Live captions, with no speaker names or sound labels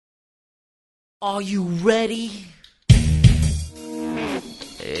Are you ready?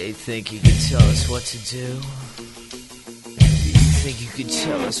 Hey, think you can tell us what to do? You think you can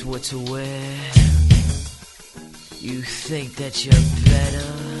tell us what to wear? You think that you're better?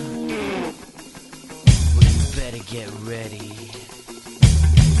 Well, you better get ready.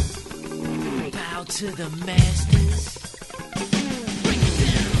 Bow to the masters.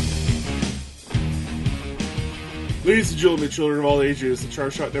 Ladies and gentlemen, children of all ages, the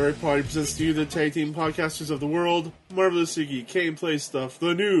Charge Shot Network Party presents to you the tag team podcasters of the world, Marvelous Iggy, Kane Play Stuff,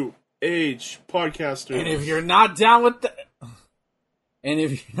 the new age podcasters. And if you're not down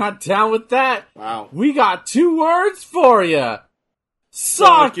with that, wow, we got 2 words for you.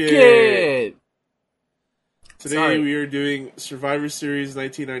 Suck it! Today we are doing Survivor Series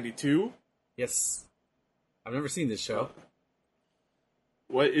 1992. Yes. I've never seen this show.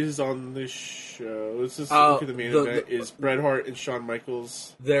 What is on this show? Let's just look at the main event. Is Bret Hart and Shawn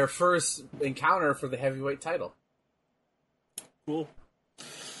Michaels. Their first encounter for the heavyweight title. Cool.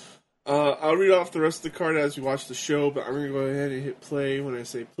 I'll read off the rest of the card as we watch the show, but I'm going to go ahead and hit play when I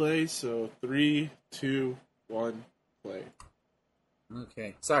say play. So 3, 2, 1, play.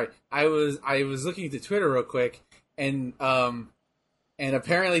 Okay. Sorry. I was looking at Twitter real quick, and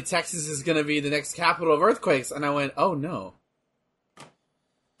apparently Texas is going to be the next capital of earthquakes, and I went, oh no.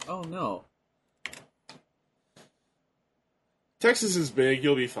 Oh no. Texas is big,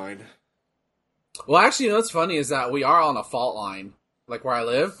 you'll be fine. Well, actually, you know what's funny is that we are on a fault line, like where I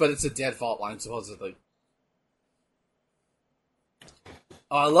live, but it's a dead fault line, supposedly.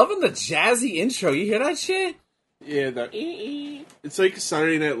 Oh, I'm loving the jazzy intro. You hear that shit? Yeah, that it's like a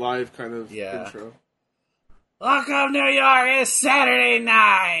Saturday Night Live kind of intro. Welcome, New York, it's Saturday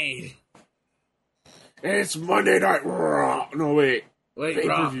night! It's Monday Night Raw. No, wait.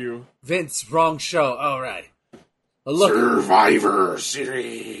 Pay-per-view. Vince, wrong show. Oh, right. Well, look. Survivor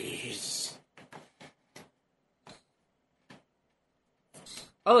Series.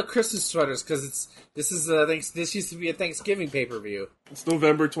 I look Christmas sweaters because this used to be a Thanksgiving pay-per-view. It's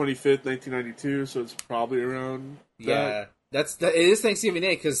November 25th, 1992, so it's probably around that. Yeah, it is Thanksgiving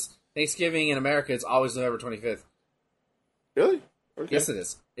Day because Thanksgiving in America is always November 25th. Really? Okay. Yes, it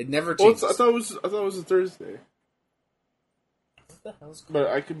is. It never changes. I thought it was a Thursday. What the hell's going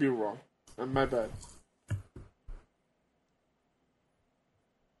on? But I could be wrong. My bad.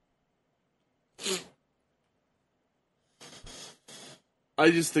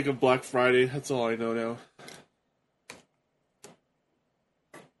 I just think of Black Friday. That's all I know now.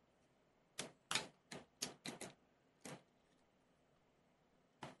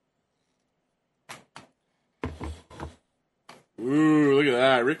 Ooh, look at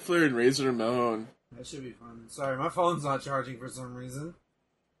that. Ric Flair and Razor Ramon. That should be fun. Sorry, my phone's not charging for some reason.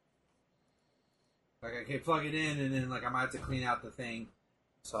 Like, I can plug it in, and then, I might have to clean out the thing.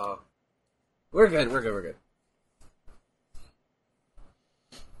 So, we're good.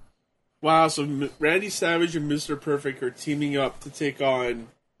 Wow, so Randy Savage and Mr. Perfect are teaming up to take on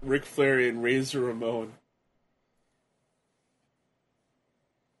Ric Flair and Razor Ramon.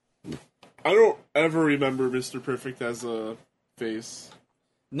 I don't ever remember Mr. Perfect as a face.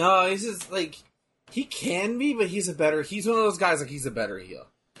 No, he's just, he can be, but he's one of those guys, he's a better heel.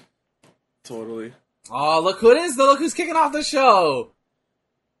 Totally. Oh, look who it is, though. Look who's kicking off the show.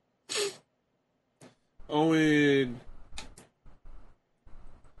 Owen.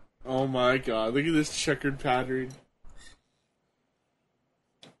 Oh my god, look at this checkered pattern.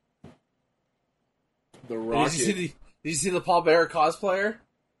 The Rocket. Did you see the Paul Bearer cosplayer?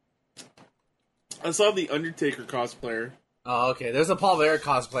 I saw the Undertaker cosplayer. Oh, okay. There's a Paul Bearer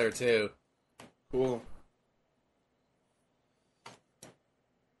cosplayer, too. Cool.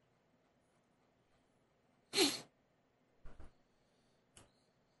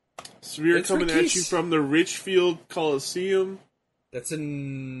 So we are coming at you from the Richfield Coliseum. That's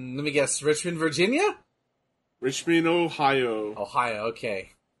in, let me guess, Richmond, Virginia? Richmond, Ohio. Ohio, okay.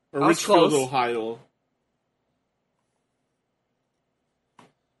 Or Richfield, Ohio.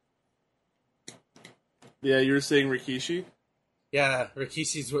 Yeah, you were saying Rikishi? Yeah,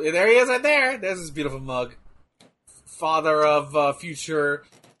 Rikishi's... There he is right there! There's his beautiful mug. Father of future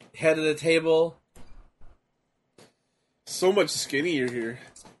head of the table. So much skinnier here.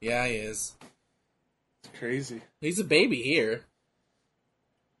 Yeah, he is. It's crazy. He's a baby here.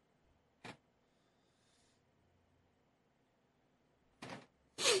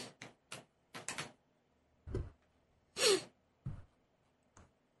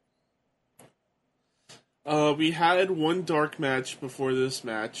 We had one dark match before this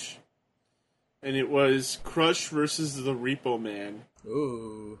match, and it was Crush versus the Repo Man.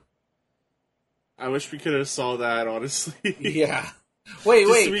 Ooh. I wish we could have saw that, honestly. Yeah. Wait,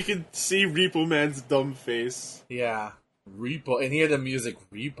 Just wait. so we can see Repo Man's dumb face. Yeah. Repo. And hear the music.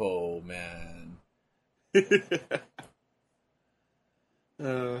 Repo Man.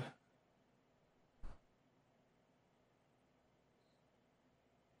 uh,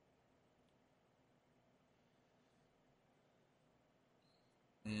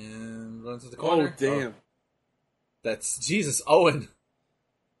 And runs to the corner. oh, damn. Oh, that's Jesus, Owen.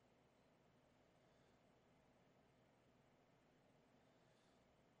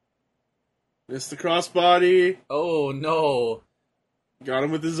 Missed the crossbody. Oh, no. Got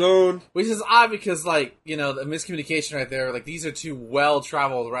him with his own. Which is odd because, like, you know, the miscommunication right there. Like, these are two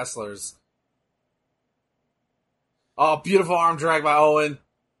well-traveled wrestlers. Oh, beautiful arm drag by Owen.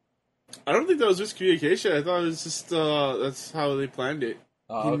 I don't think that was miscommunication. I thought it was just, that's how they planned it.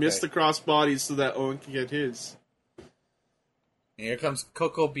 Oh, He okay. missed the crossbody so that Owen can get his. And here comes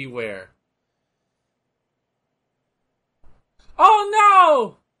Coco Beware. Oh,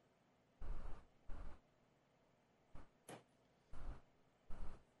 no!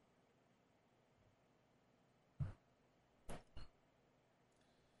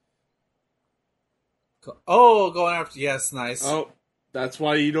 Oh, going after... Yes, nice. Oh, that's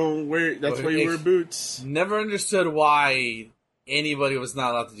why you don't wear, that's why you wear boots. Never understood why anybody was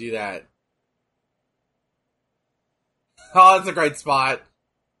not allowed to do that. Oh, that's a great spot.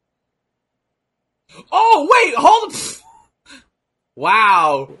 Oh, wait, hold up.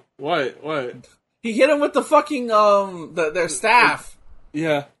 Wow. What? He hit him with the fucking, their staff.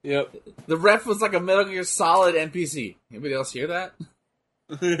 Yeah, yep. The ref was like a Metal Gear Solid NPC. Anybody else hear that?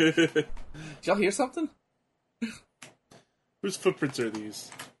 Did y'all hear something? Whose footprints are these?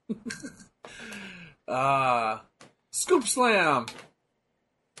 Scoop Slam.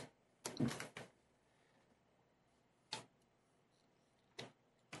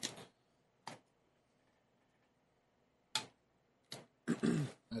 And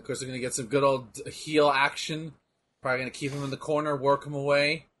of course, they're going to get some good old heel action. Probably going to keep him in the corner, work him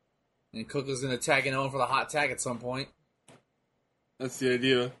away. And Coco's going to tag in Owen for the hot tag at some point. That's the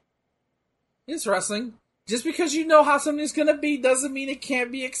idea. It's wrestling. Just because you know how something's going to be doesn't mean it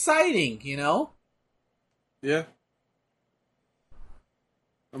can't be exciting, you know? Yeah.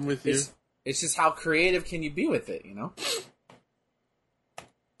 I'm with you. It's just how creative can you be with it, you know?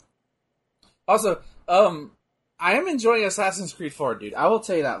 Also, I am enjoying Assassin's Creed 4, dude. I will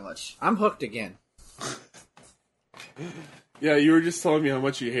tell you that much. I'm hooked again. Yeah, you were just telling me how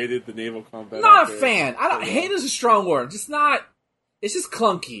much you hated the naval combat. Not a fan. I don't hate is a strong word. Just not. It's just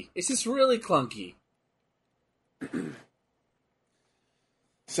clunky. It's just really clunky.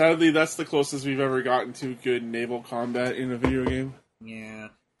 Sadly, that's the closest we've ever gotten to good naval combat in a video game. Yeah,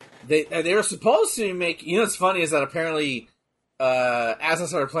 they were supposed to make. You know what's funny is that apparently, as I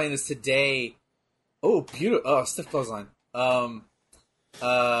started playing this today, oh beautiful, oh stiff clothesline.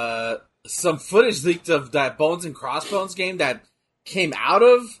 Some footage leaked of that Bones and Crossbones game that came out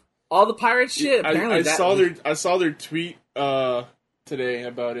of all the pirate shit. Apparently, I saw their tweet today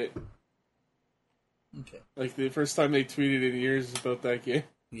about it. Okay. Like the first time they tweeted in years about that game.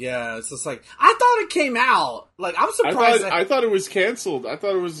 Yeah, it's just like I thought it came out. Like I'm surprised. I thought it was canceled. I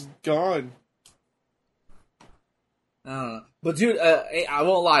thought it was gone. But dude, I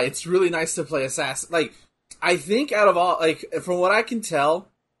won't lie. It's really nice to play Assassin. Like I think out of all, like from what I can tell,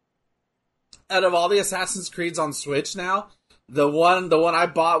 out of all the Assassin's Creeds on Switch now, the one I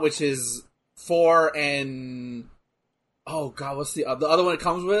bought, which is 4 and oh god, what's the other one it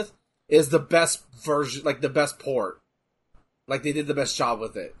comes with, is the best version, like the best port. Like they did the best job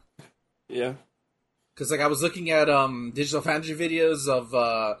with it. Yeah. Because like I was looking at Digital Foundry videos of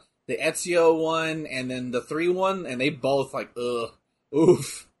the Ezio one and then the 3 one, and they both like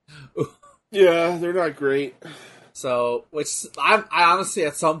oof. Yeah, they're not great. So, which I honestly,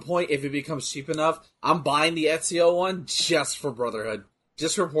 at some point, if it becomes cheap enough, I'm buying the Ezio one just for Brotherhood,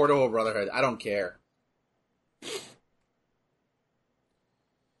 just for Portable Brotherhood. I don't care.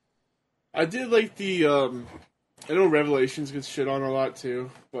 I did like the I know Revelations gets shit on a lot too,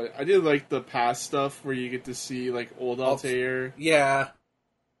 but I did like the past stuff where you get to see like old Altair. Yeah.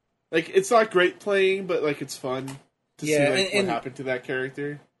 Like it's not great playing, but like it's fun to see like and what happened to that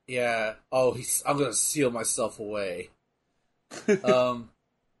character. Yeah. Oh, I'm gonna seal myself away.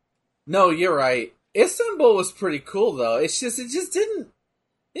 No, you're right. Istanbul was pretty cool though. It just didn't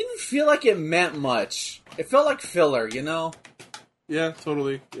feel like it meant much. It felt like filler, you know? Yeah,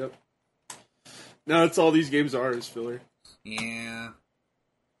 totally. Yep. Now that's all these games are is filler. Yeah.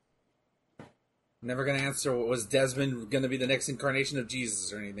 Never gonna answer, was Desmond gonna be the next incarnation of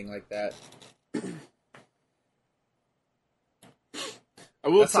Jesus or anything like that? I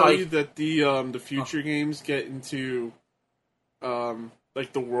will tell you that the future games get into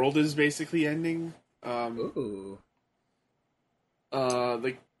like the world is basically ending. Ooh.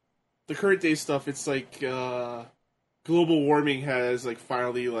 Like the current day stuff, it's like global warming has like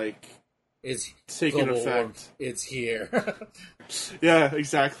finally like It's taken global effect. warmth. It's here. Yeah,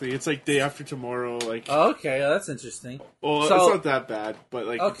 exactly. It's like day after tomorrow. Like, Okay, that's interesting. well, So- it's not that bad, but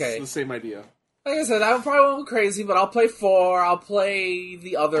like Okay. it's the same idea. Like I said, I probably won't go crazy, but I'll play 4. I'll play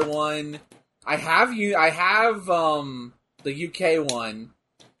the other one. I have the UK one.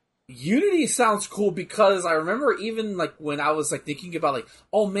 Unity sounds cool because I remember even like when I was like thinking about like,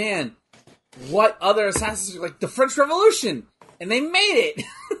 oh man, what other Assassin's like the French Revolution, and they made it.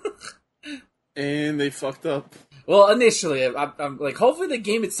 And they fucked up. Well, initially, I'm like, hopefully the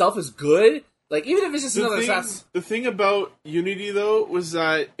game itself is good. Like, even if it's just another Assassin's. The thing about Unity though was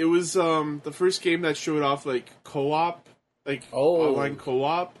that it was the first game that showed off like co-op, like online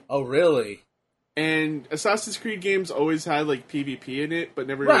co-op. Oh, really? And Assassin's Creed games always had like PvP in it, but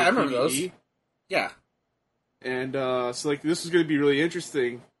never Right, really I remember PvE. those. Yeah. And so like this was going to be really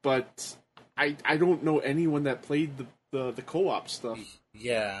interesting, but I don't know anyone that played the co-op stuff.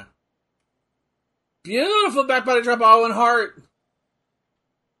 Yeah. Beautiful back body drop, Owen Hart.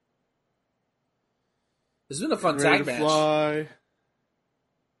 It's been a fun Ready tag to match. fly.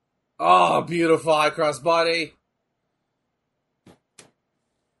 Oh, beautiful high cross body.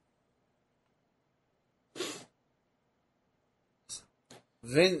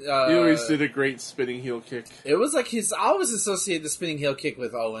 He always did a great spinning heel kick. It was like I always associate the spinning heel kick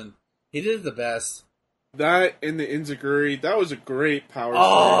with Owen. He did it the best. That and the Enziguri, that was a great power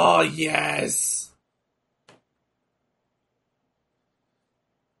Oh, slam. yes.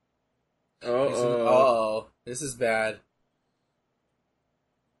 Uh-oh. This is bad.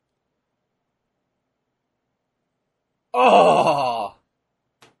 Oh!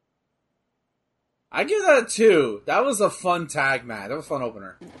 I give that a 2. That was a fun tag match. That was a fun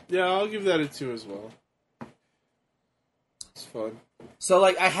opener. Yeah, I'll give that a 2 as well. It's fun. So,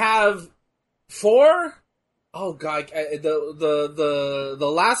 like, I have 4. Oh god, the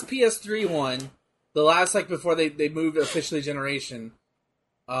last PS3 one, the last like before they moved officially generation.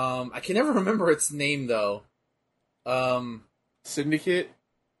 I can never remember its name though. Syndicate?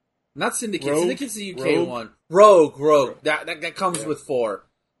 Not Syndicate. Rogue? Syndicate the UK Rogue? one. Rogue. That comes with 4.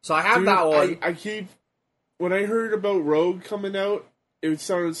 So I have Dude, that one. I keep... When I heard about Rogue coming out, it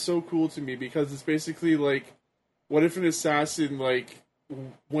sounded so cool to me because it's basically like, what if an assassin like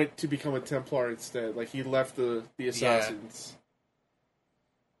went to become a Templar instead? Like he left the assassins.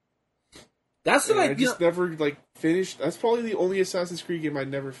 That's what And I just never like finished. That's probably the only Assassin's Creed game I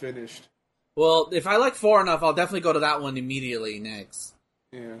never finished. Well, if I like 4 enough, I'll definitely go to that one immediately next.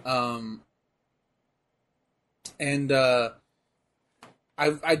 Yeah. And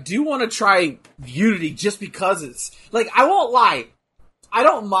I do want to try Unity just because it's like, I won't lie, I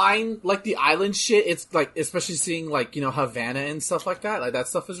don't mind like the island shit. It's like, especially seeing like, you know, Havana and stuff like that. Like that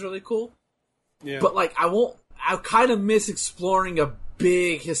stuff is really cool. Yeah. But like, I kind of miss exploring a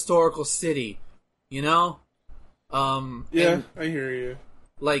big historical city, you know? Yeah, and, I hear you.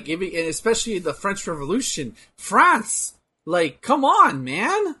 like, and especially the French Revolution. France! Like, come on,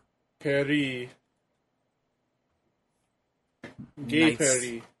 man! Paris. Gay Nice.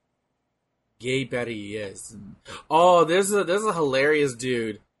 Paris. Gay Betty, yes. Oh, there's a hilarious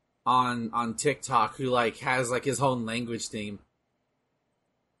dude on TikTok who like has like his own language theme.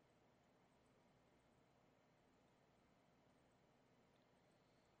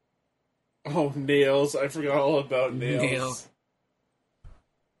 Oh, Nails. I forgot all about Nails. Nail.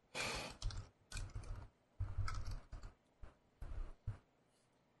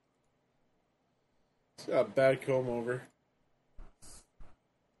 It's got a bad comb over.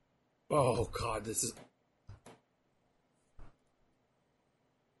 Oh god, this is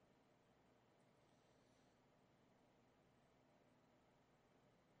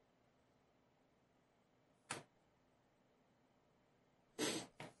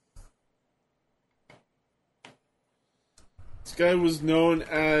This guy was known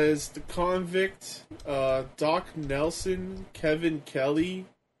as the Convict, Doc Nelson, Kevin Kelly,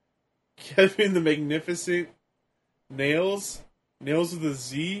 Kevin the Magnificent, Nails with a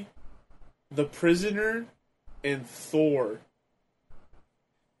Z, The Prisoner, and Thor.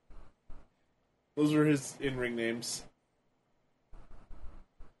 Those were his in-ring names.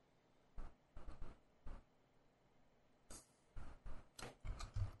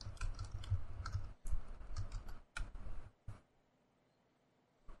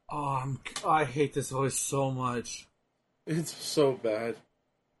 I hate this voice so much. It's so bad.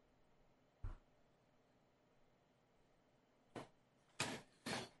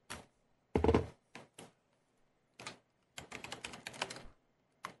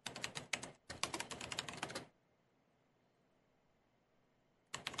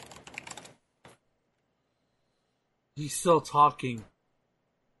 He's still talking.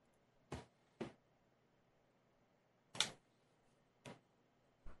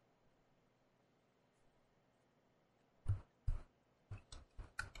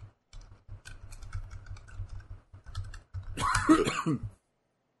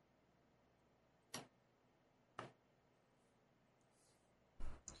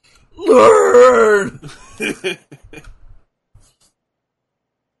 Learn!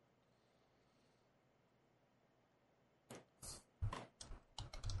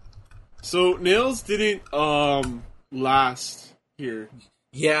 So Nails didn't last here.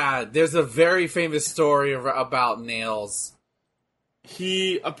 Yeah, there's a very famous story about Nails.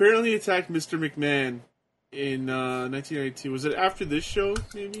 He apparently attacked Mr. McMahon in 1992. Was it after this show,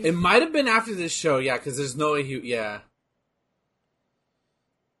 maybe? It might have been after this show, yeah, because there's no way yeah.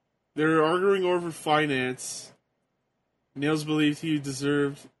 They were arguing over finance. Nails believed he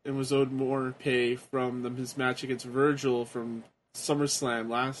deserved and was owed more pay from his match against Virgil from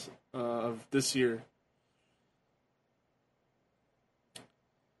SummerSlam of this year.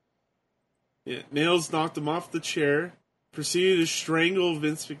 Yeah, Nails knocked him off the chair, proceeded to strangle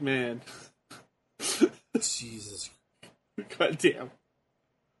Vince McMahon. Jesus. God damn.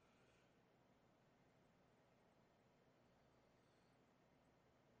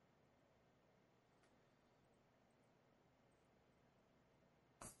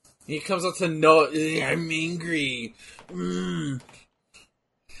 He comes up to no. I'm angry.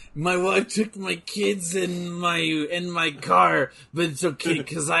 My wife took my kids and my car, but it's okay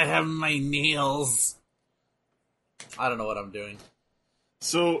because I have my nails. I don't know what I'm doing.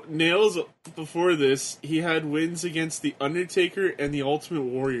 So, Nails, before this, he had wins against The Undertaker and The Ultimate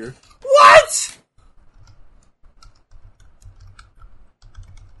Warrior. What?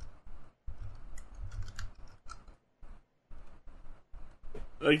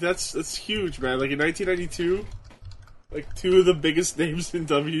 Like, that's huge, man. Like, in 1992, like, two of the biggest names in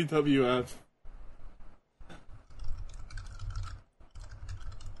WWF.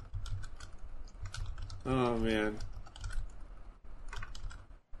 Oh, man.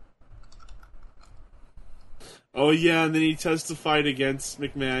 Oh, yeah, and then he testified against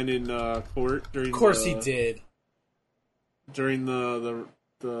McMahon in court during. Of course he did. During the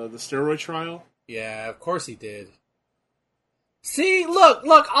steroid trial. Yeah, of course he did. See, look,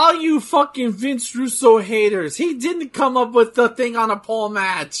 all you fucking Vince Russo haters. He didn't come up with the thing on a pole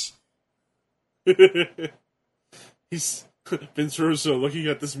match. He's Vince Russo looking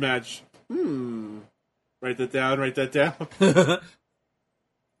at this match. Write that down.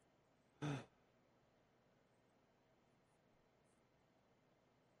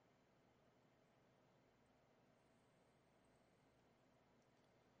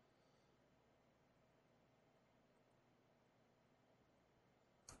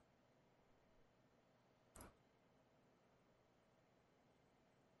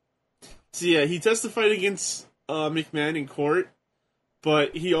 So yeah, he testified against McMahon in court,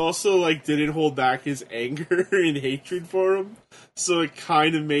 but he also like didn't hold back his anger and hatred for him. So it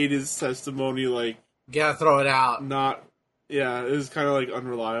kind of made his testimony like Gotta throw it out. It was kind of like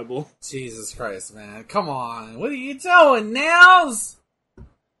unreliable. Jesus Christ, man. Come on. What are you doing, Nails?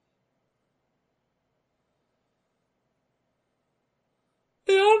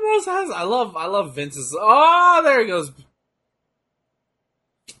 He almost has. I love Vince's. Oh, there he goes.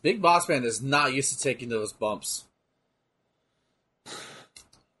 Big Boss Man is not used to taking those bumps.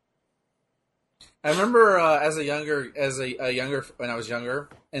 I remember when I was younger,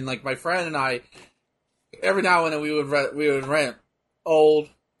 and like my friend and I, every now and then we would rent old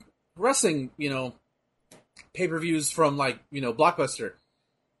wrestling, pay-per-views from like Blockbuster,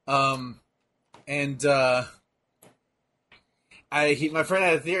 my friend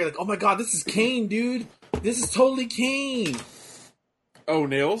had a theory like, oh my god, this is Kane, dude. This is totally Kane. Oh,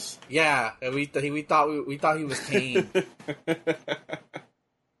 Nails? Yeah, and we thought he was Kane.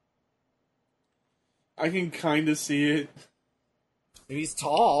 I can kind of see it. Maybe he's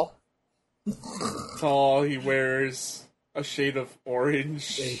tall. Tall. He wears a shade of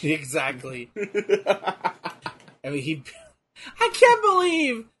orange. Exactly. I mean, I can't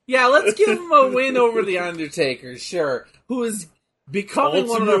believe. Yeah, let's give him a win over the Undertaker. Sure, who is becoming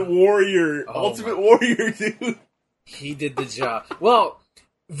Ultimate Warrior. Oh, Ultimate Warrior, dude. He did the job. Well,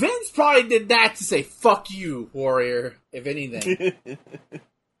 Vince probably did that to say, fuck you, Warrior, if anything.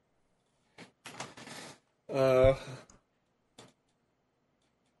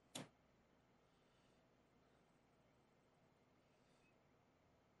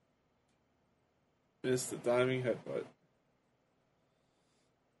 Missed the diving headbutt.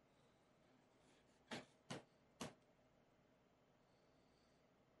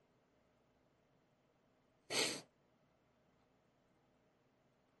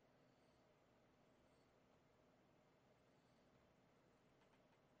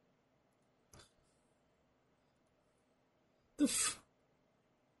 The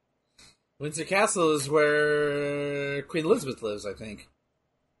Windsor Castle is where Queen Elizabeth lives, I think.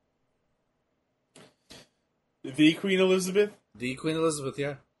 The Queen Elizabeth? The Queen Elizabeth,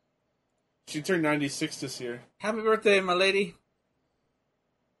 yeah. She turned 96 this year. Happy birthday, my lady.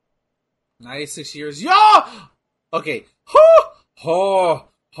 96 years. Yeah! Okay. Oh,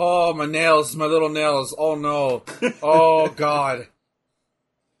 my nails, my little nails. Oh, no. Oh, God.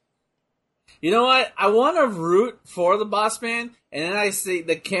 You know what? I want to root for the boss man, and then I see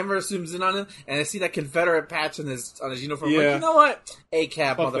the camera zooms in on him, and I see that Confederate patch on his uniform. Yeah. Like, you know what?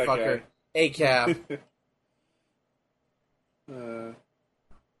 A-cap, Fuck that motherfucker. guy. A-cap.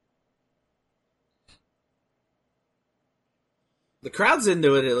 The crowd's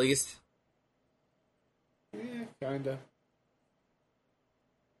into it, at least. Yeah, kinda.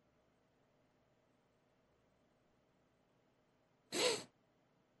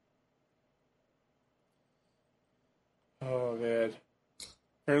 Oh, man.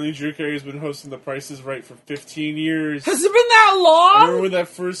 Apparently Drew Carey's been hosting The Price is Right for 15 years. Has it been that long? Remember when that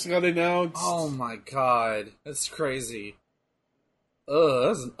first got announced? Oh my god. That's crazy. Ugh,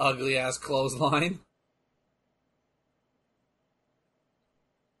 that's an ugly ass clothesline.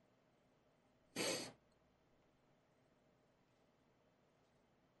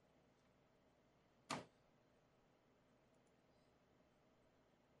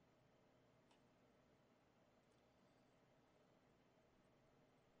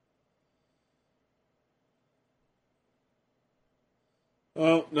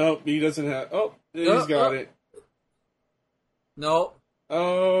 Oh, no, he doesn't have... Oh, he's got it. No.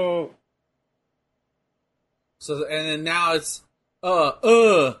 Oh. So, and then now it's,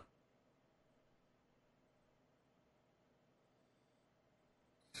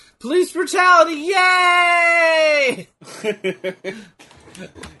 police brutality, yay!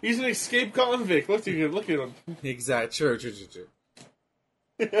 He's an escaped convict. Look at him. Exactly. True.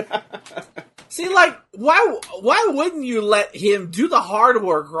 See, like, why wouldn't you let him do the hard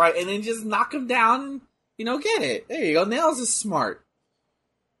work, right, and then just knock him down and, get it? There you go. Nails is smart.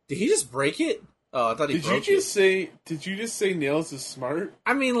 Did he just break it? Oh, I thought he broke it. Did you just say Nails is smart?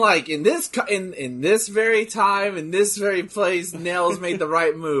 I mean, like, in this very time, in this very place, Nails made the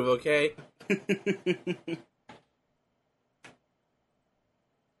right move, okay?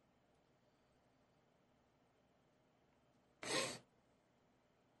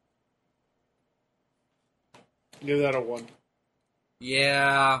 Give that a 1.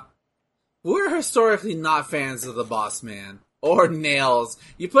 Yeah. We're historically not fans of the Boss Man. Or Nails.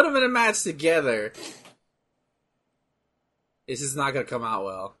 You put them in a match together, it's just not going to come out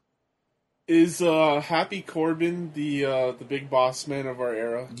well. Is Happy Corbin the big boss man of our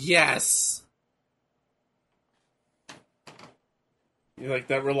era? Yes. You're like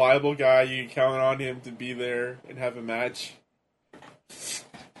that reliable guy, you can count on him to be there and have a match.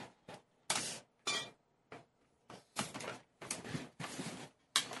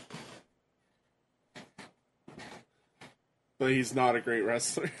 But he's not a great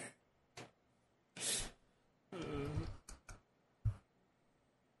wrestler.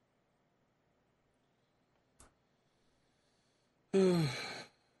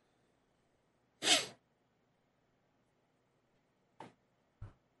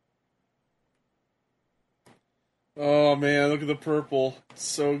 Oh man, look at the purple. It's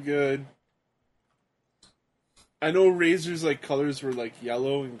so good. I know Razor's like colors were like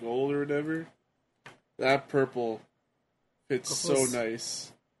yellow and gold or whatever. That purple fits so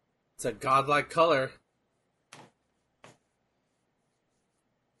nice. It's a godlike color.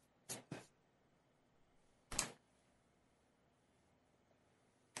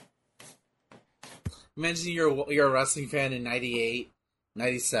 Imagine you're a wrestling fan in 98,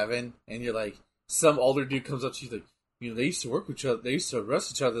 97, and you're like, some older dude comes up to you like, they used to work with each other, they used to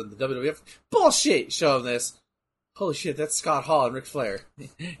wrestle each other in the WWF. Bullshit! Show them this. Holy shit, that's Scott Hall and Ric Flair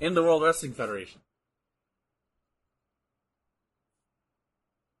in the World Wrestling Federation.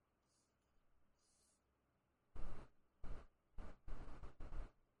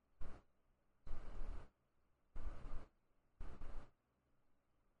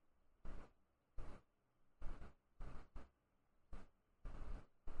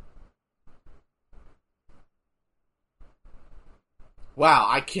 Wow,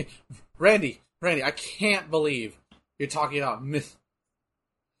 I can't... Randy, I can't believe you're talking about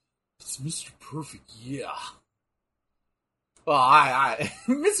It's Mr. Perfect, yeah. Well,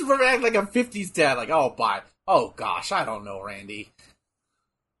 Mr. Perfect act like a 50s dad, like, oh gosh, I don't know, Randy.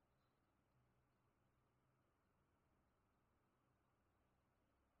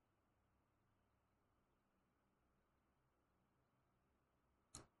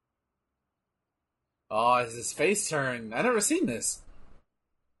 Oh, is his face turned? I never seen this.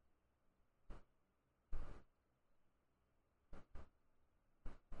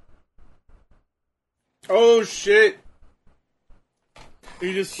 Oh shit!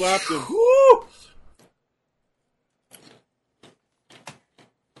 He just slapped him. Woo!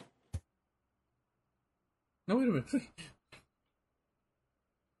 No, wait a minute.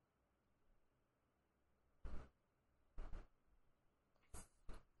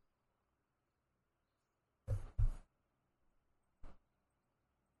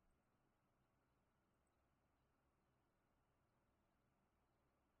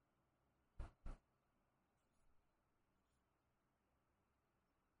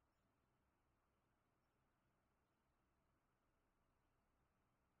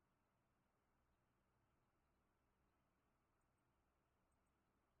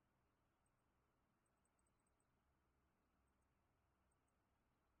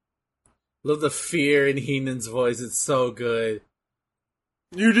 Love the fear in Heenan's voice. It's so good.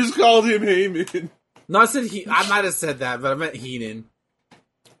 You just called him Heyman. No, I said I might have said that, but I meant Heenan.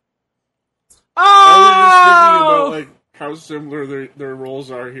 I was just thinking Oh! about like how similar their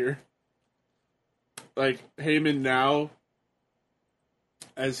roles are here. Like Heyman now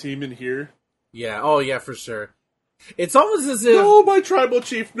as Heyman here. Yeah, oh yeah, for sure. It's almost as if... No, my tribal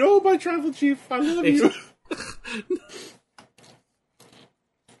chief. No, my tribal chief. I love you.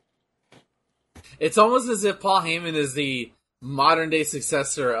 It's almost as if Paul Heyman is the modern day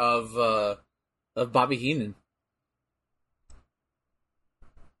successor of Bobby Heenan.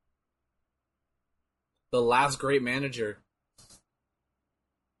 The last great manager.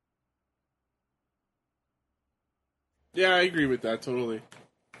 Yeah, I agree with that totally.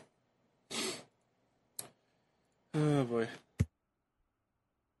 Oh boy.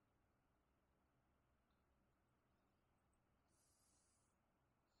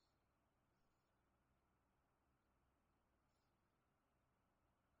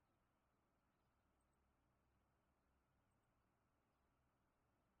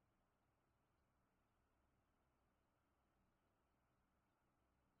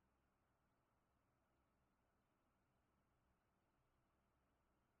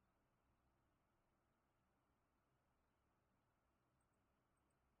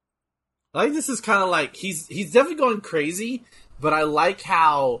 I think this is kind of like he's definitely going crazy, but I like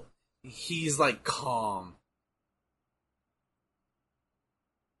how he's like calm.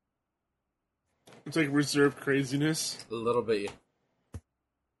 It's like reserved craziness. A little bit.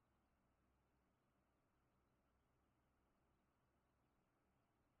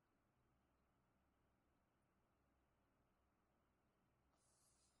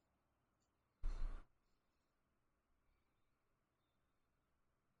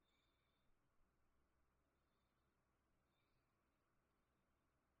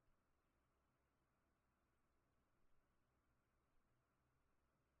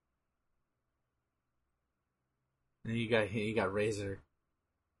 And you got Razor.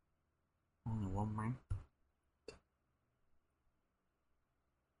 Only one more.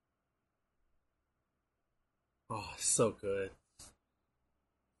 Oh, so good.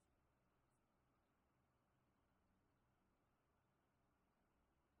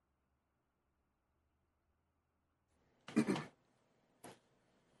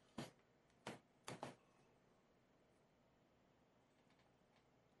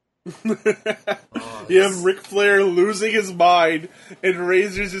 You have Ric Flair losing his mind, and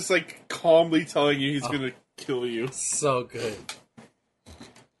Razor's just like calmly telling you he's gonna kill you. So good.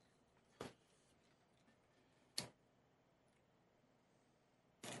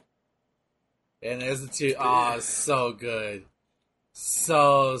 And there's the two. Oh, so good.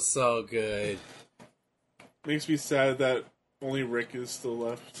 So good. Makes me sad that only Rick is still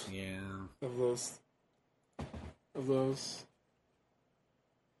left Yeah. of those. Of those.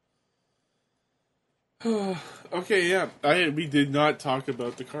 Okay, yeah. We did not talk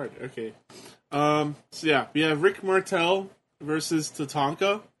about the card. Okay. So yeah, we have Rick Martel versus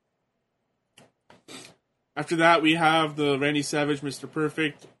Tatanka. After that, we have the Randy Savage, Mr.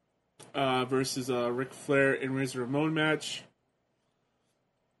 Perfect versus Ric Flair and Razor Ramon match.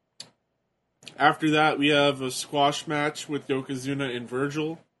 After that, we have a squash match with Yokozuna and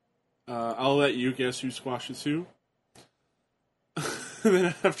Virgil. I'll let you guess who squashes who. And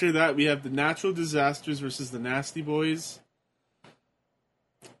then after that, we have the Natural Disasters versus the Nasty Boys.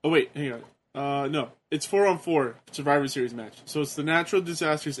 Oh, wait, hang on. No, it's 4-on-4 Survivor Series match. So it's the Natural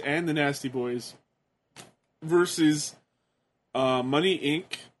Disasters and the Nasty Boys versus Money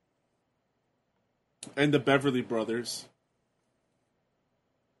Inc. and the Beverly Brothers.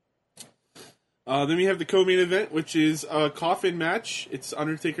 Then we have the co-main event, which is a coffin match. It's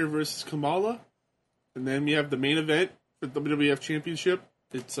Undertaker versus Kamala. And then we have the main event for the WWF Championship.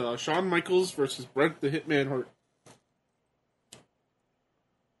 It's Shawn Michaels versus Bret the Hitman Hart,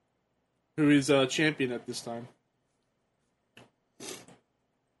 who is champion at this time.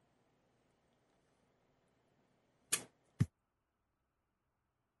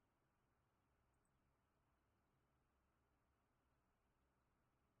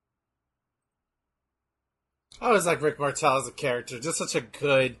 I always like Rick Martel as a character. Just such a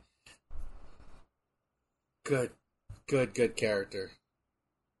good character.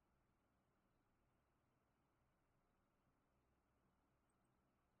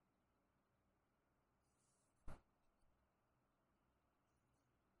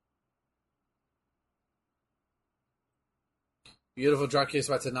 Beautiful drop kick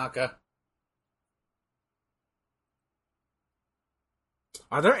by Tanaka.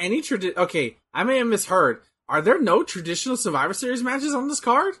 Are there any Okay, I may have misheard. Are there no traditional Survivor Series matches on this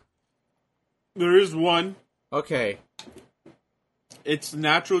card? There is one. Okay. It's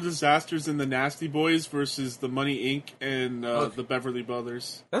Natural Disasters and the Nasty Boys versus the Money Inc. and the Beverly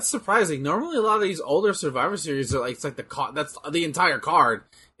Brothers. That's surprising. Normally, a lot of these older Survivor Series are like it's like that's the entire card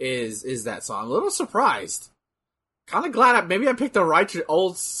is that. So I'm a little surprised. Kind of glad maybe I picked the right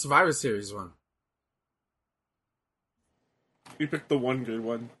old Survivor Series one. You picked the one good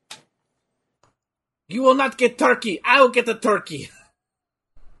one. You will not get turkey. I will get the turkey.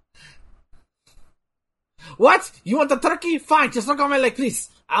 What? You want the turkey? Fine, just look on my leg, please.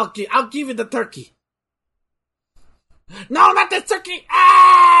 I'll give you the turkey. No, not the turkey!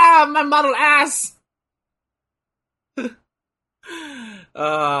 Ah, my model ass. I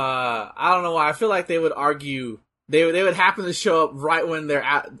don't know why. I feel like they would argue. They would happen to show up right when they're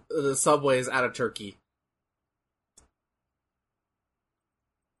at the Subway is out of turkey.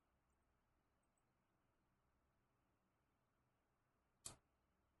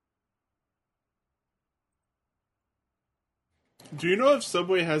 Do you know if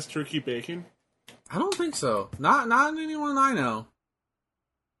Subway has turkey bacon? I don't think so. Not anyone I know.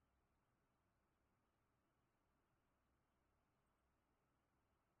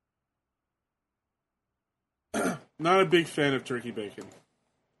 Not a big fan of turkey bacon.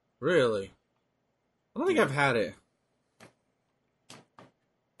 Really? I don't think I've had it.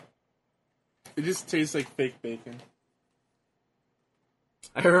 It just tastes like fake bacon.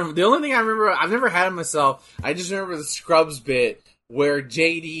 I remember the only thing I remember. I've never had it myself. I just remember the Scrubs bit where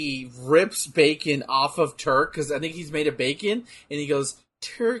JD rips bacon off of Turk because I think he's made of bacon, and he goes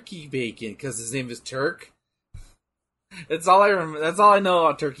turkey bacon because his name is Turk. That's all I remember. That's all I know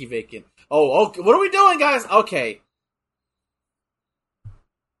about turkey bacon. Oh, okay. What are we doing, guys? Okay.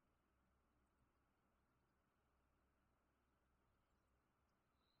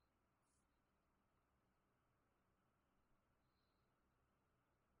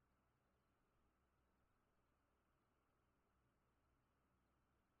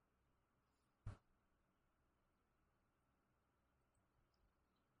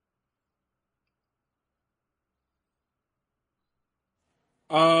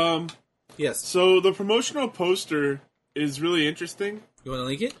 Yes. So the promotional poster is really interesting. You want to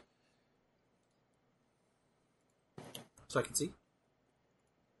link it? So I can see?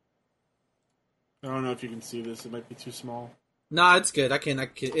 I don't know if you can see this. It might be too small. No, it's good. I can.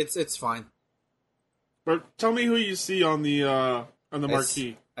 It's fine. But tell me who you see on the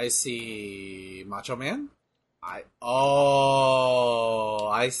marquee. I see Macho Man. I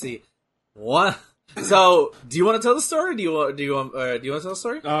see. What? So, do you want to tell the story? Do you want to tell the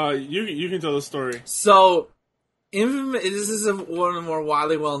story? You can tell the story. So, this is one of the more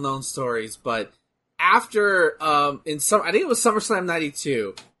widely well known stories. But after I think it was SummerSlam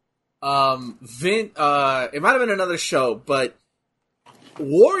 '92. It might have been another show, but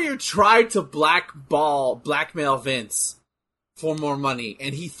Warrior tried to blackmail Vince for more money,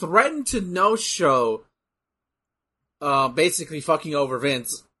 and he threatened to no-show, basically fucking over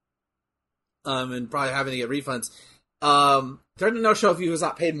Vince, and probably having to get refunds. Threatened to no-show if he was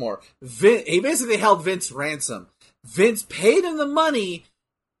not paid more. He basically held Vince ransom. Vince paid him the money.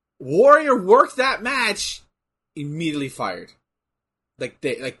 Warrior worked that match, immediately fired.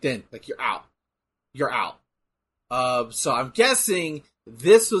 You're out. So I'm guessing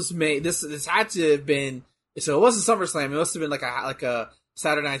this was made. This had to have been. So it wasn't SummerSlam. It must have been like a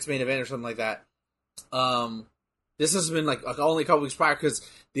Saturday Night's Main Event or something like that. This has been like only a couple weeks prior because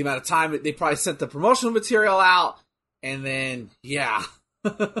the amount of time they probably sent the promotional material out, and then yeah,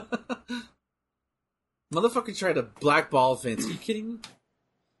 motherfucker tried to blackball Vince. Are you kidding me?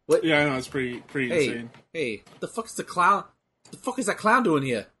 What? Yeah, I know it's pretty insane. Hey, what the fuck is the clown? What the fuck is that clown doing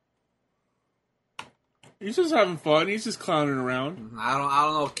here? He's just having fun. He's just clowning around. I don't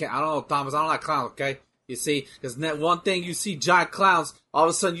know, Thomas. I don't like clowns. Okay. You see? Because that one thing you see giant clowns, all of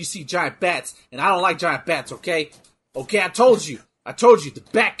a sudden you see giant bats. And I don't like giant bats, okay? Okay, I told you. The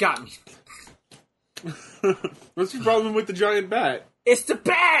bat got me. What's your problem with the giant bat? It's the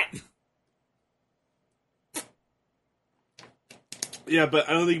bat! Yeah, but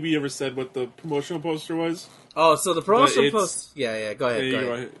I don't think we ever said what the promotional poster was. Oh, so the promotional poster... Yeah, go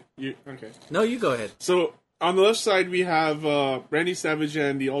ahead. Okay. No, you go ahead. So, on the left side, we have Randy Savage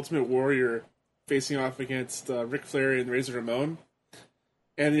and the Ultimate Warrior facing off against Ric Flair and Razor Ramon.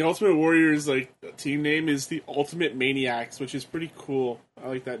 And the Ultimate Warrior's team name is the Ultimate Maniacs, which is pretty cool. I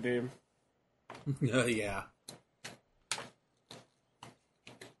like that name. Yeah.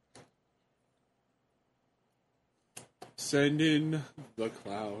 Send in the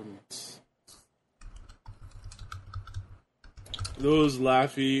clowns. Those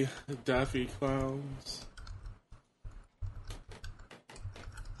laughy, daffy clowns.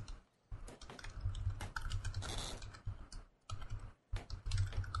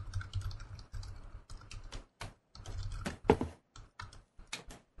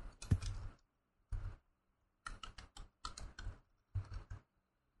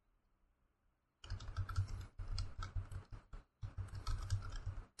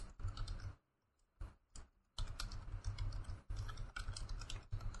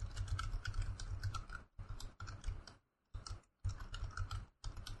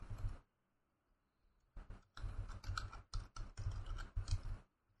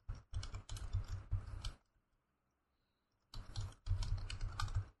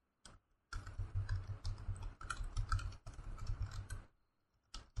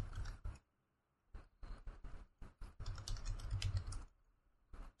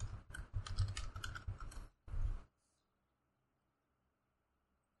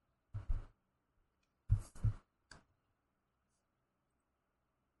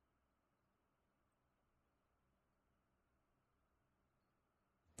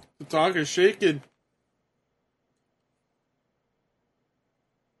 The talk is shaking.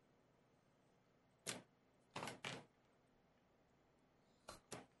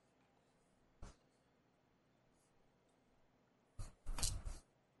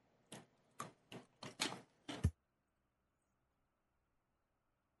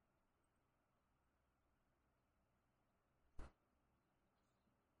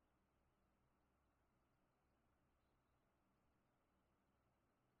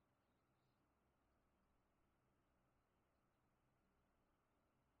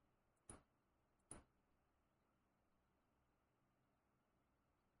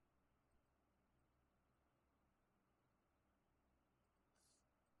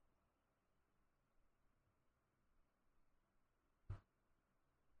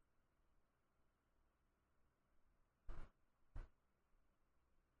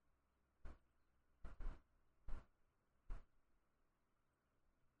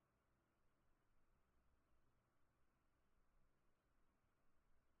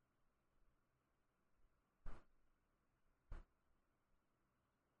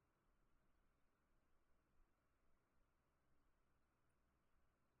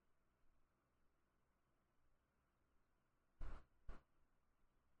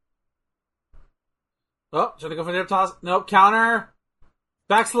 Oh, should I go for the hip toss? Nope, counter.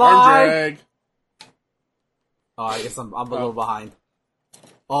 Backslide. Arm drag. Oh, I guess I'm a little behind.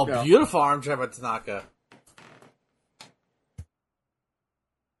 Oh, yeah. Beautiful arm drag by Tanaka.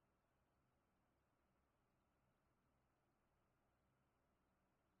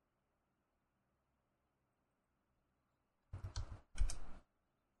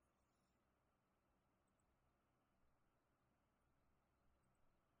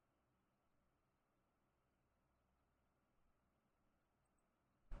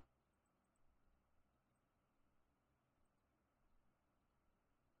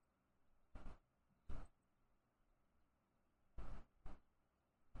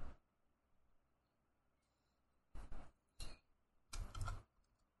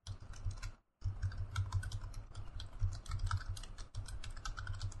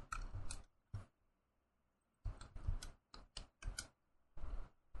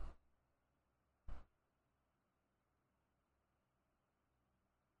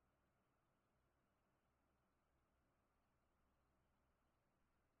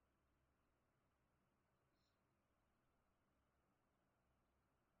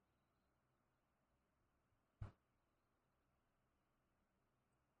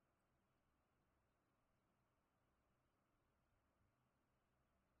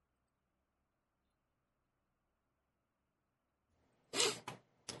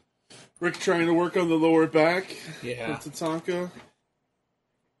 Rick trying to work on the lower back. Yeah. With Tatanka.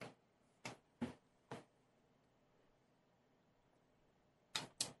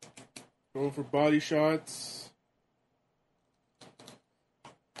 Go for body shots.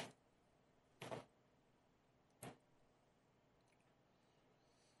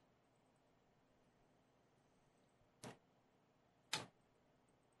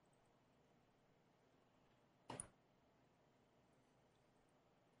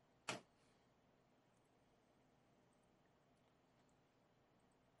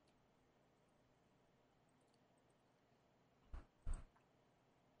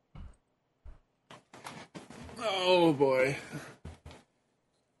 Oh boy.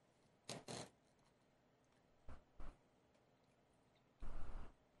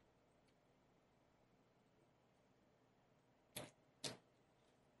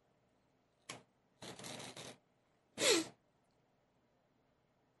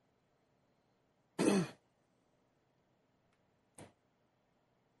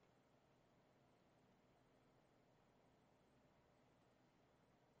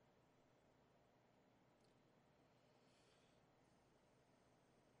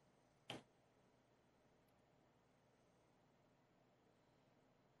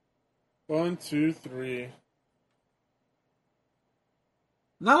 One, two, three.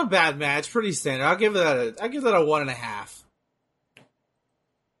 Not a bad match, pretty standard. I'll give that a 1.5.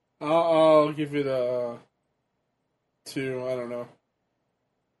 I'll give it a 2. I don't know.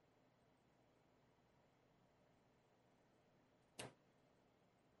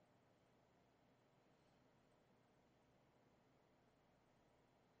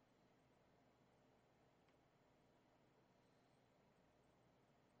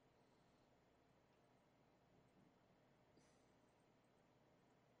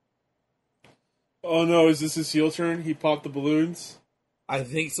 Oh no, is this his heel turn? He popped the balloons? I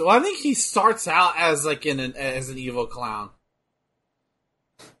think so. I think he starts out as like as an evil clown.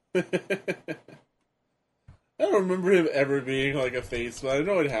 I don't remember him ever being like a face, but I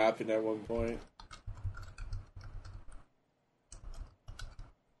know it happened at one point.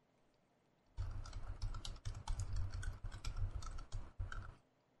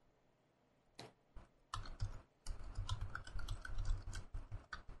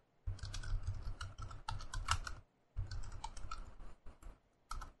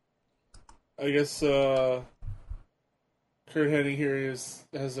 I guess Kurt Hennig here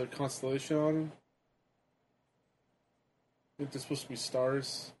has a constellation on him. I think they're supposed to be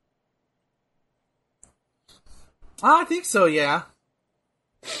stars. I think so, yeah.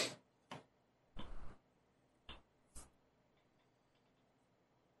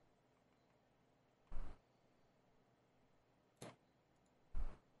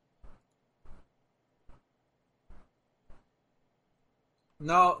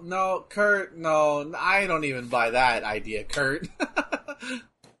 No, Kurt, no, I don't even buy that idea, Kurt.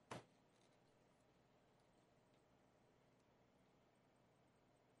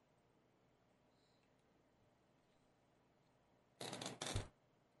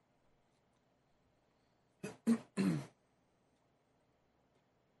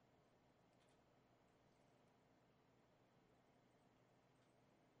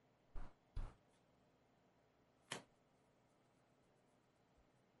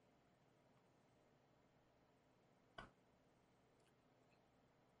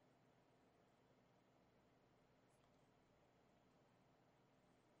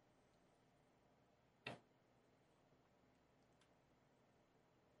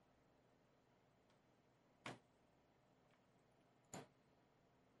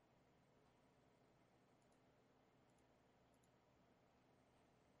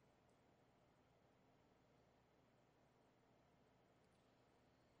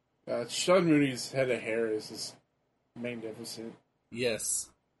 Sean Mooney's head of hair is just magnificent. Yes.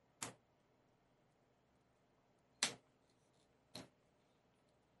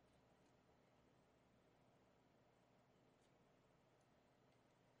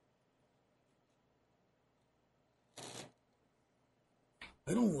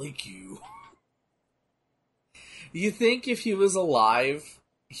 I don't like you. You think if he was alive,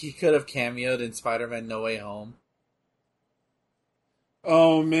 he could have cameoed in Spider-Man No Way Home?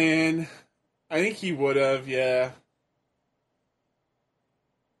 Oh man, I think he would have, yeah.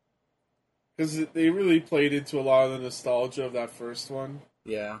 Because they really played into a lot of the nostalgia of that first one.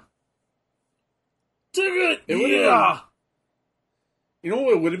 Yeah. Dig it! Yeah! You know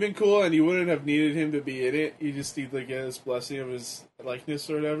what would have been cool, and you wouldn't have needed him to be in it. You just need to get his blessing of his likeness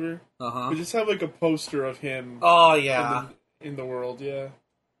or whatever. Uh-huh. But just have like a poster of him. Oh, yeah. In the world, yeah.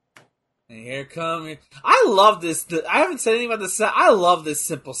 And here come... I love this. I haven't said anything about this set. I love this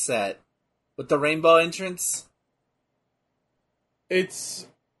simple set. With the rainbow entrance. It's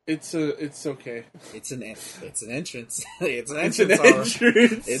It's okay. It's an entrance. it's an entrance. It's an Entrance.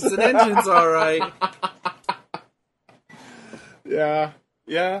 entrance. It's an entrance, all right. Yeah.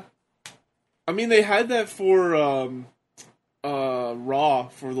 I mean, they had that for Raw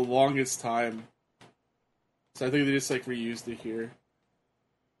for the longest time, so I think they just like reused it here.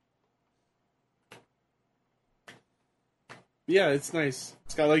 Yeah, it's nice.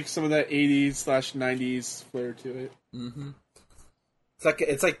 It's got like some of that 80s/90s flair to it. Mm-hmm.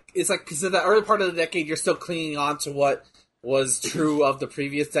 It's like because in the early part of the decade, you're still clinging on to what was true of the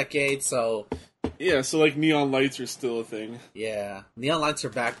previous decade. So yeah, so like neon lights are still a thing. Yeah, neon lights are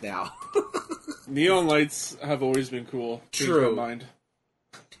back now. Neon lights have always been cool. True. In my mind.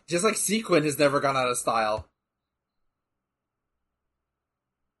 Just like Sequin has never gone out of style.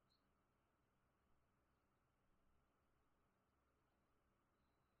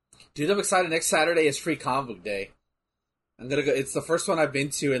 Dude, I'm excited. Next Saturday is Free Comic Book Day. I'm gonna go. It's the first one I've been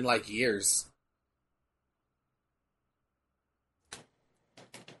to in like years.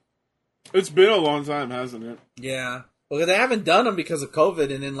 It's been a long time, hasn't it? Yeah. Well, they haven't done them because of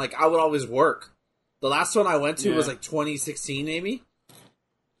COVID, and then like I would always work. The last one I went to was like 2016, maybe.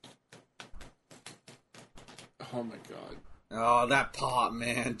 Oh my god. Oh, that pop,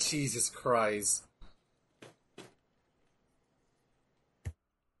 man. Jesus Christ.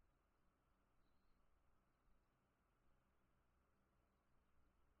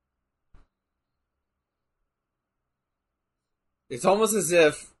 It's almost as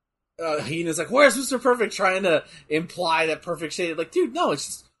if Heenan's like, where's Mr. Perfect? Trying to imply that Perfect shaded. Like, dude, no, it's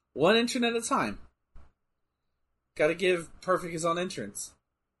just one entrant at a time. Gotta give Perfect his own entrance.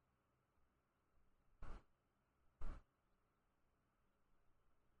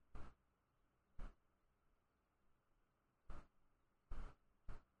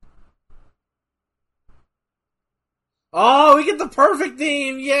 Oh, we get the Perfect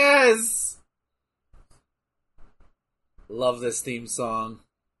theme! Yes! Love this theme song.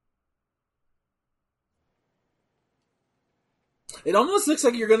 It almost looks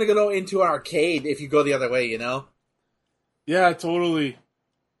like you're gonna go into an arcade if you go the other way, you know? Yeah, totally.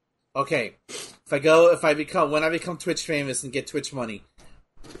 Okay. When I become Twitch famous and get Twitch money,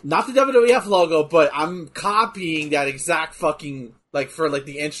 not the WWF logo, but I'm copying that exact fucking, like, for, like,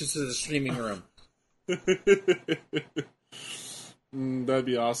 the entrance to the streaming room. That'd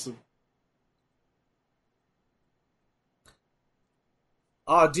be awesome.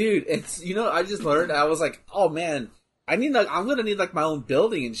 Oh, dude, it's, you know, I just learned, I was like, oh, man, I'm gonna need, like, my own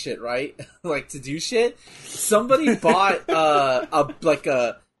building and shit, right? Like, to do shit. Somebody bought, paid,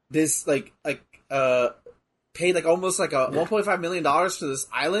 like, almost, like, a $1.5 million for this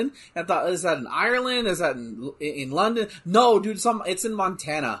island. And I thought, is that in Ireland? Is that in London? No, dude, it's in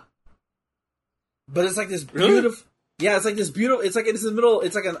Montana. But it's, like, this beautiful... Really? Yeah, it's like this beautiful... It's like in the middle...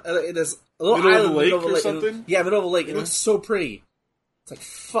 It's like this little middle island... of a lake middle of a or lake. something? Yeah, middle of a lake. It looks so pretty. It's like,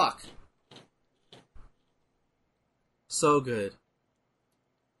 fuck. So good.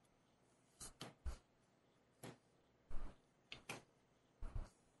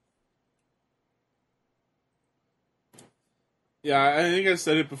 Yeah, I think I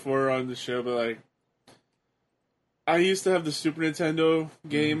said it before on the show, but like, I used to have the Super Nintendo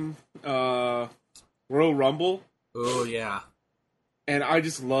game, Royal Rumble. Oh, yeah. And I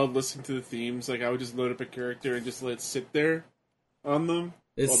just love listening to the themes. Like, I would just load up a character and just let it sit there on them.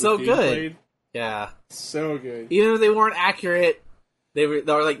 It's so good. Played. Yeah. So good. Even if they weren't accurate, they were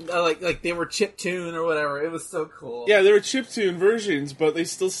like they were chiptune or whatever. It was so cool. Yeah, they were chiptune versions, but they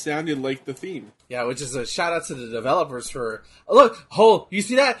still sounded like the theme. Yeah, which is a shout out to the developers for... Oh, look, Hole, you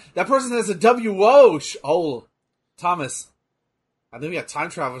see that? That person has a W-O! Hole. Thomas. I think we got time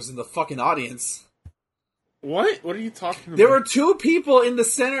travelers in the fucking audience. What? What are you talking about? There were two people in the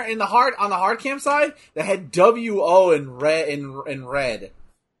center, on the hard cam side, that had W-O in red.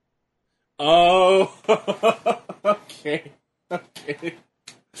 Oh. Okay. Okay.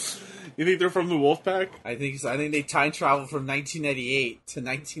 You think they're from the Wolfpack? I think so. I think they time traveled from 1998 to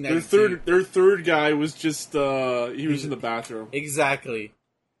 1992. Their third guy was just he was in the bathroom. Exactly.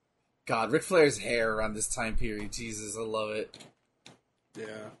 God, Ric Flair's hair around this time period. Jesus, I love it.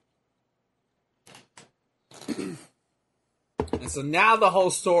 Yeah. And so now the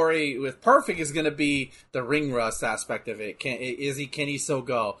whole story with Perfect is going to be the ring rust aspect of it. Can he so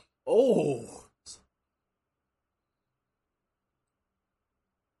go? Oh.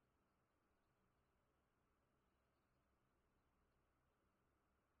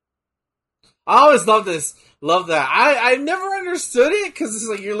 I always love that. I never understood it because it's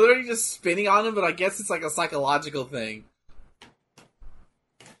like you're literally just spinning on him, but I guess it's like a psychological thing.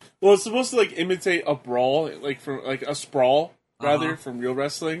 Well, it's supposed to like imitate a brawl, like from like a sprawl. rather, from real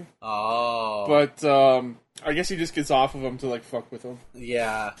wrestling. Oh. But I guess he just gets off of them to like fuck with them.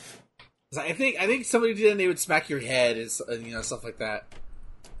 Yeah. I think somebody did, and they would smack your head, and stuff like that.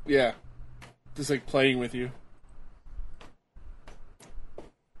 Yeah, just like playing with you.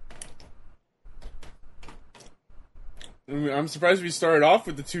 I'm surprised we started off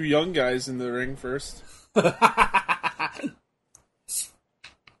with the two young guys in the ring first.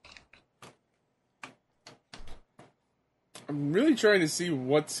 I'm really trying to see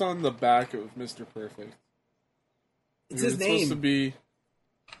what's on the back of Mr. Perfect. It's his name. Supposed to be.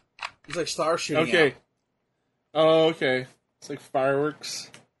 It's like star shooting. Okay. Out. Oh, okay. It's like fireworks.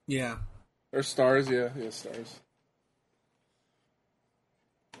 Yeah. Or stars, yeah, stars.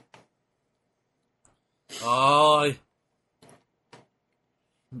 Oh,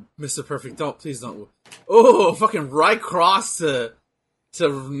 Mr. Perfect, please don't. Oh, fucking right cross to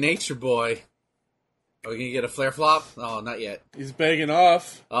Nature Boy. Are we gonna get a flare flop? Oh, not yet. He's begging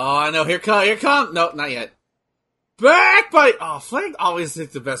off. Oh, I know. Here come. No, not yet. Back body. Oh, Flag always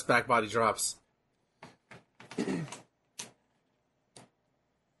hits the best back body drops. He's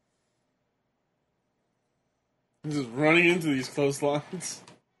just running into these clotheslines.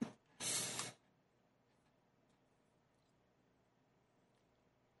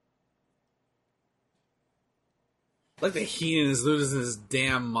 Like the Heenan is losing his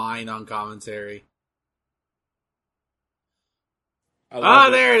damn mind on commentary.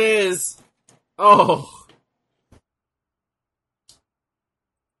 There it is. Oh.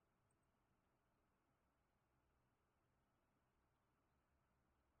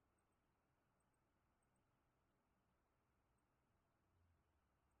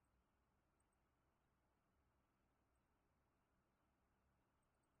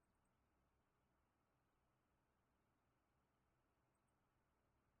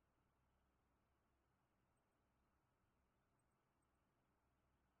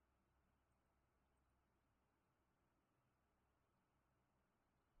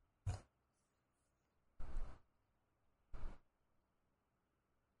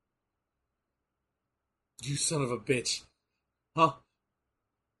 You son of a bitch. Huh?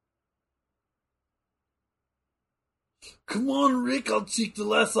 Come on, Rick, I'll take the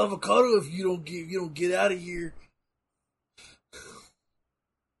last avocado if you don't get out of here.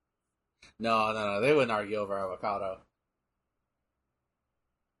 No, they wouldn't argue over avocado.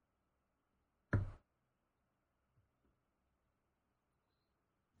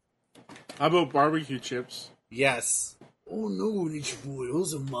 How about barbecue chips? Yes. Oh no, Nature Boy,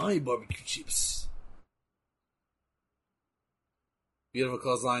 those are my barbecue chips. Beautiful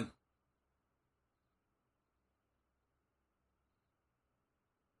clothesline.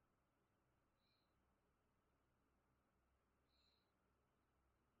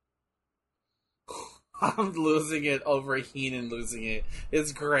 I'm losing it over Heenan losing it.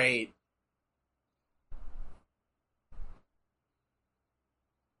 It's great.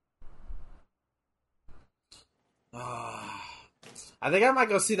 I think I might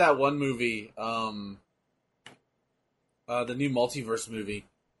go see that one movie. The new multiverse movie.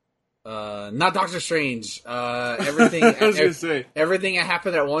 Not Doctor Strange. Everything. I was gonna say everything that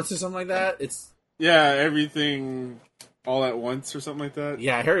happened at once or something like that. Everything all at once or something like that.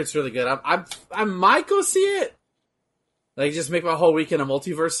 Yeah, I heard it's really good. I might go see it. Like, just make my whole weekend a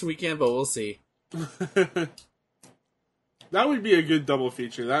multiverse weekend, but we'll see. That would be a good double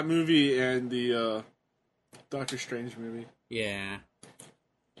feature. That movie and the Doctor Strange movie. Yeah.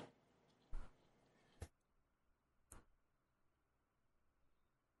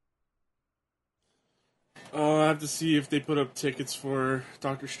 I have to see if they put up tickets for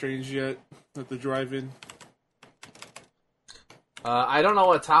Doctor Strange yet at the drive-in. I don't know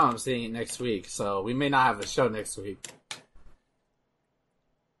what time I'm seeing it next week, so we may not have a show next week.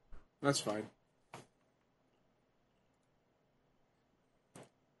 That's fine.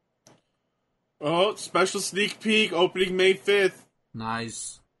 Oh, special sneak peek opening May 5th.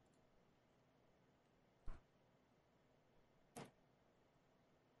 Nice.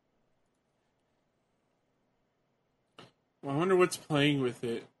 I wonder what's playing with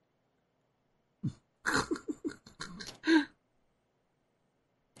it.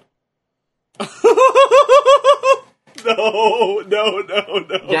 No.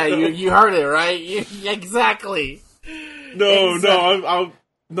 Yeah, no. you heard it, right? Exactly. No,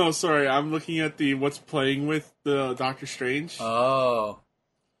 sorry. I'm looking at the what's playing with the Doctor Strange. Oh.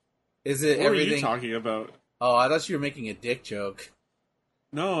 Is it what everything? What are you talking about? Oh, I thought you were making a dick joke.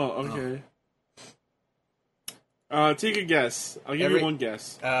 No, okay. Take a guess. I'll give you one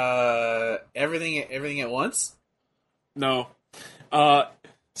guess. Everything at once? No.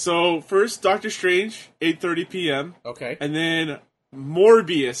 So first, Doctor Strange, 8:30 p.m. Okay. And then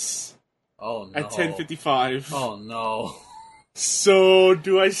Morbius Oh no. at 10:55. Oh no. So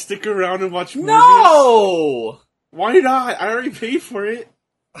do I stick around and watch Morbius? No! Why not? I already paid for it.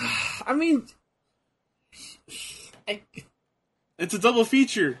 I mean... It's a double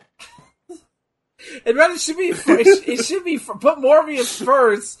feature. It should be. It should be. Put Morbius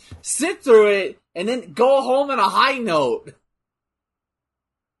first, sit through it, and then go home on a high note.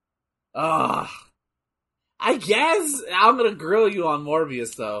 I guess I'm gonna grill you on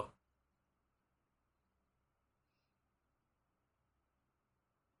Morbius though.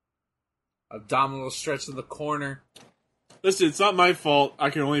 Abdominal stretch in the corner. Listen, it's not my fault. I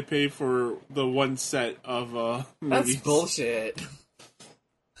can only pay for the one set of movies. That's bullshit.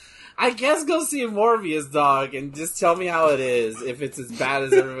 I guess go see Morbius, dog, and just tell me how it is. If it's as bad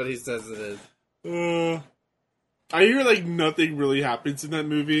as everybody says it is. I hear like nothing really happens in that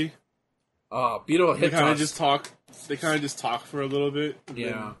movie. Oh, Beetle They hit kind of just talk. They kind of just talk for a little bit.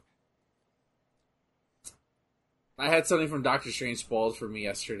 Yeah. I had something from Doctor Strange spoiled for me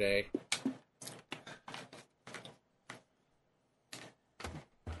yesterday.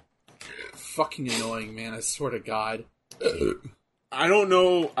 Fucking annoying, man. I swear to God. I don't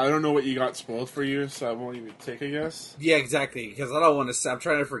know. I don't know what you got spoiled for you, so I won't even take a guess. Yeah, exactly. Because I don't want to. I'm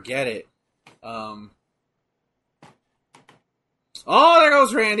trying to forget it. Oh, there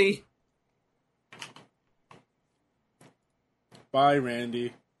goes Randy. Bye,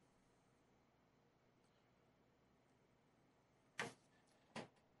 Randy.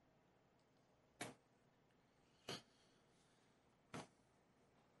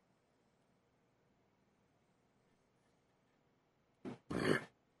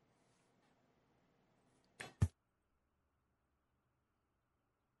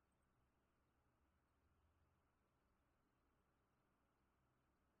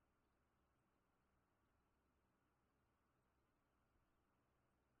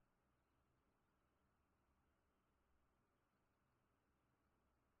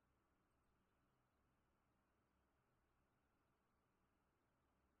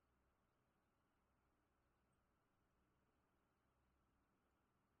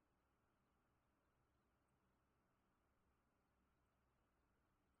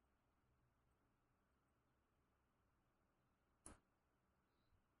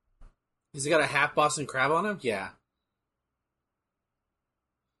 Has he got a half Boston Crab on him? Yeah.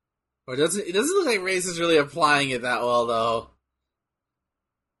 Or doesn't it doesn't look like Race is really applying it that well though.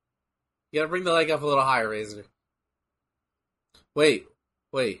 You gotta bring the leg up a little higher, Razor. Wait.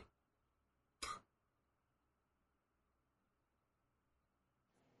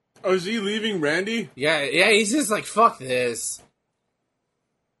 Oh, is he leaving Randy? Yeah, he's just like, fuck this.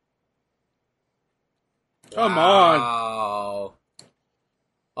 Come on. Wow.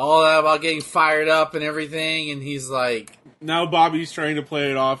 All that about getting fired up and everything, and he's like... Now Bobby's trying to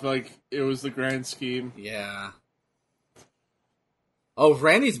play it off like it was the grand scheme. Yeah. Oh,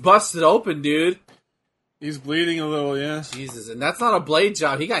 Randy's busted open, dude. He's bleeding a little, yeah. Jesus, and that's not a blade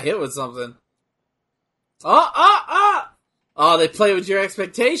job. He got hit with something. Oh, they play with your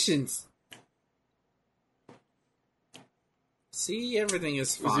expectations. See, everything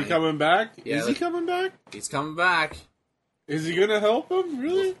is fine. Is he coming back? Yeah, is he coming back? He's coming back. Is he gonna help him?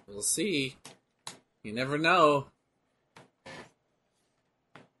 Really? We'll see. You never know.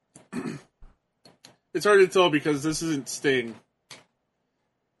 It's hard to tell because this isn't Sting.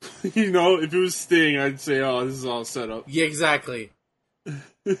 You know, if it was Sting, I'd say, oh, this is all set up. Yeah, exactly.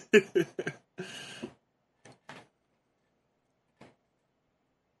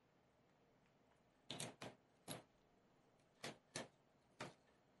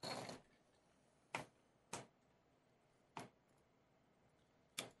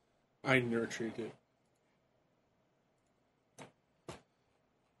 I nurtured it.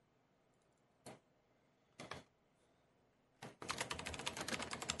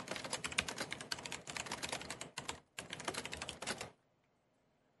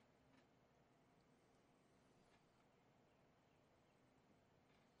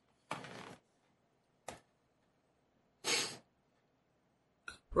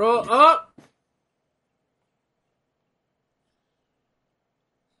 Roll up!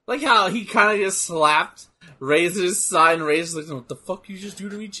 Like how he kind of just slapped Razor's side, and Razor's like, what the fuck you just do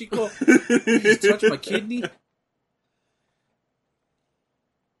to me, Chico? You just touched my kidney?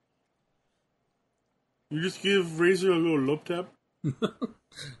 You just give Razor a little love tap?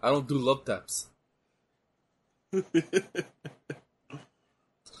 I don't do love taps.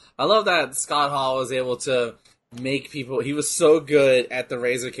 I love that Scott Hall was able to make people... He was so good at the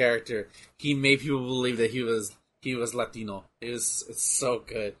Razor character. He made people believe that he was he was Latino. It's so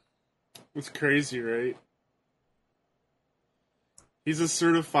good. It's crazy, right? He's a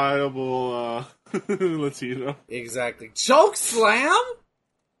certifiable Latino. Exactly. Choke slam.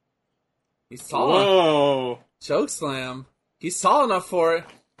 He's tall. Whoa! Choke slam. He's tall enough for it.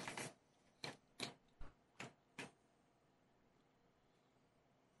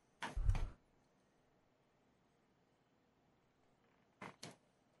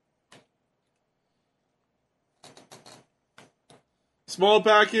 Small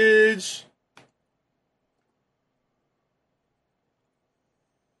package.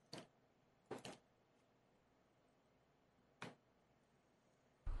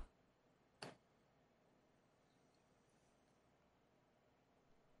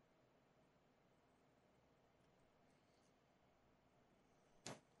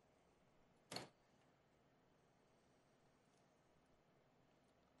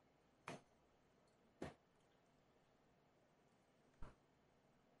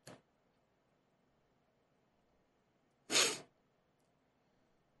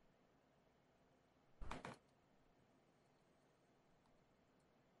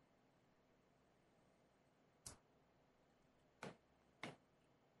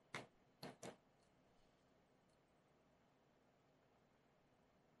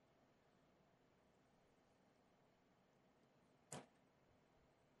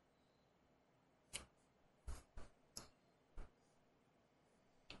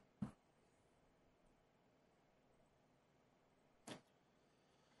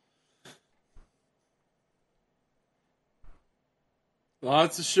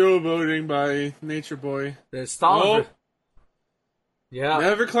 Lots of showboating by Nature Boy. They're stalling. Nope. Yeah.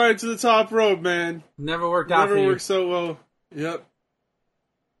 Never climbed to the top rope, man. Never worked out for Never you. worked so well. Yep.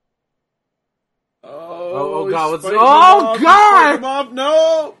 Oh, he's God, what's- fighting oh, him off, he's God! fighting him off.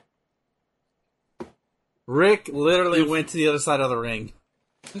 No! Rick literally went to the other side of the ring.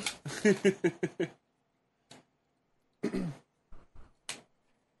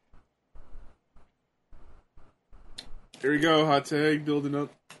 Here we go, hot tag, building up.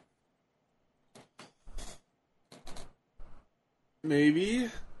 Maybe.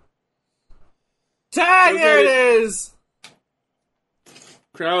 Tag, Look there at it it. is!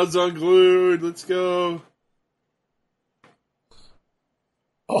 Crowd's unglued. Let's go.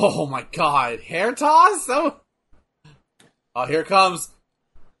 Oh my God. Hair toss? Oh, here it comes.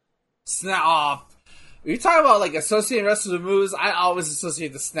 Snap off. You talk about like associating wrestling with moves. I always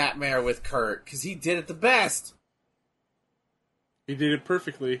associate the Snapmare with Kurt because he did it the best. He did it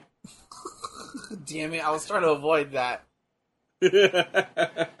perfectly. Damn it! I was trying to avoid that.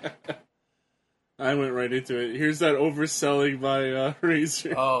 I went right into it. Here's that overselling by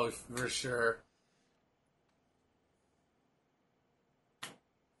Razor. Oh, for sure.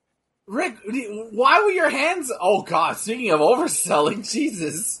 Rick, why were your hands? Oh God! Speaking of overselling,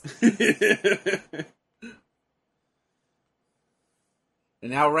 Jesus. And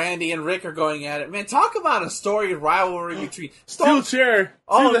now Randy and Rick are going at it. Man, talk about a storied rivalry between Steel chair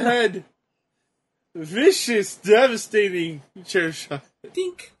Oh, to the no. head. Vicious, devastating chair shot.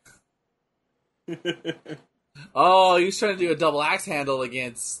 Dink. Oh, he was trying to do a double axe handle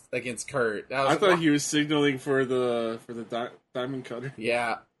against Kurt. That was, I thought he was signaling for the diamond cutter.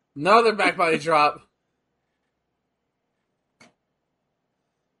 yeah. Another back body drop.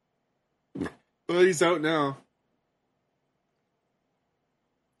 Well, he's out now.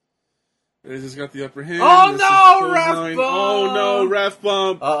 He's just got the upper hand. Oh, This no, is ref clothesline. bump! Oh no, ref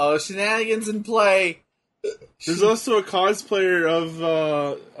bump. Uh-oh, shenanigans in play. There's also a cosplayer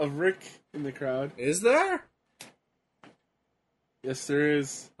of Rick in the crowd. Is there? Yes, there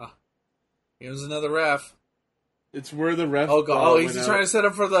is. Here's another ref. It's where the ref. Oh God! Oh, he's went just out. trying to set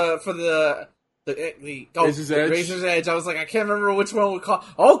up for the Razor's Edge? Razor's Edge. I was like, I can't remember which one would call.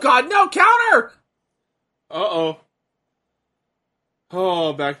 Oh God! No counter. Uh-oh.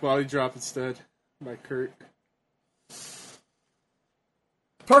 Oh, back body drop instead by Kurt.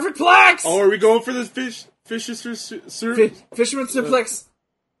 Perfect plex. Oh, are we going for this fisherman Fisherman suplex.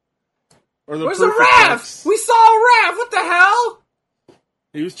 or the Where's the perfect ref? X? We saw a ref. What the hell?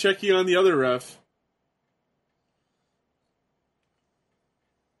 He was checking on the other ref.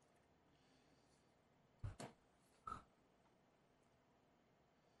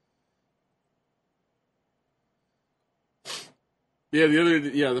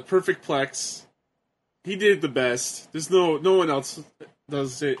 Yeah, the perfect plex. He did it the best. There's no one else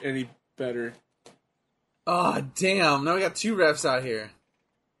does it any better. Oh damn! Now we got two refs out here.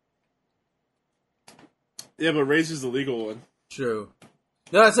 Yeah, but Razor's the legal one. True.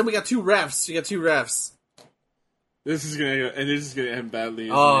 No, I said we got two refs. We got two refs. This is gonna end badly.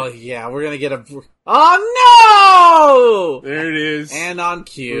 Isn't Oh it? yeah, we're gonna get a. Oh no! There it is. And on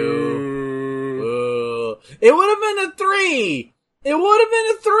cue. Ooh. Ooh. It would have been a 3. It would have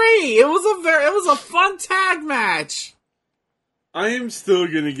been a 3. It was a fun tag match. I am still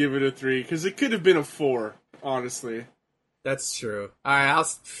gonna give it a 3 because it could have been a 4. Honestly, That's true. All right,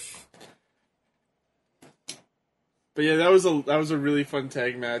 but yeah, that was a really fun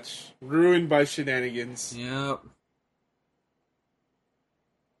tag match, ruined by shenanigans. Yep.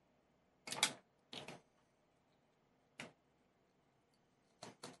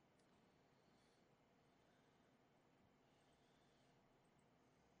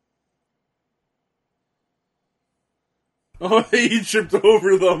 Oh, he tripped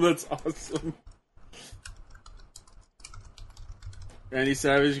over them. That's awesome. Randy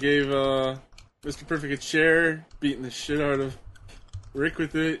Savage gave Mr. Perfect a chair, beating the shit out of Rick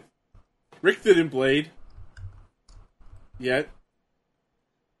with it. Rick didn't blade. Yet.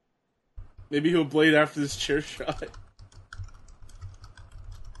 Maybe he'll blade after this chair shot.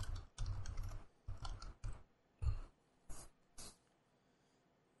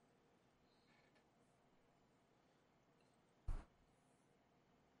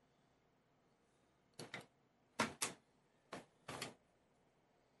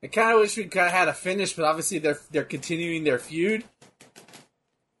 I kind of wish we kind of had a finish, but obviously they're continuing their feud.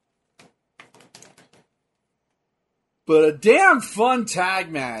 But a damn fun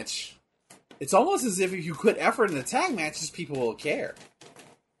tag match. It's almost as if you put effort in the tag matches, people will care.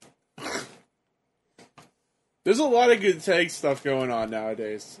 There's a lot of good tag stuff going on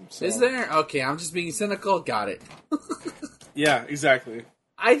nowadays. So. Is there? Okay, I'm just being cynical. Got it. Yeah, exactly.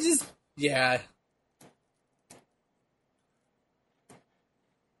 Yeah.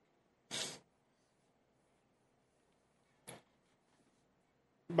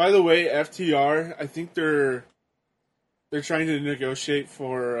 By the way, FTR, I think they're trying to negotiate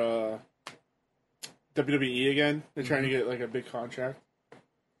for WWE again. They're trying to get like a big contract.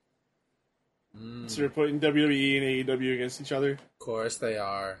 So they're putting WWE and AEW against each other. Of course they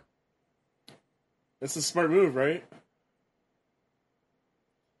are. That's a smart move, right?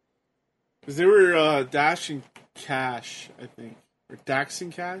 Because they were Dash and Cash, I think. Or Dax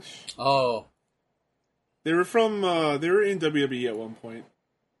and Cash? Oh. They were they were in WWE at one point.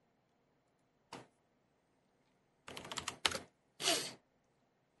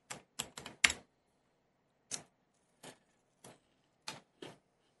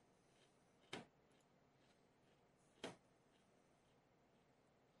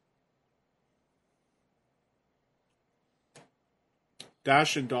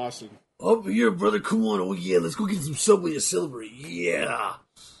 Dash and Dawson. Over here, brother. Come on. Oh, yeah. Let's go get some Subway to celebrate. Yeah.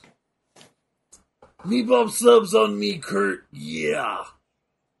 Meatball subs on me, Kurt. Yeah.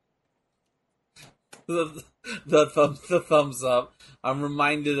 The thumbs up. I'm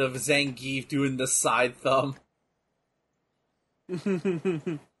reminded of Zangief doing the side thumb.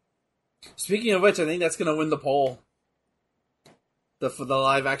 Speaking of which, I think that's going to win the poll. For the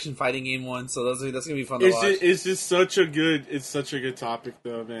live action fighting game one, so that's gonna be fun to watch. It's just such a good topic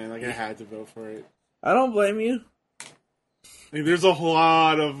though, man. Like I had to vote for it. I don't blame you. Like, there's a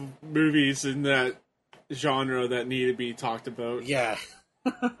lot of movies in that genre that need to be talked about. Yeah,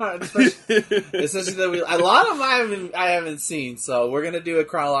 especially that a lot of them I haven't seen, so we're gonna do a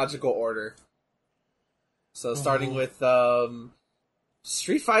chronological order. So starting with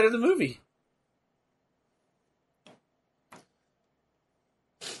Street Fighter the movie.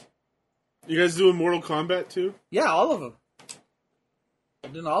 You guys doing Mortal Kombat too? Yeah, all of them.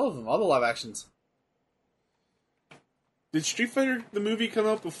 I'm doing all of them, all the live actions. Did Street Fighter the movie come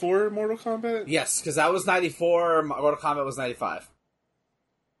out before Mortal Kombat? Yes, because that was 94, Mortal Kombat was 95.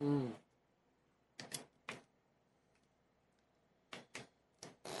 Ooh.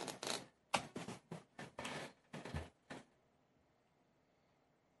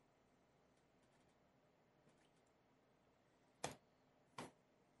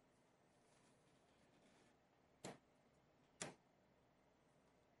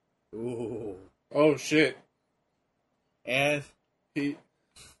 Oh shit! And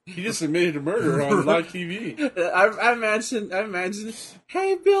He just admitted to murder on live TV. I imagine,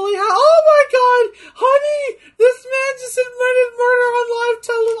 hey Billy, oh my god, honey, this man just admitted murder on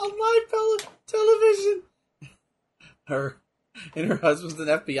live television. And her husband's an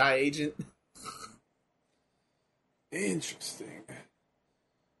FBI agent. Interesting.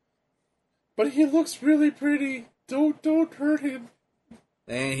 But he looks really pretty. Don't hurt him.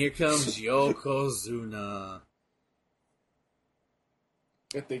 And here comes Yokozuna.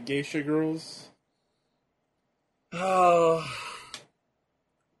 At the geisha girls. Oh.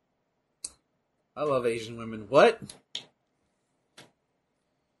 I love Asian women. What?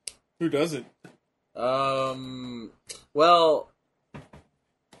 Who doesn't? Well,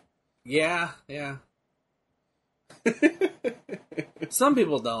 yeah. Some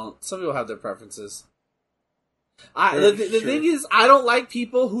people don't. Some people have their preferences. The thing is, I don't like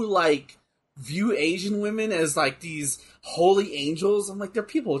people who like view Asian women as like these holy angels. I'm like, they're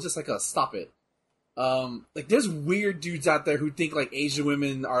people just like us. Stop it. Like there's weird dudes out there who think like Asian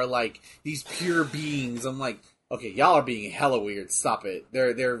women are like these pure beings. I'm like, okay, y'all are being hella weird. Stop it.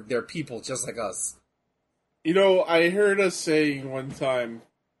 They're people just like us. You know, I heard a saying one time,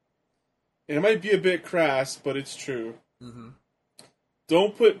 and it might be a bit crass, but it's true. Mm-hmm.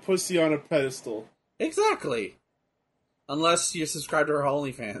 Don't put pussy on a pedestal. Exactly. Unless you subscribe to her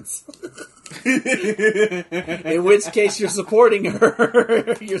OnlyFans. In which case you're supporting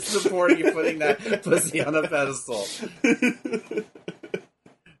her. You're putting that pussy on a pedestal.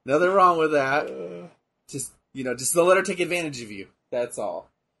 Nothing wrong with that. Just don't let her take advantage of you. That's all.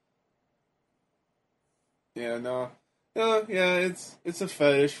 Yeah, no. Yeah, it's a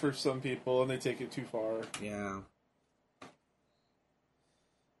fetish for some people, and they take it too far. Yeah.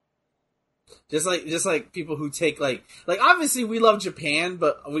 Just like people who take like obviously we love Japan,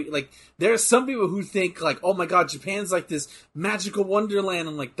 but there are some people who think like, oh my god, Japan's like this magical wonderland.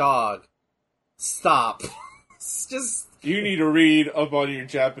 I'm like, dog, stop. It's just you need to read up on your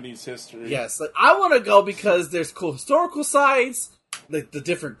Japanese history. Yes, like I want to go because there's cool historical sites, like the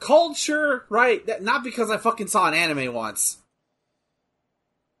different culture, right? Not because I fucking saw an anime once.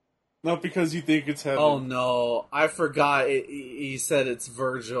 Not because you think it's heaven. Oh no, I forgot. He said it's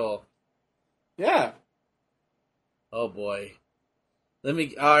Virgil. Yeah. Oh boy.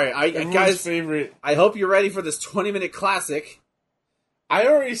 Alright, guys, favorite. I hope you're ready for this 20-minute classic. I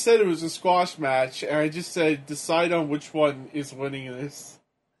already said it was a squash match, and I just said decide on which one is winning this.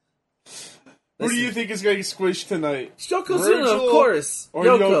 Who do you think is getting squished tonight? Yokozuna, of course. Or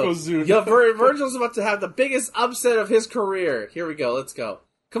Yokozuna. Virgil's about to have the biggest upset of his career. Here we go, let's go.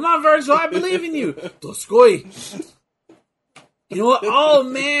 Come on, Virgil, I believe in you. Doskoi. You know what? Oh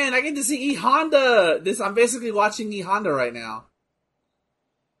man, I get to see E Honda. I'm basically watching E Honda right now.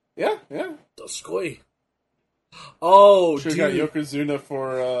 Yeah. Doskoi. Oh, dude. Got Yokozuna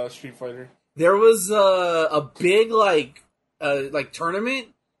for Street Fighter. There was a big like tournament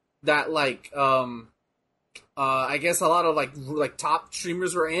that I guess a lot of like top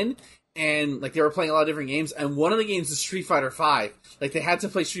streamers were in, and like they were playing a lot of different games. And one of the games is Street Fighter V. Like they had to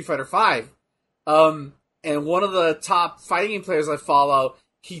play Street Fighter V. And one of the top fighting game players I follow,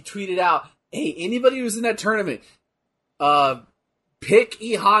 he tweeted out, hey, anybody who's in that tournament, pick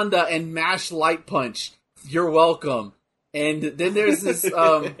E Honda and mash Light Punch. You're welcome. And then there's this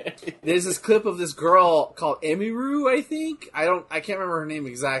clip of this girl called Emiru, I think. I can't remember her name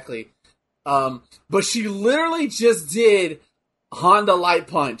exactly. But she literally just did Honda Light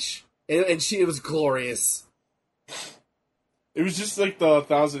Punch. And it was glorious. It was just like the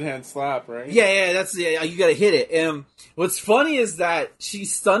 1,000-hand slap, right? Yeah, you gotta hit it. And what's funny is that she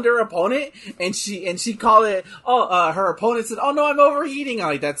stunned her opponent, and she called it. Her opponent said, "Oh no, I'm overheating."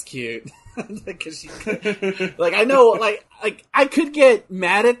 I'm like, that's cute, because she, like, I know, like I could get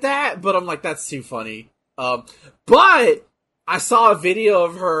mad at that, but I'm like, that's too funny. But I saw a video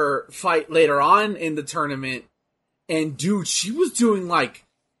of her fight later on in the tournament, and dude, she was doing like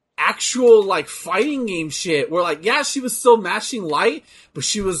actual like fighting game shit where like, yeah, she was still mashing light, but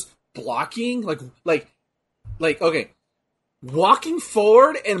she was blocking like okay, walking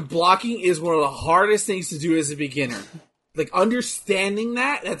forward and blocking is one of the hardest things to do as a beginner. Like understanding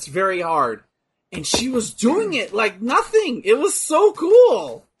that's very hard, and she was doing it like nothing. It was so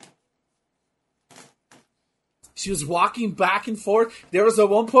cool. She was walking back and forth. There was at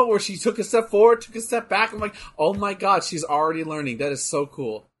one point where she took a step forward, took a step back. I'm like, oh my god, she's already learning. That is so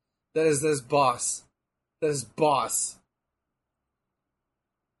cool. That is boss. That is boss.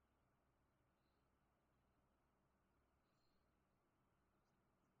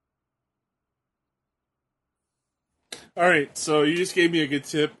 Alright, so you just gave me a good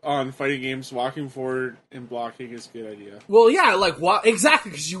tip on fighting games. Walking forward and blocking is a good idea. Well, yeah, like,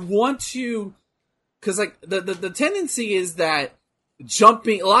 exactly, because you want to... Because, like, the tendency is that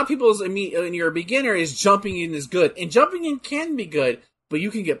jumping... A lot of people's, when you're a beginner, is jumping in is good. And jumping in can be good, but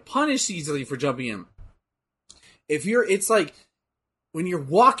you can get punished easily for jumping in. It's like, when you're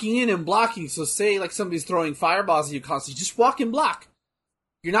walking in and blocking, so say, like, somebody's throwing fireballs at you constantly, just walk and block.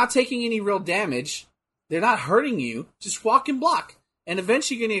 You're not taking any real damage. They're not hurting you. Just walk and block. And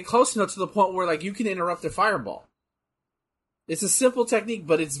eventually you're going to get close enough to the point where, like, you can interrupt a fireball. It's a simple technique,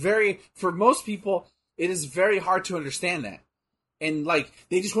 but it's for most people, it is very hard to understand that. And, like,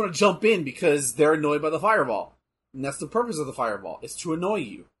 they just want to jump in because they're annoyed by the fireball. And that's the purpose of the fireball, is to annoy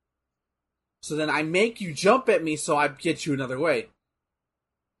you. So then I make you jump at me so I get you another way.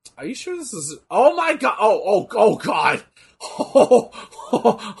 Are you sure this is... Oh my god! Oh god!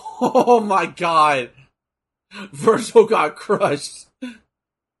 Oh my god! Verso got crushed.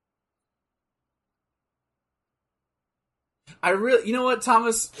 I really... You know what,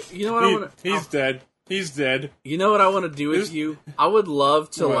 Thomas? You know what I want to... He's dead. He's dead. You know what I want to do with you? I would love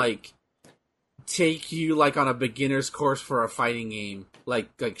to, What? like, take you, like, on a beginner's course for a fighting game.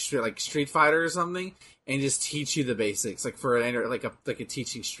 Like Street Fighter or something, and just teach you the basics, like for a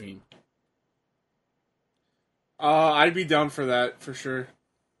teaching stream. I'd be down for that for sure.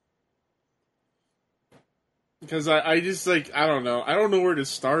 Because I just like I don't know where to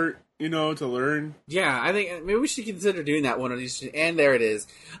start, to learn. Yeah, I think maybe we should consider doing that one of these. And there it is.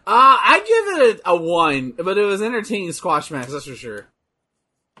 I give it a 1, but it was an entertaining squash match, that's for sure.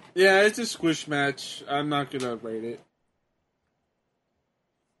 Yeah, it's a squish match. I'm not gonna rate it.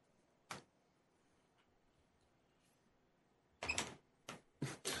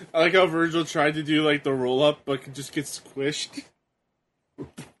 I like how Virgil tried to do like the roll up, but could just get squished.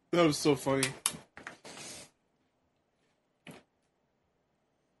 That was so funny.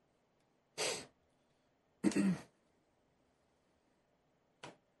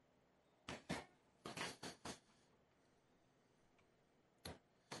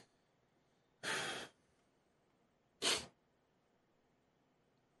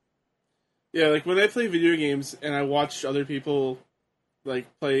 Yeah, like when I play video games and I watch other people like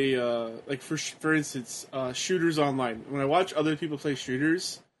play like for instance shooters online. When I watch other people play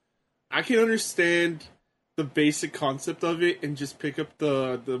shooters, I can understand the basic concept of it and just pick up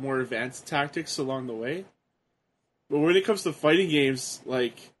the more advanced tactics along the way. But when it comes to fighting games,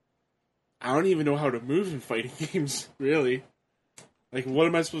 like I don't even know how to move in fighting games, really. Like what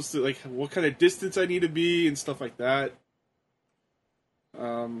am I supposed to like what kind of distance I need to be and stuff like that.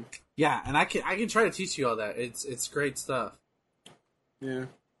 Yeah, and I can try to teach you all that. It's great stuff. Yeah.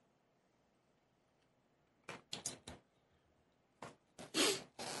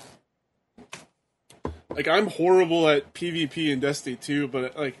 Like I'm horrible at PvP in Destiny 2,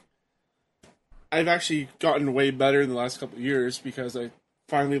 but like I've actually gotten way better in the last couple of years because I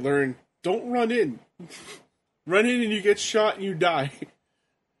finally learned don't run in. Run in and you get shot and you die.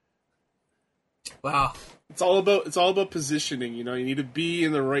 Wow. It's all about positioning, you need to be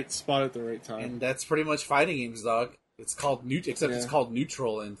in the right spot at the right time. And that's pretty much fighting games, dog. It's called it's called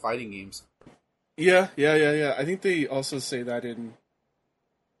neutral in fighting games. Yeah. I think they also say that in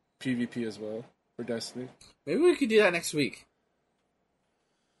PvP as well for Destiny. Maybe we could do that next week.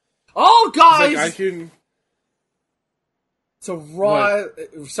 Oh, guys! Like I can. So raw.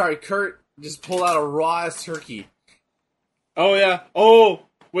 Sorry, Kurt just pulled out a raw ass turkey. Oh yeah. Oh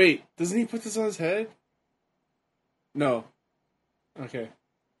wait, doesn't he put this on his head? No. Okay.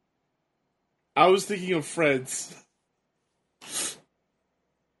 I was thinking of Fred's.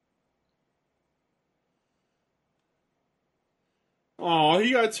 Aw,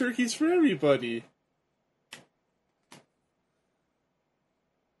 he got turkeys for everybody.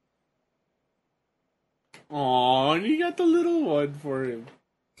 Aw, and you got the little one for him.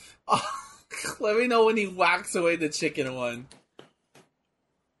 Let me know when he whacks away the chicken one.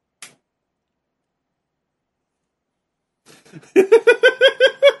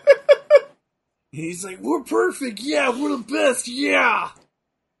 He's like, we're perfect, yeah, we're the best, yeah!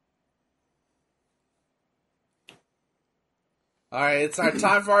 Alright, it's our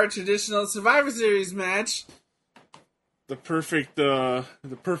time for our traditional Survivor Series match. The perfect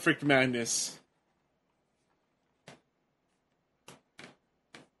madness.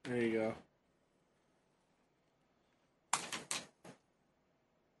 There you go.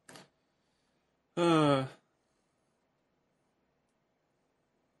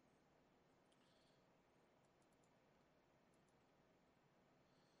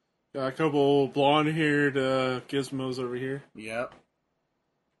 Got a couple blonde-haired gizmos over here. Yep.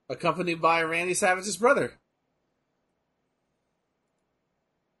 Accompanied by Randy Savage's brother.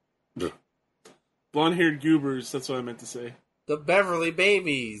 Blonde-haired goobers, that's what I meant to say. The Beverly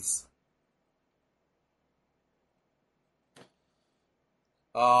Babies.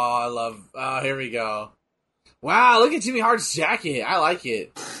 Here we go. Wow, look at Jimmy Hart's jacket. I like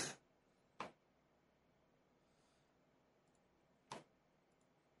it.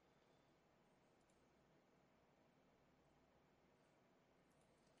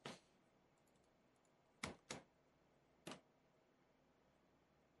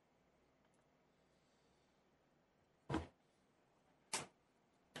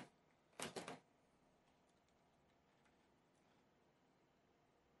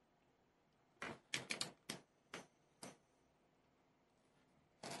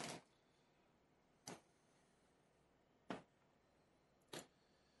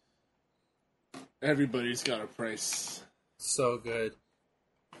 Everybody's got a price. So good.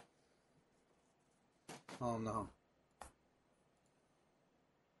 Oh no.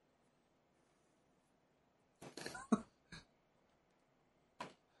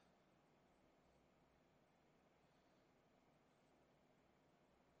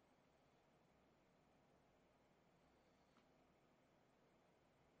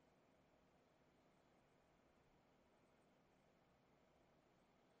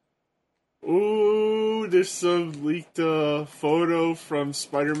 Ooh, there's some leaked photo from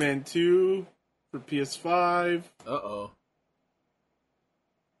Spider-Man 2 for PS5. Uh-oh.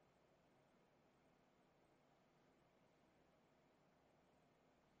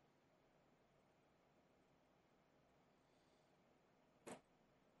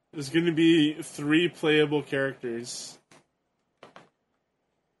 There's going to be 3 playable characters.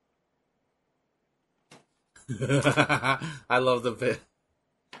 I love the bit.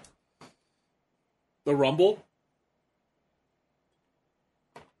 The Rumble?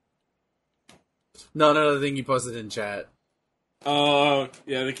 No, the thing you posted in chat. Oh,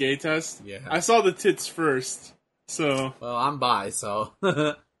 yeah, the gay test? Yeah. I saw the tits first, so... Well, I'm bi, so.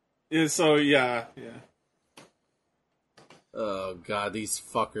 yeah. Oh, God, these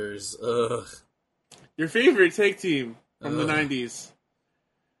fuckers. Ugh. Your favorite tag team from the 90s.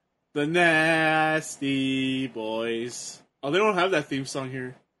 The Nasty Boys. Oh, they don't have that theme song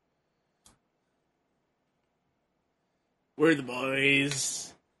here. We're the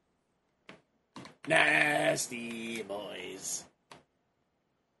boys. Nasty Boys.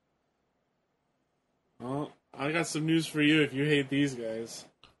 Well, I got some news for you if you hate these guys.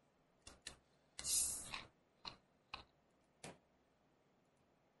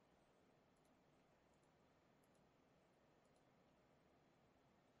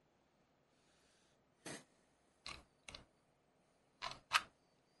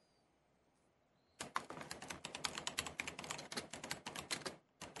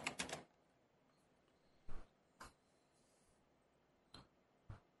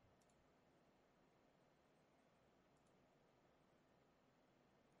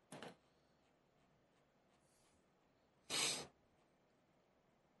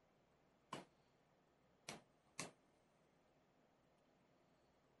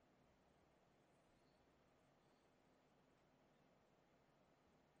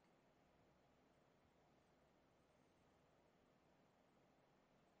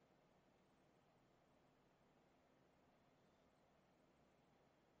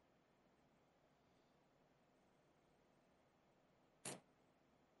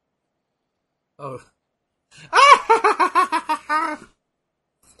 Oh.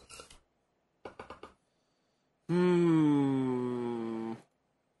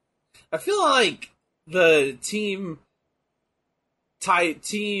 I feel like the team...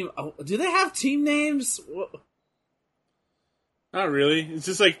 Do they have team names? Not really. It's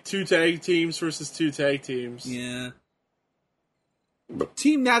just like 2 tag teams versus 2 tag teams. Yeah.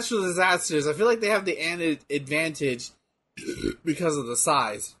 Team Natural Disasters, I feel like they have the added advantage because of the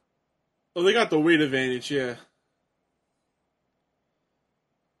size. Oh, they got the weight advantage, yeah.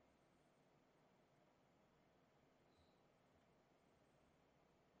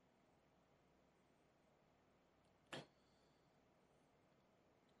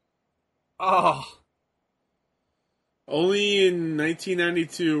 Oh. Only in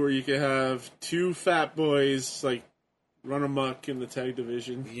 1992 where you could have 2 fat boys, like, run amok in the tag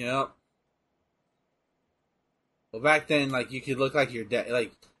division. Yep. Well, back then, like, you could look like your dad.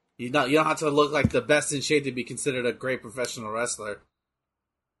 Like, you don't have to look like the best in shape to be considered a great professional wrestler.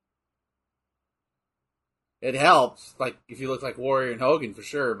 It helps, like, if you look like Warrior and Hogan for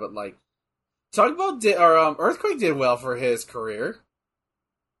sure. But like, Tugboat Earthquake did well for his career.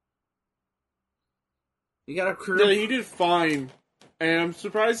 You got a career. Yeah, he did fine. And I'm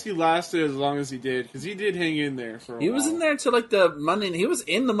surprised he lasted as long as he did, because he did hang in there for a while. He was in there till like he was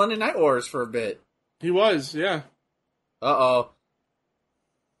in the Monday Night Wars for a bit. He was, yeah. Uh-oh.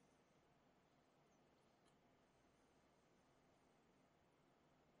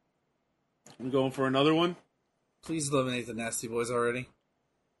 We going for another one? Please eliminate the Nasty Boys already.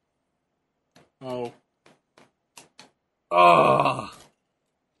 Oh. Oh.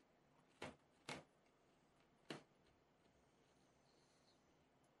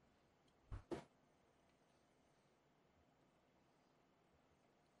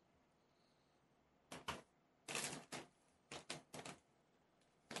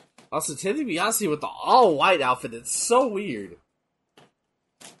 Also, Ted DiBiase with the all-white outfit, it's so weird.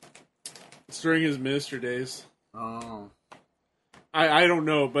 It's during his minister days. Oh. I don't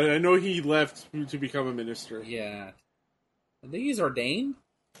know, but I know he left to become a minister. Yeah. I think he's ordained?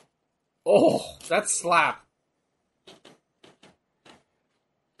 Oh, that slap.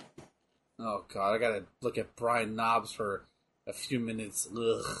 Oh, God, I gotta look at Brian Knobbs for a few minutes.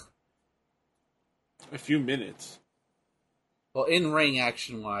 Ugh. A few minutes. Well, in-ring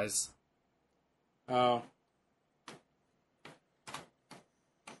action-wise. Oh.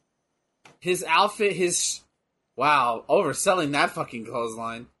 His outfit, wow, overselling that fucking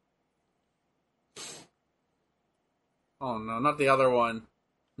clothesline. Oh, no, not the other one.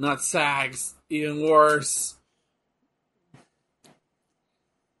 Not Sags. Even worse.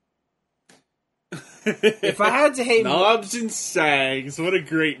 If I had to hate Knobs and Sags, what a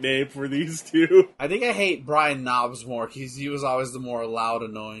great name for these two. I think I hate Brian Knobbs more because he was always the more loud,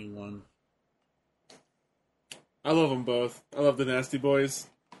 annoying one. I love them both. I love the Nasty Boys.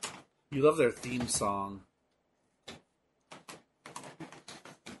 You love their theme song.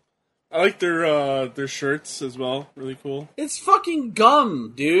 I like their shirts as well. Really cool. It's fucking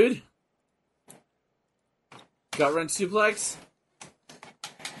gum, dude. Gut wrench suplex.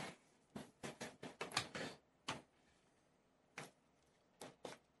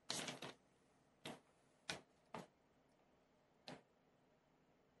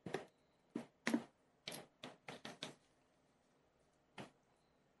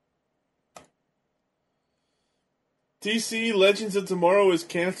 DC Legends of Tomorrow is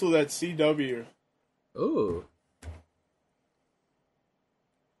canceled at CW. Ooh.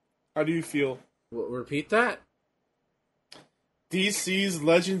 How do you feel? Repeat that? DC's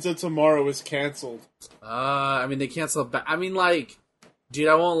Legends of Tomorrow is canceled. I mean, they canceled. I mean, like, dude,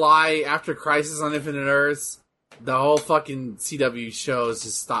 I won't lie. After Crisis on Infinite Earths, the whole fucking CW shows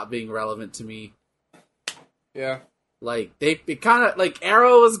just stopped being relevant to me. Yeah. Like, it kind of, like,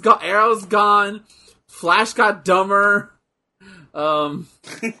 Arrow's gone. Flash got dumber. I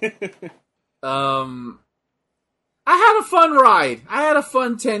had a fun ride. I had a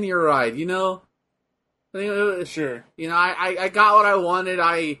fun 10-year ride, you know? Sure. You know, I got what I wanted.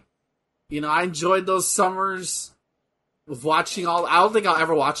 I enjoyed those summers of watching all. I don't think I'll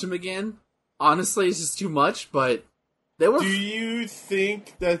ever watch them again. Honestly, it's just too much, but they were. Do you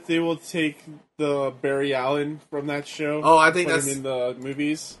think that they will take the Barry Allen from that show? Oh, I think put that's him in the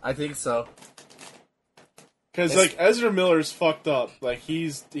movies. I think so. Because like Ezra Miller's fucked up. Like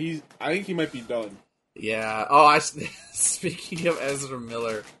he's. I think he might be done. Yeah. Oh, speaking of Ezra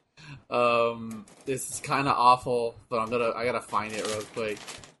Miller, this is kind of awful, but I gotta find it real quick.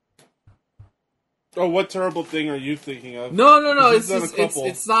 Oh, what terrible thing are you thinking of? No.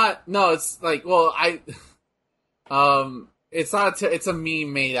 It's not. No, it's like, well, it's not. It's a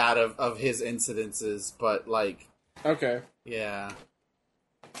meme made out of his incidences, but like, okay, yeah.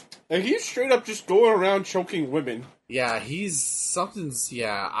 Like he's straight up just going around choking women. Yeah,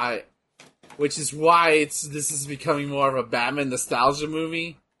 which is why this is becoming more of a Batman nostalgia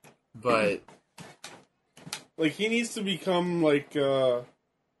movie, but like he needs to become like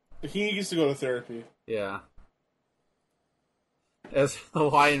he needs to go to therapy. Yeah. As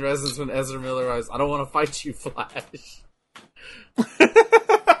Hawaiian residents when Ezra Miller writes, "I don't want to fight you, Flash."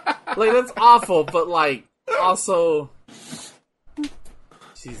 Like that's awful, but like also,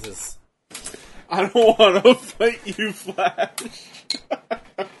 Jesus. I don't want to fight you, Flash.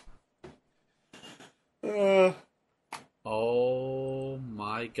 Oh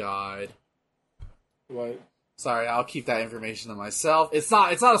my God. What? Sorry, I'll keep that information to myself. It's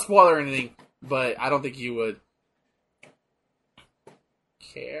not a spoiler or anything, but I don't think you would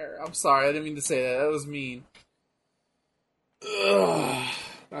care. I'm sorry, I didn't mean to say that. That was mean. Ugh.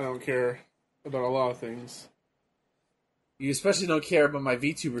 I don't care about a lot of things. You especially don't care about my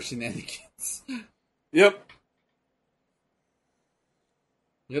VTuber shenanigans. Yep.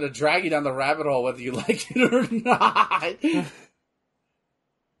 I'm gonna drag you down the rabbit hole whether you like it or not.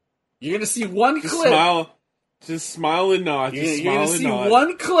 You're gonna see one clip. Just smile and nod. You're gonna see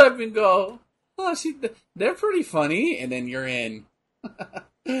one clip and go, "Oh, they're pretty funny," and then you're in.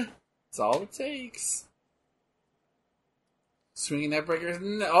 That's all it takes. Swinging that breaker.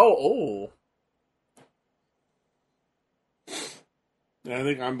 Oh. I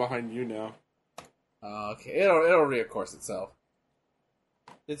think I'm behind you now. Okay, it'll reoccurse itself.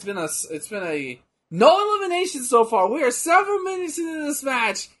 It's been a no elimination so far. We are several minutes into this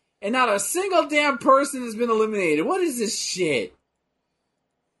match, and not a single damn person has been eliminated. What is this shit?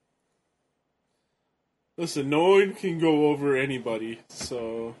 Listen, no one can go over anybody,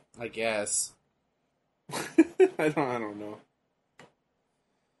 so I guess. I don't know.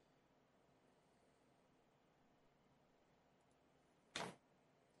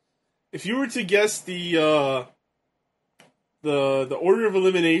 If you were to guess the order of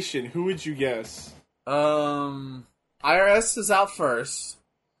elimination, who would you guess? IRS is out first.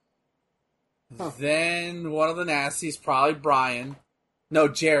 Huh. Then one of the nasties, probably Brian. No,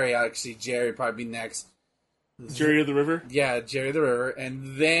 Jerry, actually. Jerry would probably be next. Jerry of the River? Yeah, Jerry the River.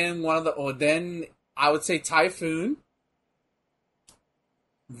 And then then I would say Typhoon.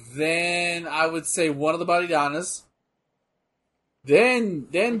 Then I would say one of the Badidanas. Then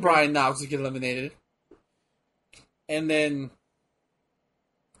Brian Knox would get eliminated. And then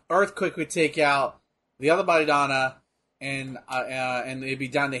Earthquake would take out the other Badidana, and it'd be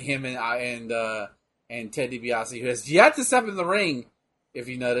down to him and Ted DiBiase, who has yet to step in the ring. If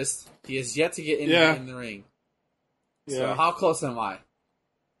you noticed, he has yet to get in the ring. Yeah. So how close am I?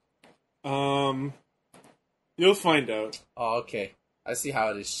 You'll find out. Oh, okay. I see how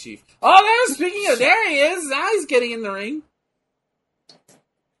it is, Chief. Oh, speaking of, there he is. Now he's getting in the ring.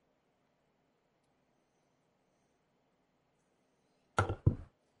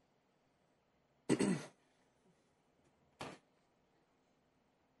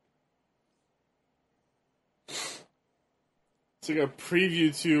 It's like a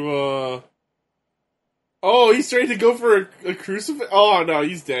preview to, Oh, he's trying to go for a crucifix? Oh, no,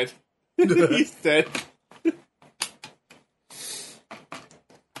 he's dead. He's dead.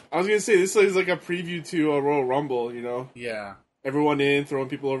 I was gonna say, this is like a preview to a Royal Rumble, you know? Yeah. Everyone in, throwing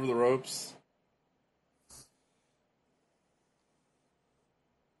people over the ropes.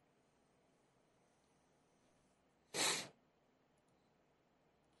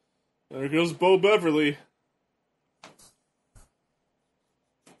 There goes Bo Beverly.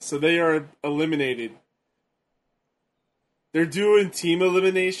 So they are eliminated. They're doing team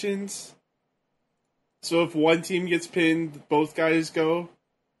eliminations. So if one team gets pinned, both guys go.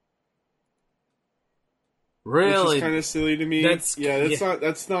 Really? Which is kind of silly to me. That's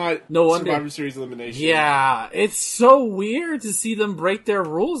not No wonder. Survivor Series elimination. Yeah, it's so weird to see them break their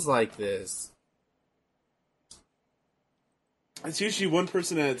rules like this. It's usually one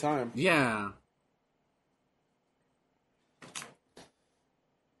person at a time. Yeah.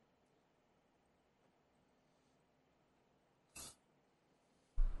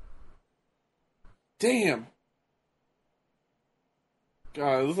 Damn.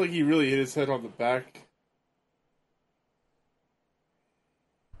 God, it looks like he really hit his head on the back.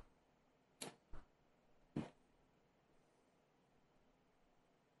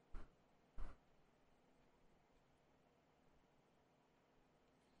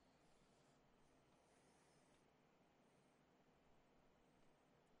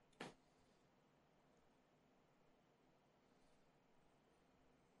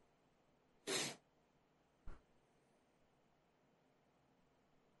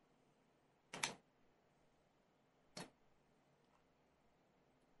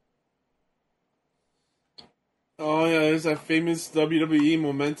 Oh yeah, there's that famous WWE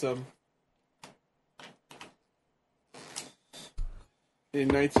momentum in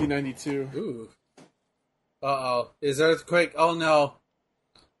 1992. Ooh. Uh-oh. Is Earthquake? Oh, no.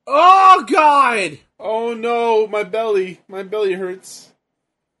 Oh, God! Oh no, my belly hurts.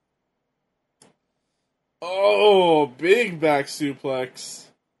 Oh, big back suplex.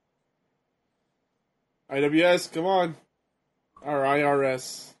 IWS, come on. Or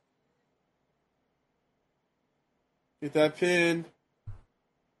IRS. Get that pin.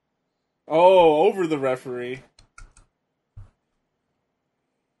 Oh, over the referee.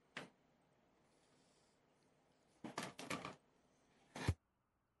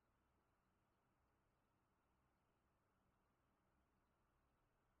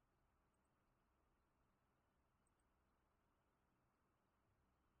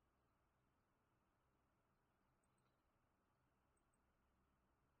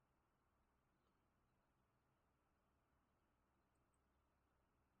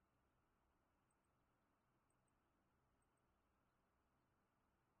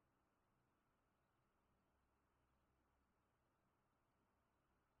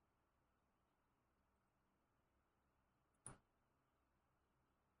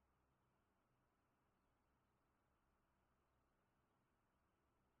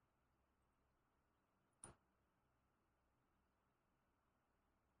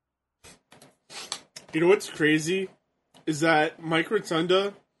 You know what's crazy? Is that Mike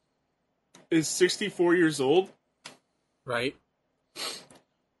Rotunda is 64 years old. Right.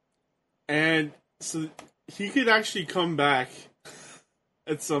 And so he could actually come back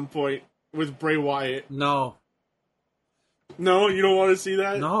at some point with Bray Wyatt. No. No, you don't want to see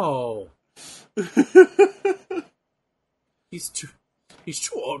that? No. He's too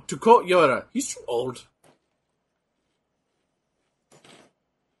old. To quote Yoda, he's too old.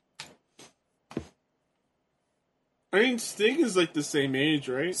 I mean, Sting is like the same age,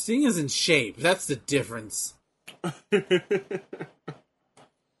 right? Sting is in shape. That's the difference.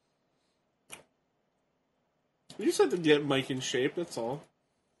 just have to get Mike in shape, that's all.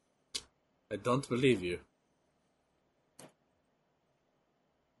 I don't believe you.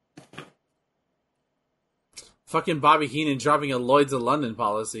 Fucking Bobby Heenan dropping a Lloyd's of London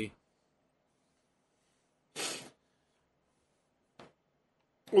policy.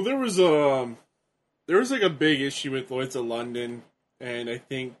 Well, there was like a big issue with Lloyd's of London, and I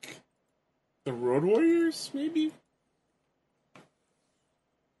think the Road Warriors, maybe?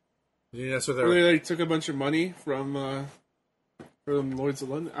 Yeah, that's what Where they're... they like took a bunch of money from Lloyd's of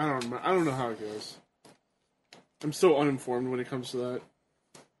London. I don't remember. I don't know how it goes. I'm so uninformed when it comes to that.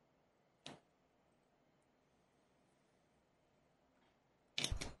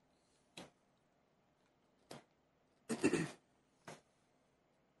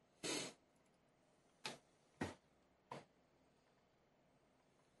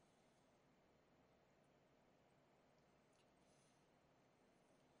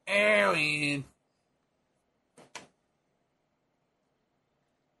 Erwin.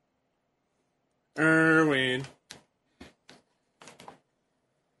 Erwin.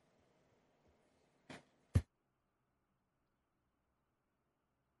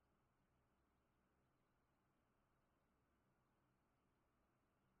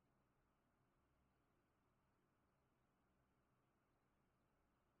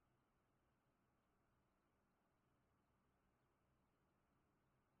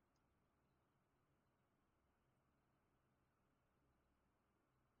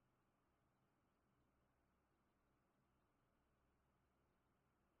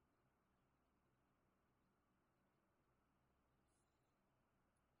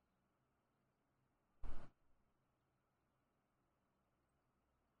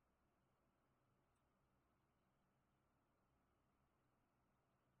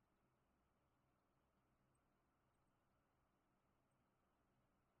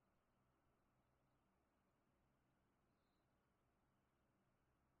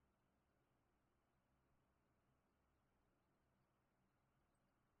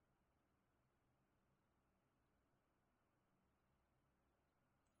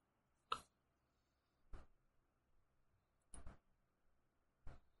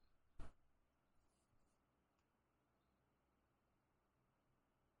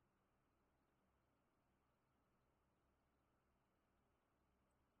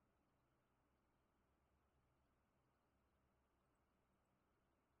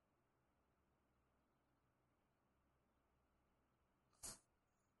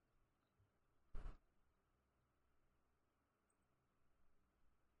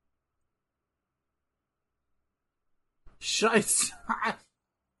 Scheiße.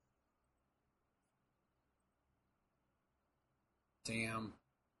 Damn.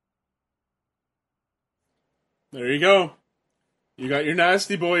 There you go. You got your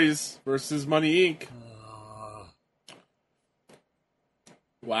Nasty Boys versus Money Inc.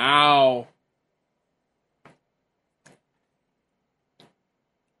 Wow.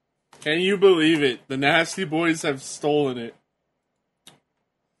 Can you believe it? The Nasty Boys have stolen it.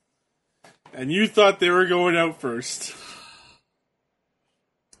 And you thought they were going out first.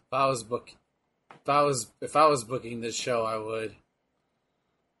 If I was booking this show, I would.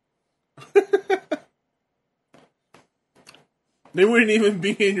 They wouldn't even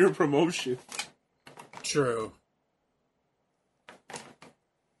be in your promotion. True.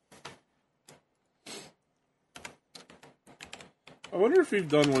 I wonder if we've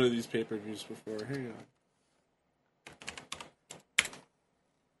done one of these pay-per-views before. Hang on.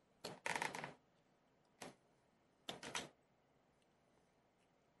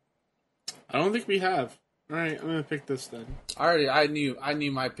 I don't think we have. All right, I'm gonna pick this then. I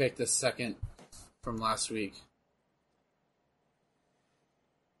knew my pick the second from last week.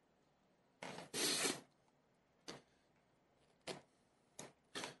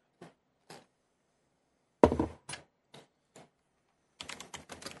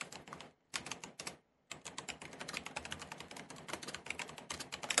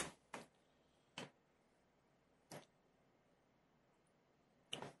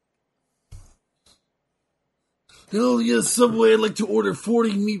 Hell yeah, Subway, I'd like to order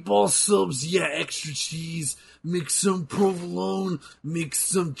 40 meatball subs. Yeah, extra cheese. Mix some provolone. Mix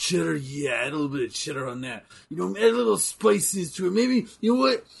some cheddar. Yeah, add a little bit of cheddar on that. You know, add a little spices to it. Maybe, you know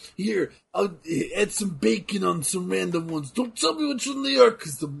what? Here, I'll add some bacon on some random ones. Don't tell me which one they are,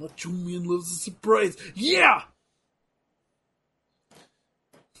 because the Macho Man loves a surprise. Yeah!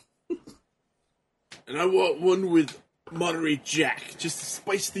 And I want one with Monterey Jack, just to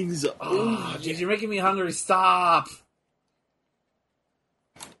spice things up. Oh, dude, you're making me hungry. Stop.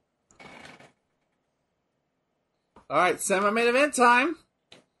 All right, semi-main event time.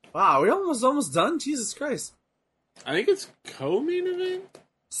 Wow, we're almost done. Jesus Christ. I think it's co-main event.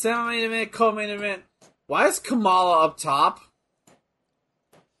 Semi-main event, co-main event. Why is Kamala up top?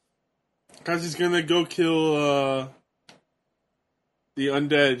 Because he's gonna go kill the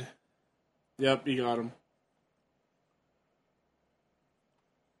undead. Yep, he got him.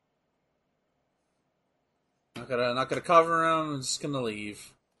 Not gonna cover him. I'm just gonna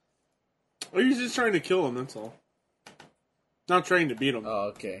leave. Oh, he's just trying to kill him. That's all. Not trying to beat him. Oh,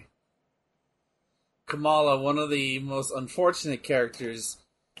 okay. Kamala, one of the most unfortunate characters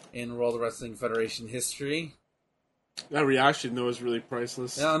in World Wrestling Federation history. That reaction though is really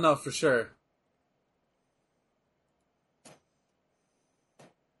priceless. Yeah, no, for sure.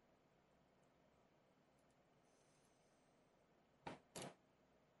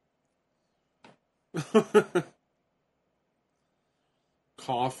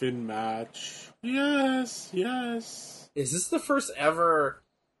 Coffin match. Yes, yes. Is this the first ever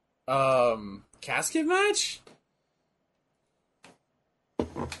casket match?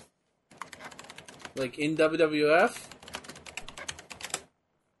 Like in WWF?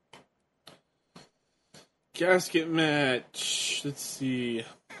 Casket match. Let's see.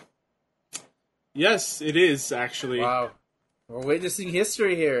 Yes, it is actually. Wow. We're witnessing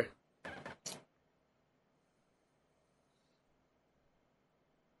history here.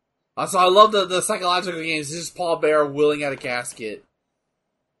 Also, I love the psychological games. This is Paul Bearer willing out a casket.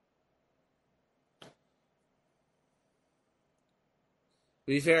 To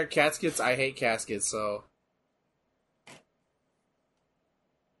be fair, caskets, I hate caskets, so...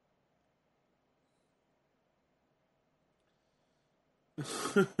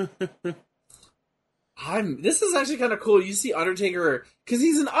 This is actually kind of cool. You see Undertaker, because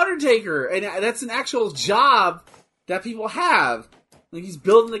he's an Undertaker, and that's an actual job that people have. Like, he's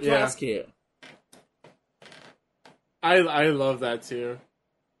building the casket. I love that too.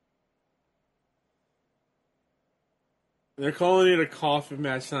 They're calling it a coffin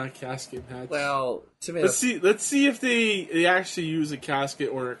match, not a casket match. Well, tomato. Let's see if they actually use a casket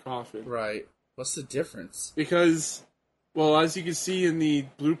or a coffin. Right. What's the difference? Because, well, as you can see in the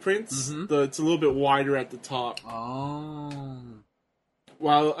blueprints, it's a little bit wider at the top. Oh.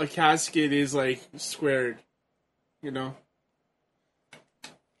 While a casket is like squared, you know.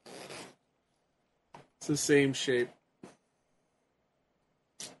 It's the same shape.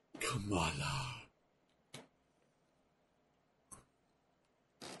 Kamala.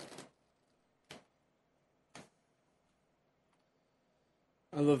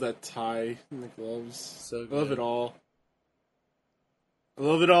 I love that tie and the gloves. So good. I love it all. I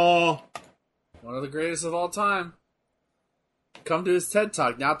love it all. One of the greatest of all time. Come to his TED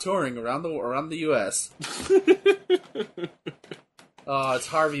Talk, now touring around the U.S. Oh, it's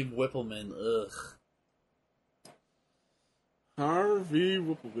Harvey Whippleman. Ugh. Harvey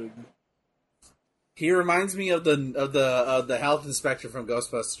Whippleman. He reminds me of the health inspector from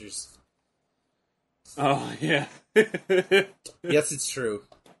Ghostbusters. Oh yeah. Yes, it's true.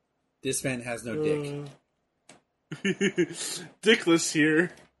 This man has no dick. Dickless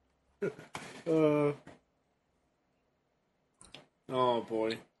here. Oh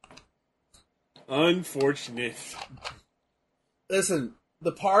boy. Unfortunate. Listen,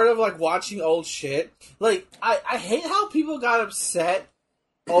 the part of like watching old shit, like I hate how people got upset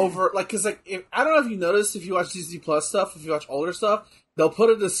over like because like I don't know if you noticed if you watch Disney Plus stuff, if you watch older stuff, they'll put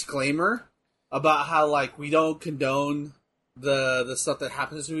a disclaimer about how like we don't condone the stuff that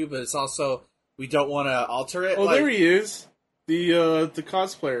happens to me, but it's also we don't want to alter it. Oh, like, there he is. The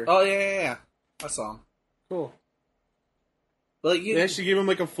cosplayer. Oh yeah. I saw him. Cool. But like, They actually gave him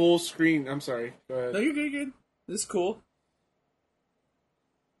like a full screen. I'm sorry. Go ahead. No, you're good. You're good. This is cool.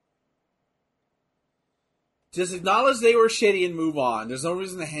 Just acknowledge they were shitty and move on. There's no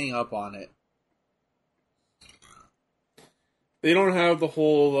reason to hang up on it. They don't have the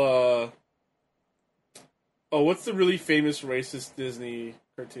whole. Oh, what's the really famous racist Disney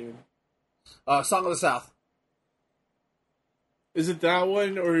cartoon? Song of the South. Is it that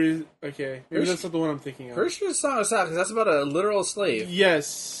one or is okay? Maybe that's not the one I'm thinking of. Pretty sure it's Song of the South because that's about a literal slave.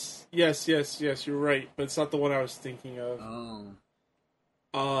 Yes. You're right, but it's not the one I was thinking of.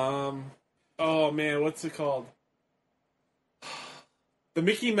 Oh. Oh man, what's it called? The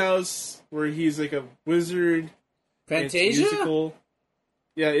Mickey Mouse, where he's like a wizard. Fantasia? Musical.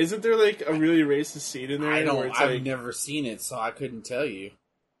 Yeah, isn't there like a really racist scene in there? Where it's I've like, never seen it, so I couldn't tell you.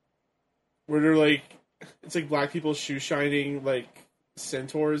 where they're like, it's like black people shoe shining like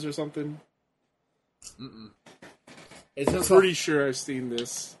centaurs or something. Mm-mm. It's I'm pretty sure I've seen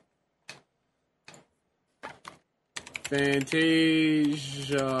this. Fantasia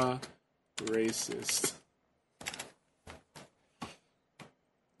racist.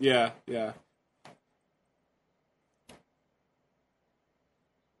 Yeah.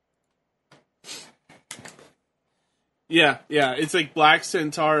 Yeah. It's like black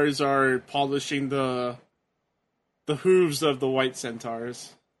centaurs are polishing the hooves of the white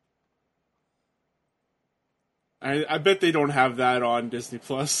centaurs. I bet they don't have that on Disney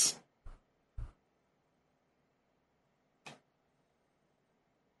Plus.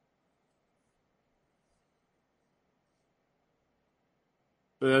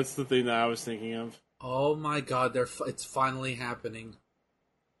 But that's the thing that I was thinking of. Oh my god, it's finally happening.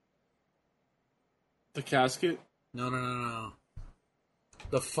 The casket? No.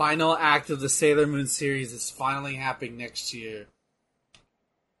 The final act of the Sailor Moon series is finally happening next year.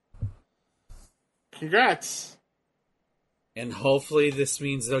 Congrats! And hopefully this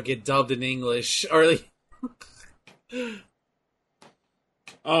means they'll get dubbed in English. Or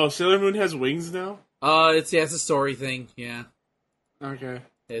Oh, Sailor Moon has wings now? it's a story thing, yeah. Okay.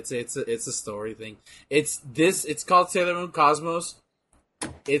 It's a story thing. It's called Sailor Moon Cosmos.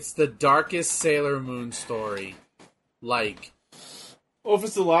 It's the darkest Sailor Moon story. Like, Well, if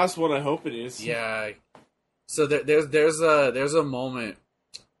it's the last one, I hope it is. yeah. So there's a moment.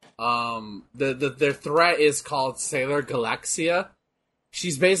 Their threat is called Sailor Galaxia.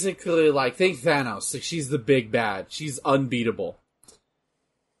 She's basically like, think Thanos. Like, she's the big bad. She's unbeatable.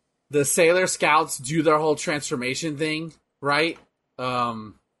 The Sailor Scouts do their whole transformation thing, right?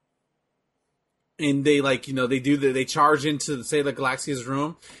 And they they charge into the Sailor Galaxia's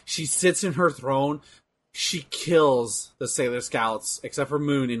room. She sits in her throne. She kills the Sailor Scouts, except for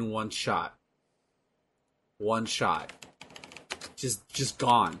Moon, in one shot. One shot. Just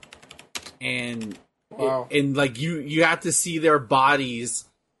gone. And Wow. and like you have to see their bodies,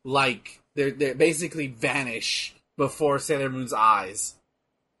 like they basically vanish before Sailor Moon's eyes.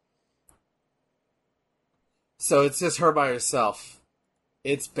 So it's just her by herself.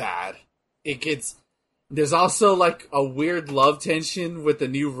 It's bad. There's also like a weird love tension with the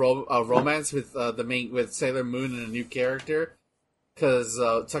new romance with with Sailor Moon and a new character, because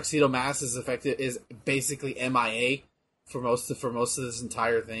Tuxedo Mask is basically MIA for most of this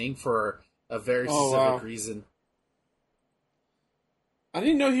entire thing for a very specific reason. I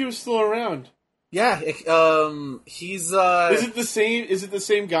didn't know he was still around. Yeah, he's Is it the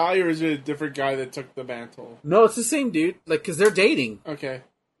same guy, or is it a different guy that took the mantle? no, it's the same dude. Like, because they're dating. Okay.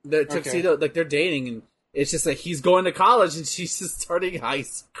 The Tuxedo, like, they're dating, and it's just like he's going to college and she's just starting high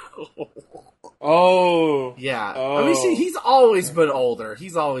school. Oh. Yeah. Oh. I mean, he's always been older.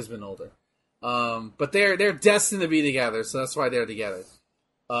 But they're destined to be together, so that's why they're together.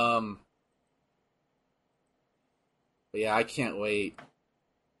 But yeah, I can't wait.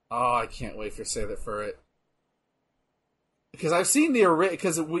 Oh, I can't wait for it. Because I've seen they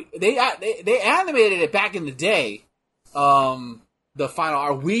animated it back in the day. The final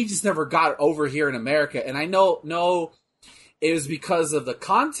art, we just never got it over here in America, and I know it was because of the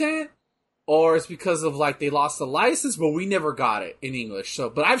content, or it's because of like they lost the license, but we never got it in English. So,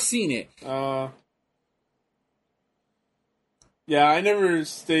 but I've seen it. Yeah, I never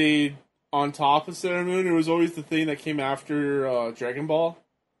stayed on top of Sailor Moon. It was always the thing that came after Dragon Ball.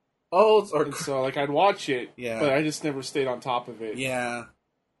 Oh, And so like I'd watch it, Yeah. but I just never stayed on top of it. yeah.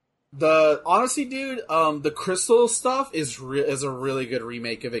 Honestly, dude, the Crystal stuff is a really good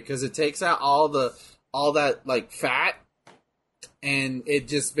remake of it, because it takes out all that like fat, and it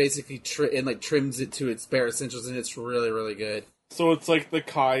just basically trims it to its bare essentials, and it's really, really good. So it's like the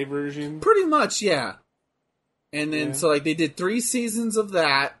Kai version. Pretty much, yeah. And then, Yeah. so, like, they did 3 seasons of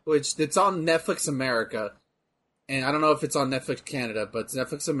that, which it's on Netflix America. And I don't know if it's on Netflix Canada, but it's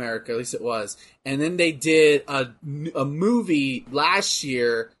Netflix America, at least it was. And then they did a movie last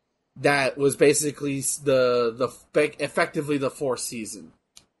year that was basically effectively the 4th season.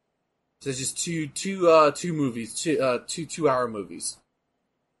 So it's just two movies, two 2-hour movies.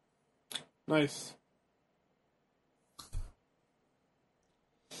 Nice.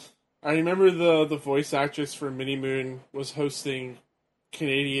 I remember the voice actress for Minnie Moon was hosting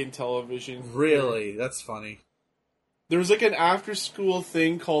Canadian television. Really? That's funny. There was like an after school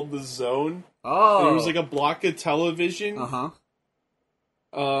thing called The Zone. Oh. And it was like a block of television. Uh-huh.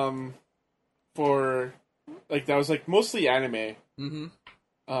 For like that was like mostly anime. Mm-hmm.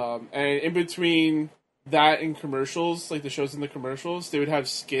 And in between that and commercials, like the shows in the commercials, they would have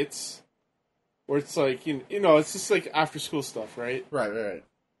skits where it's like you know it's just like after school stuff, right? Right.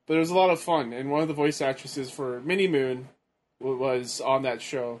 But it was a lot of fun, and one of the voice actresses for Minnie Moon was on that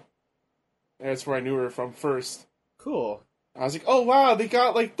show. And that's where I knew her from first. Cool. I was like, "Oh wow, they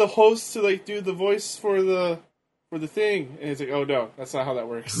got like the host to like do the voice for the thing," and it's like, "Oh no, that's not how that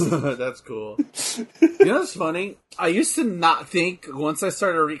works." That's cool. You know what's funny? I used to not think once I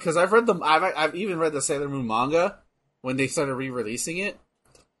started because I've even read the Sailor Moon manga when they started re-releasing it.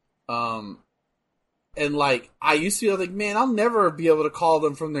 And like, I used to be like, man, I'll never be able to call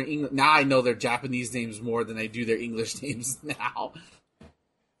them from their English. Now I know their Japanese names more than I do their English names now.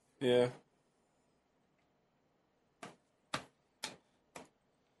 Yeah.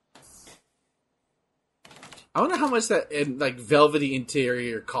 I wonder how much that like velvety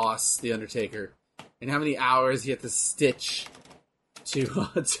interior costs the Undertaker, and how many hours he had to stitch to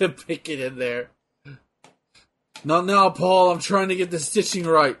to pick it in there. Not now, Paul. I'm trying to get the stitching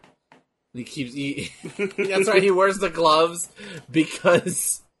right. And he keeps. That's why he wears the gloves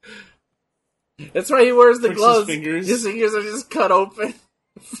because. That's why he wears the gloves. His fingers are just cut open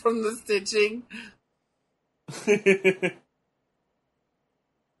from the stitching.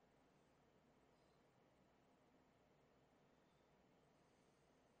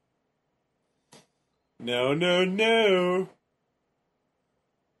 No, no, no.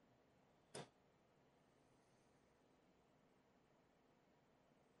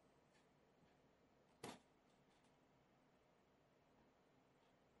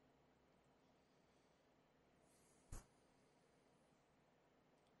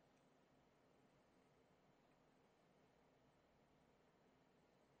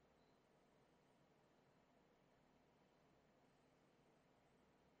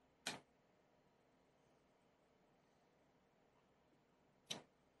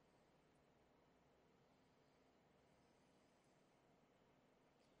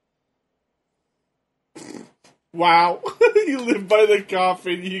 Wow. You live by the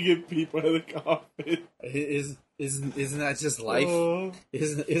coffin, you get beat by the coffin. Isn't that just life? Oh.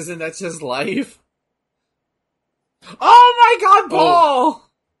 Isn't that just life? Oh my God, Paul!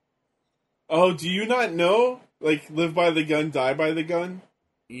 Oh, do you not know? Like, live by the gun, die by the gun?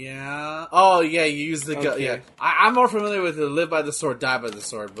 Yeah. Oh, yeah, you use the gun. Okay. Yeah. I'm more familiar with the live by the sword, die by the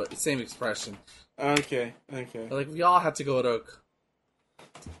sword, but same expression. Okay. But, like, we all have to go to...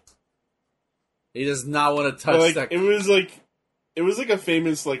 He does not want to touch But, like, that. it was like a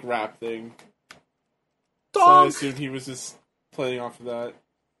famous, like, rap thing. So I Donk! assumed he was just playing off of that.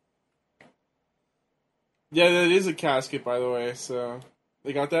 Yeah, that is a casket, by the way, so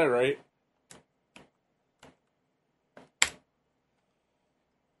they got that right.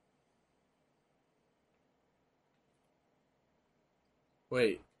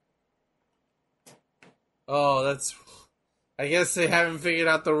 Wait. Oh, that's... I guess they haven't figured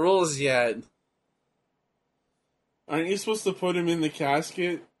out the rules yet. Aren't you supposed to put him in the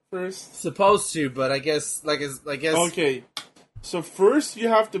casket first? Supposed to, but I guess... Okay, so first you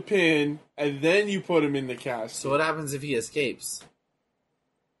have to pin, and then you put him in the casket. So what happens if he escapes?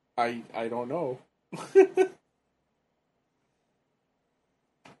 I don't know.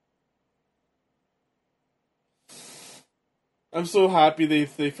 I'm so happy they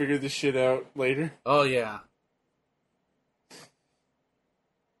figured this shit out later. Oh, yeah.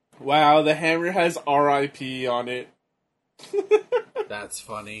 Wow, the hammer has R.I.P. on it. That's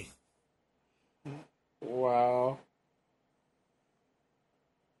funny. Wow.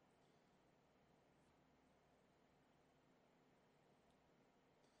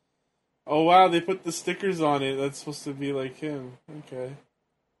 Oh wow, they put the stickers on it. That's supposed to be like him. Okay.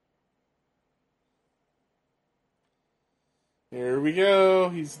 Here we go.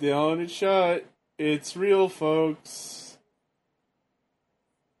 He's nailing it shut. It's real, folks.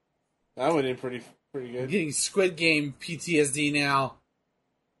 That went in pretty I'm good. getting Squid Game PTSD now.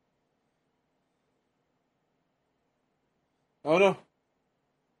 Oh no.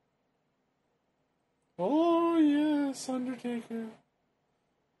 Oh yes, Undertaker.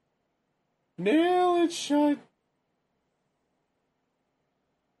 Nail it shut.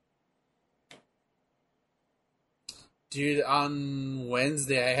 Dude, on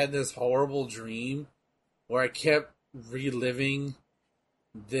Wednesday I had this horrible dream where I kept reliving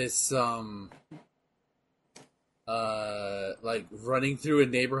this like running through a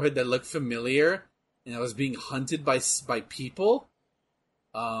neighborhood that looked familiar, and I was being hunted by people.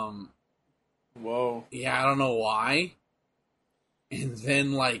 Whoa. Yeah, I don't know why. And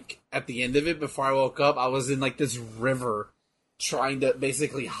then, like, at the end of it, before I woke up, I was in, like, this river trying to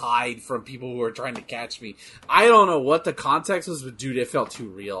basically hide from people who were trying to catch me. I don't know what the context was, but dude, it felt too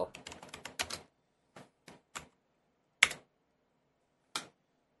real.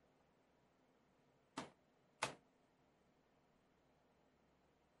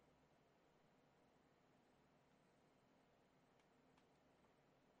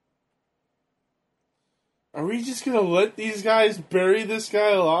 Are we just gonna let these guys bury this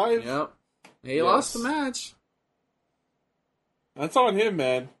guy alive? Yep. He Yes. lost the match. That's on him,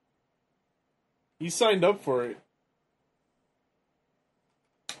 man. He signed up for it.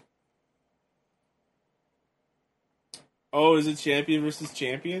 Oh, is it champion versus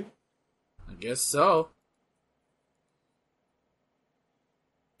champion? I guess so.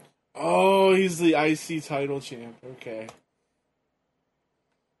 Oh, he's the IC title champ. Okay.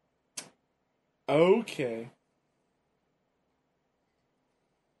 Okay.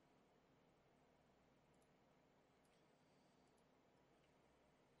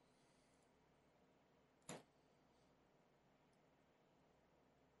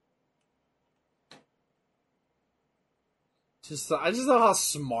 I just love how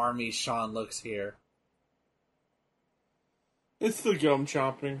smarmy Sean looks here. It's the gum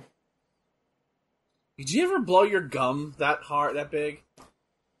chomping. Did you ever blow your gum that hard, that big?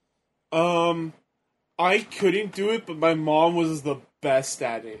 I couldn't do it, but my mom was the best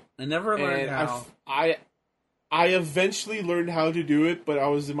at it. I never learned And how. I eventually learned how to do it, but I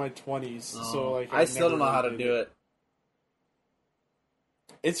was in my 20s, so like I still never don't know how to really do did it.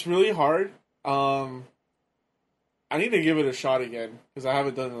 It's really hard. I need to give it a shot again because I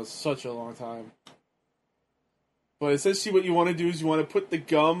haven't done it in such a long time. But essentially, what you want to do is you want to put the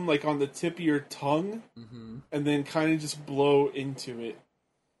gum like on the tip of your tongue, and then kind of just blow into it.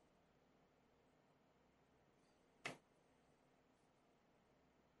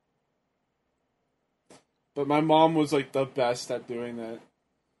 But my mom was like the best at doing that.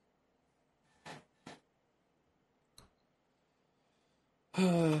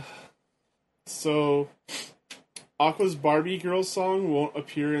 So, Aqua's Barbie Girl song won't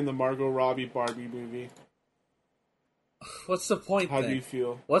appear in the Margot Robbie Barbie movie. What's the point How then? do you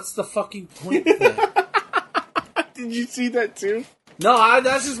feel? What's the fucking point then? Did you see that too? No,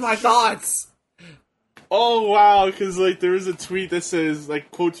 that's just my thoughts. Oh wow, because like there was a tweet that says,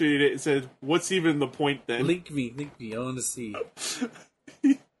 like, quoted it, it said, "What's even the point then?" Link me. I want to see.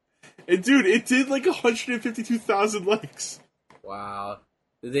 And dude, it did like 152,000 likes. Wow.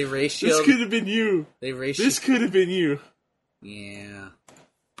 Did they ratio? This could have been you. They ratio. This could have been you. Yeah.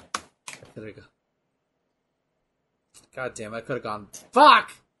 God damn, I could have gone.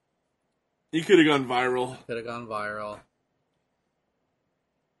 Fuck! You could have gone viral. Could have gone viral.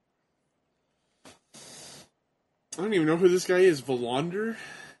 I don't even know who this guy is. Valander?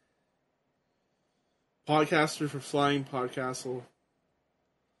 Podcaster for Flying Podcastle.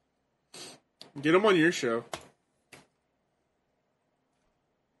 Get him on your show.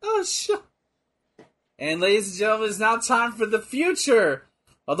 Oh, shit. And ladies and gentlemen, it's now time for the future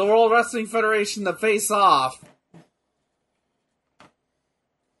of the World Wrestling Federation to face off.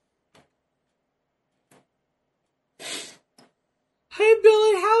 Hey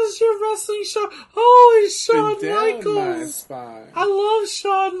Billy, how's your wrestling show? Oh, it's Shawn Been down my Michaels. spine. I love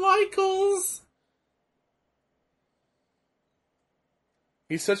Shawn Michaels.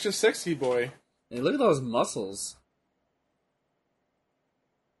 He's such a sexy boy. Hey, look at those muscles.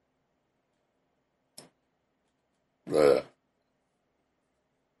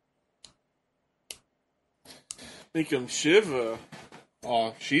 Make him shiver.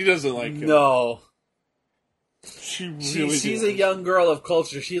 Oh, she doesn't like him. No. She really She's didn't. a young girl of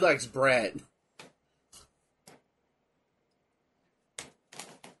culture. She likes Brett.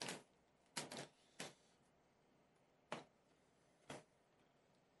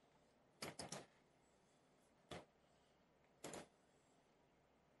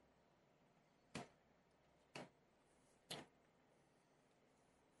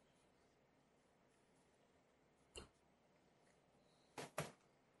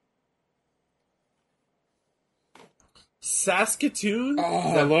 Saskatoon? Oh, Is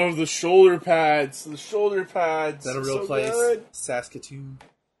I that, love the shoulder pads. The shoulder pads. is that a real So place? good. Saskatoon.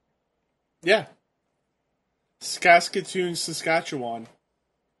 Yeah. Saskatoon, Saskatchewan.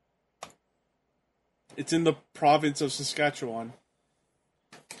 It's in the province of Saskatchewan.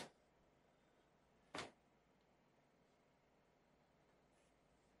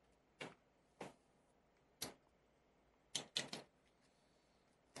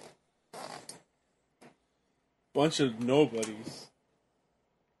 Bunch of nobodies.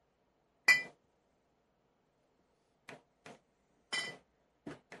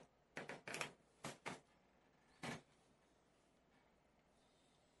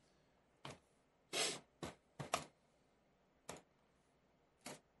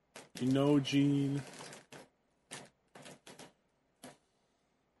 You know, Gene.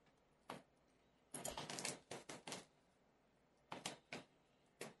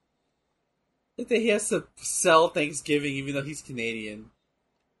 I think that he has to sell Thanksgiving even though he's Canadian.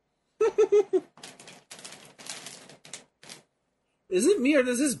 Is it me or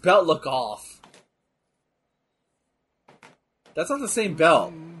does his belt look off? That's not the same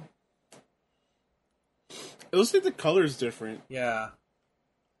belt. It looks like the color's different. Yeah.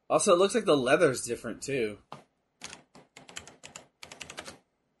 Also, it looks like the leather's different too.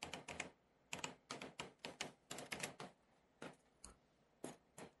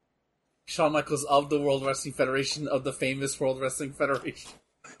 Shawn Michaels of the World Wrestling Federation, of the famous World Wrestling Federation.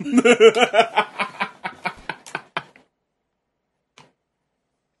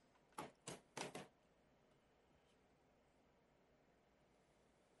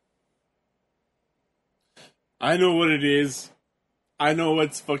 I know what it is. I know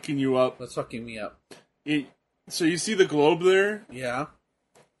what's fucking you up. What's fucking me up? So you see the globe there? Yeah.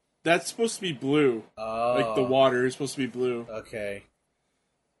 That's supposed to be blue. Oh. Like the water is supposed to be blue. Okay.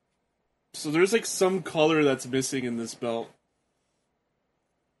 So there's like some color that's missing in this belt.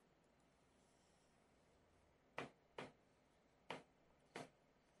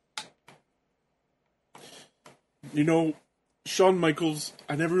 You know, Shawn Michaels,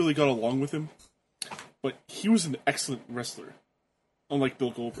 I never really got along with him, but he was an excellent wrestler. Unlike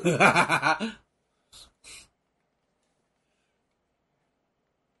Bill Goldberg.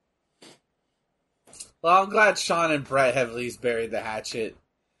 Well, I'm glad Shawn and Brett have at least buried the hatchet.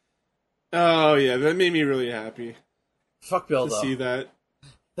 Oh yeah, that made me really happy Fuck Bill, to though. see that.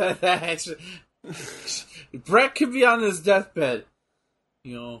 That hatchet. Brett could be on his deathbed.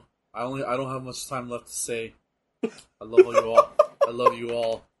 You know, I don't have much time left to say. I love you all. I love you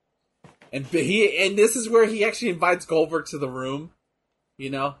all. And this is where he actually invites Goldberg to the room.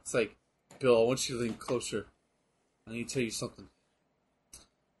 You know, it's like, Bill, I want you to lean closer. I need to tell you something.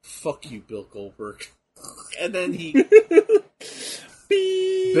 Fuck you, Bill Goldberg. And then he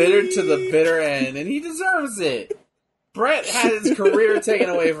bitter to the bitter end, and he deserves it. Brett had his career taken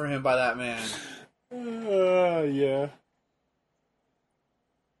away from him by that man. Yeah.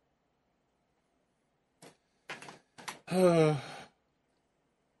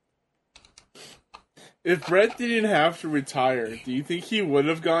 If Brett didn't have to retire, do you think he would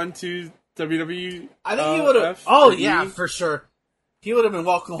have gone to WWE? I think he would have. Oh, yeah, for sure. He would have been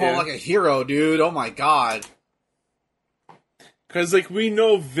walking home like a hero, dude. Oh, my God. Because, like, we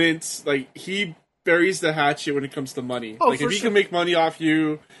know Vince, like, he buries the hatchet when it comes to money. Oh, like, if he sure. can make money off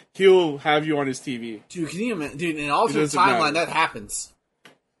you, he'll have you on his TV. Dude, can you imagine? Dude, in an alternate doesn't timeline, matter. that happens.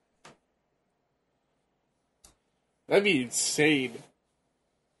 That'd be insane.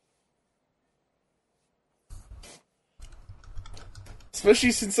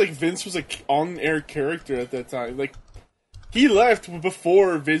 Especially since, like, Vince was, like, on-air character at that time. Like, he left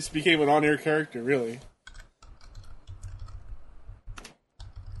before Vince became an on-air character, really.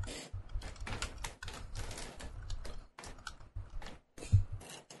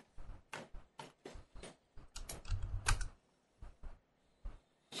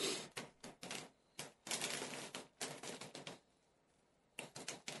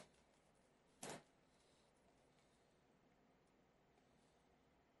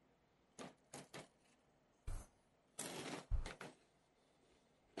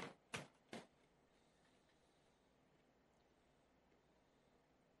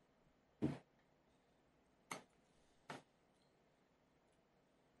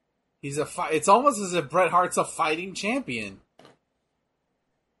 It's almost as if Bret Hart's a fighting champion.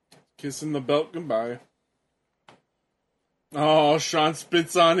 Kissing the belt goodbye. Oh, Sean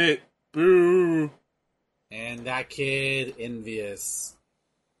spits on it. Boo. And that kid, envious.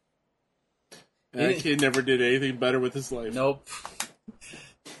 That kid never did anything better with his life. Nope.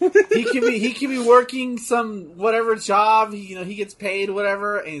 he could be working some whatever job. He gets paid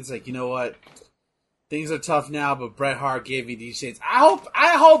whatever, and it's like, you know what? Things are tough now, but Bret Hart gave me these shades.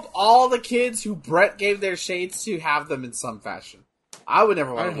 I hope all the kids who Bret gave their shades to have them in some fashion. I would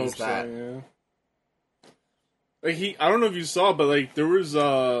never want to lose that. So, yeah. Like I don't know if you saw, but like there was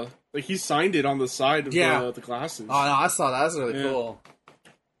like he signed it on the side of the glasses. Oh no, I saw that. That's really cool.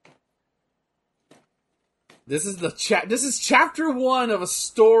 This is chapter 1 of a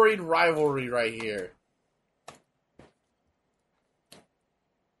storied rivalry right here.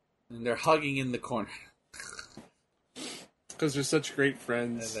 And they're hugging in the corner. Because they're such great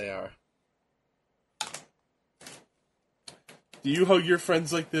friends. There they are. Do you hug your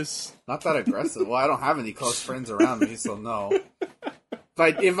friends like this? Not that aggressive. Well, I don't have any close friends around me, so no.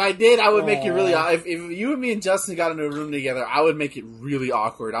 If I did, I would make it really... If you and me and Justin got into a room together, I would make it really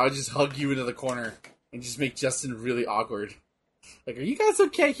awkward. I would just hug you into the corner and just make Justin really awkward. Like, are you guys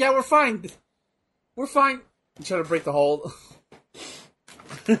okay? Yeah, we're fine. We're fine. I'm trying to break the hold.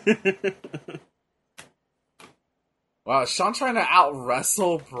 Wow, is Sean trying to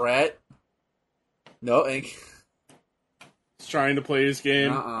out-wrestle Brett? No, he's trying to play his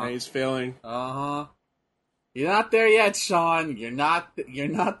game, and he's failing. Uh-huh. You're not there yet, Sean. You're not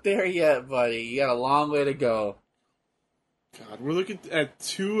there yet, buddy. You got a long way to go. God, we're looking at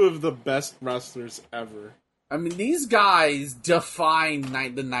 2 of the best wrestlers ever. I mean, these guys define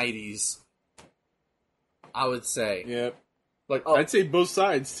the 90s. I would say. Yep. Like, I'd say both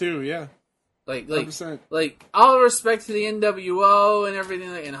sides, too, yeah. Like 100%. like all respect to the NWO and everything,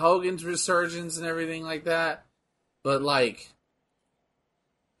 and Hogan's resurgence and everything like that. But like,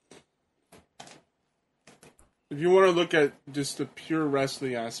 if you want to look at just the pure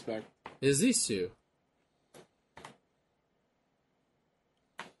wrestling aspect, is these two?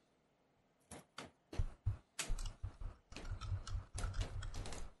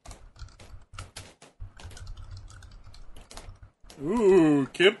 ooh,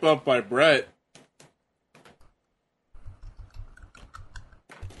 Kip up by Brett.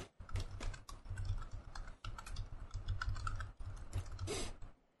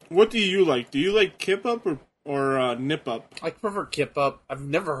 What do you like? Do you like Kip up or Nip up? I prefer Kip Up. I've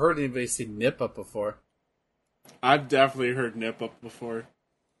never heard anybody say Nip Up before. I've definitely heard Nip up before.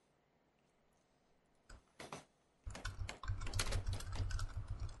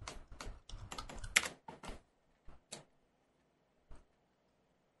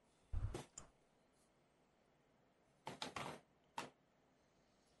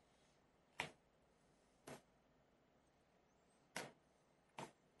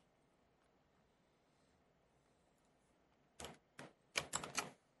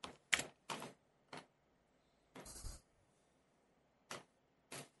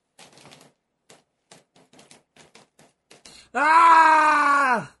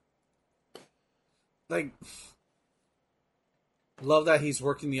 Ah! Like, love that he's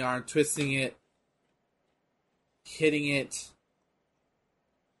working the arm, twisting it, hitting it.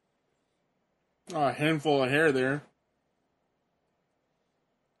 Oh, a handful of hair there.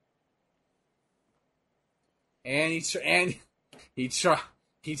 And he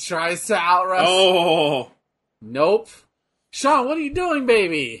tries to out wrestle. Oh, Nope. Sean, what are you doing,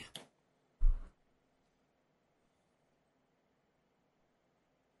 baby?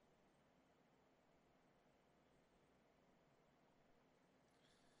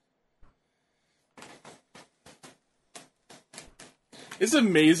 it's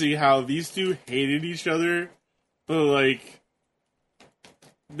amazing how these two hated each other, but like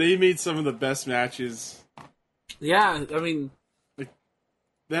they made some of the best matches. Yeah, I mean, The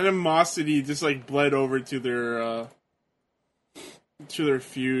animosity just like bled over to their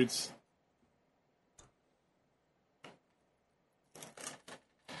feuds.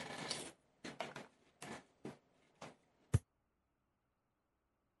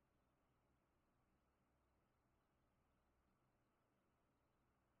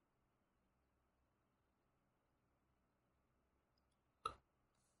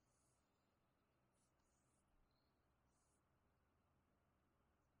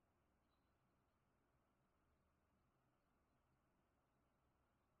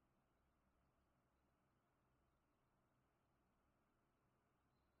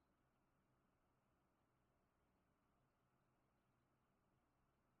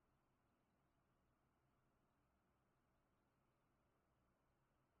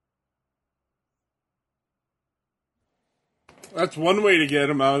 That's one way to get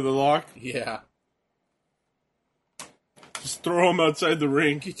him out of the lock. yeah. Just throw him outside the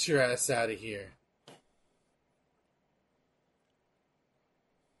ring. Get your ass out of here.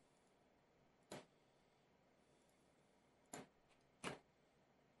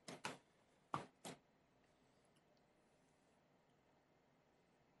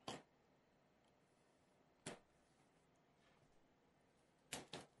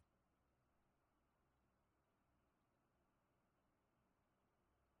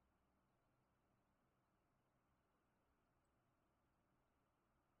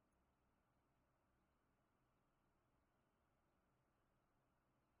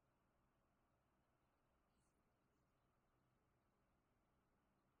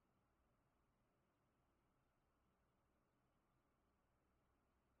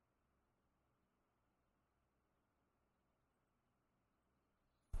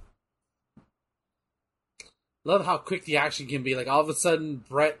 Love how quick the action can be. Like, all of a sudden,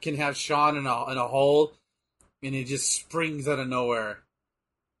 Brett can have Sean in a hole, and it just springs out of nowhere.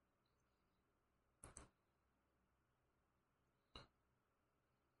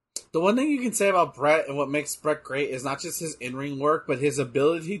 The one thing you can say about Brett and what makes Brett great is not just his in-ring work, but his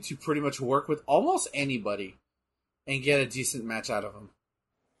ability to pretty much work with almost anybody and get a decent match out of him.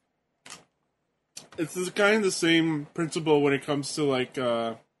 It's kind of the same principle when it comes to like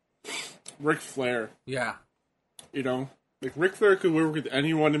Ric Flair. Yeah. You know, like Ric Flair could work with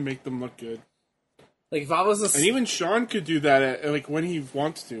anyone and make them look good, Like, if I was and even Sean could do that like when he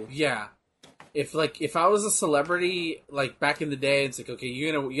wants to. Yeah. If I was a celebrity, like, back in the day, it's like, okay,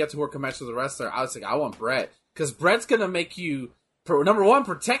 you have to work a match with a wrestler, I was like, I want Brett. Because Brett's gonna make you, number one,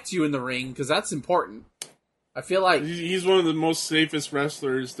 protect you in the ring, because that's important. I feel like He's one of the most safest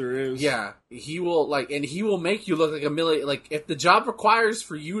wrestlers there is. yeah, he will and he will make you look like a million. Like if the job requires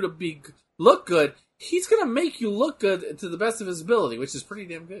for you to look good, he's gonna make you look good to the best of his ability, which is pretty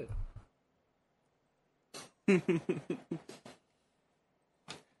damn good.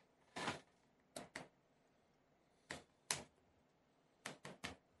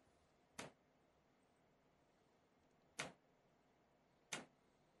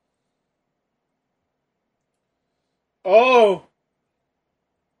 Oh!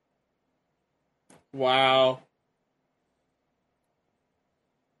 Wow.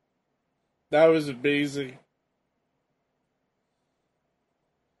 That was amazing.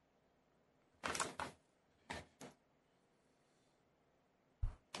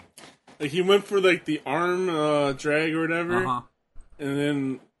 Like he went for like the arm drag or whatever, Uh-huh.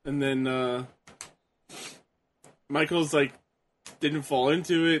 and then Michaels like didn't fall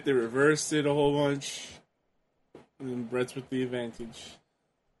into it. They reversed it a whole bunch, and then Brett's with the advantage.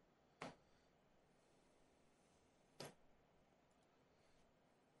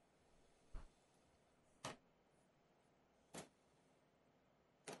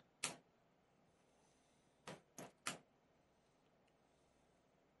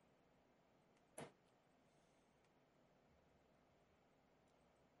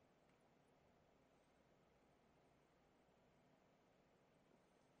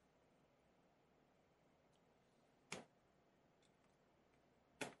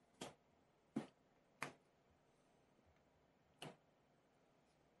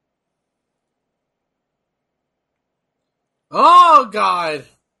 Oh God!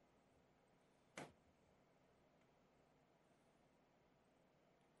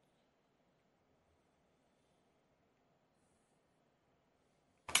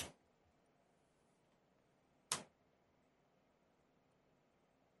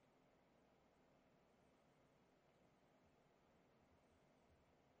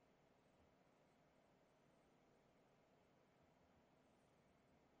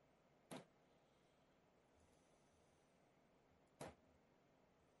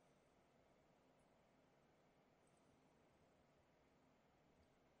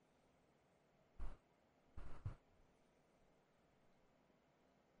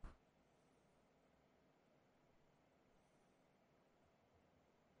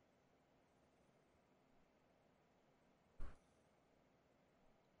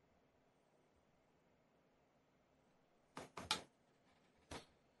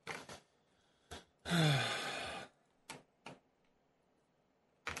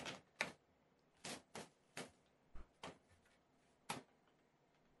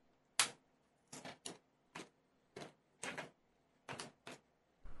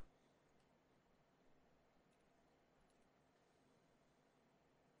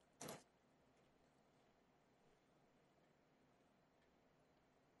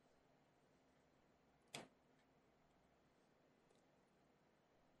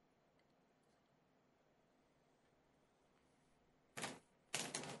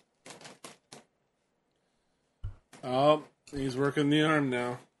 Oh, he's working the arm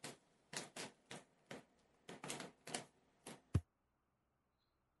now.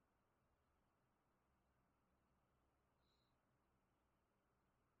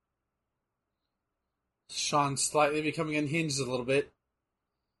 Sean slightly becoming unhinged a little bit.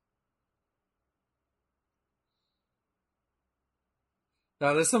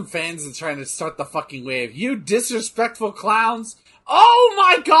 Now there's some fans that are trying to start the fucking wave. You disrespectful clowns! Oh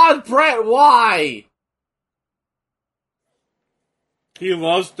my God, Brett, why? He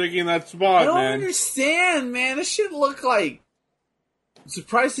loves taking that spot, I don't man. understand, man. This shit look like. I'm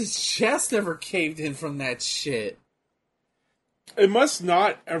surprised his chest never caved in from that shit. It must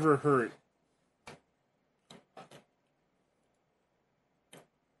not ever hurt.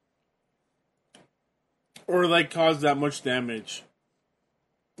 Or like cause that much damage.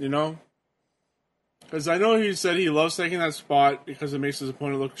 You know? Because I know he said he loves taking that spot because it makes his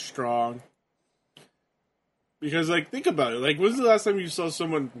opponent look strong. Because, like, think about it. Like, when's the last time you saw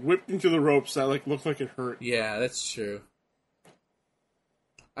someone whipped into the ropes that, like, looked like it hurt? Yeah, that's true.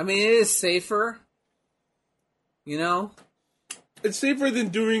 I mean, it is safer. You know? It's safer than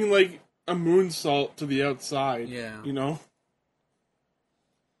doing, like, a moonsault to the outside. Yeah. You know?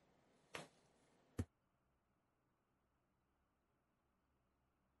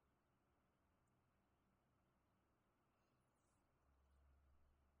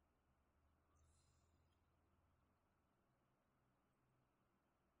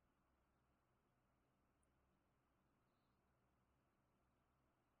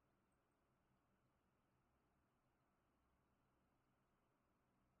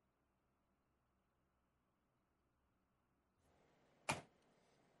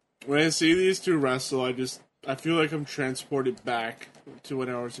 When I see these two wrestle, I feel like I'm transported back to when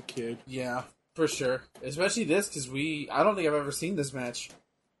I was a kid. Yeah, for sure. Especially this, because I don't think I've ever seen this match.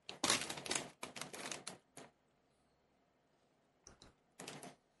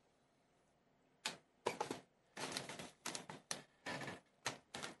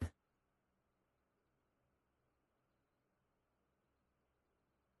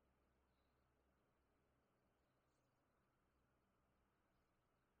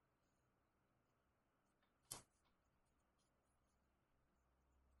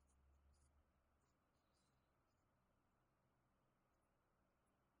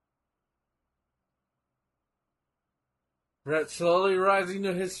 Brett slowly rising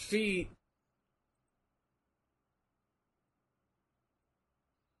to his feet.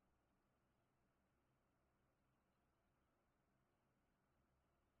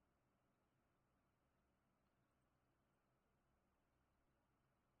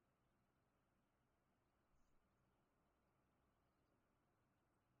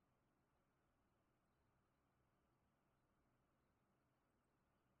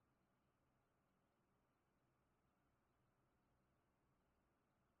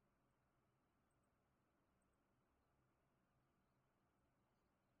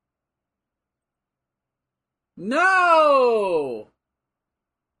 No!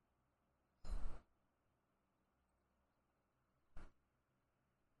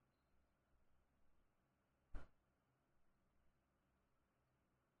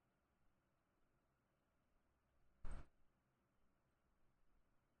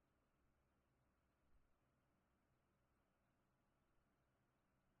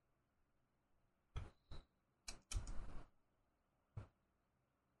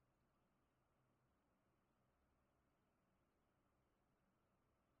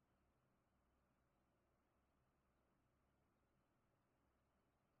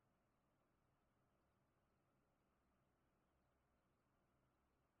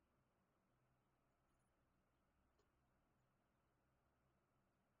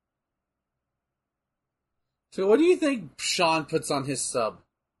 So what do you think Sean puts on his sub?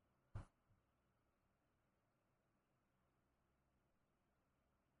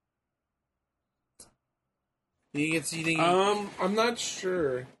 You think I'm not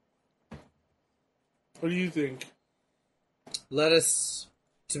sure. What do you think? lettuce,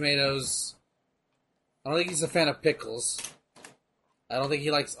 tomatoes. I don't think he's a fan of pickles. I don't think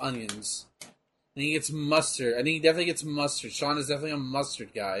he likes onions. I think he gets mustard. I think he definitely gets mustard. Sean is definitely a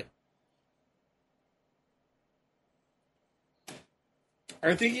mustard guy.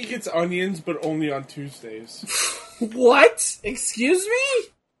 I think he gets onions, but only on Tuesdays. What? Excuse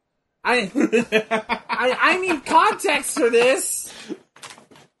me? I need context for this.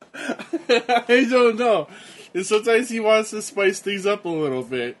 I don't know. And sometimes he wants to spice things up a little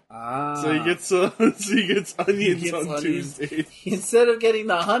bit, so he gets onions on Tuesdays. Instead of getting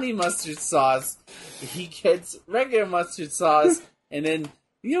the honey mustard sauce, he gets regular mustard sauce, and then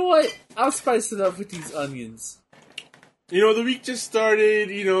you know what? I'll spice it up with these onions. You know, the week just started.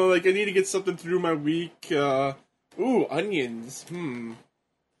 You know, like I need to get something through my week. Ooh, onions.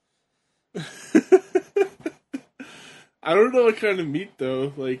 I don't know what kind of meat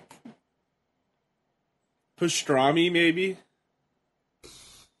though. Like pastrami, maybe.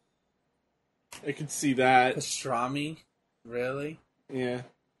 I could see that. Pastrami? Really? Yeah.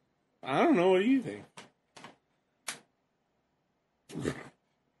 I don't know. What do you think?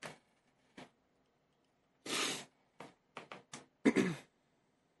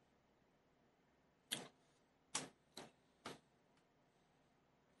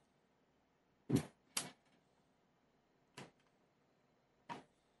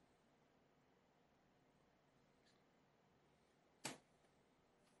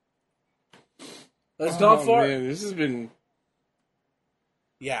 Let's go for Man, this has been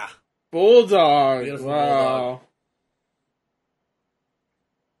Yeah. Bulldog. Beautiful Wow. Bulldog.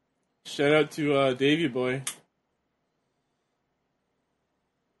 Shout out to Davey Boy.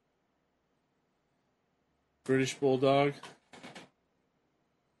 British Bulldog.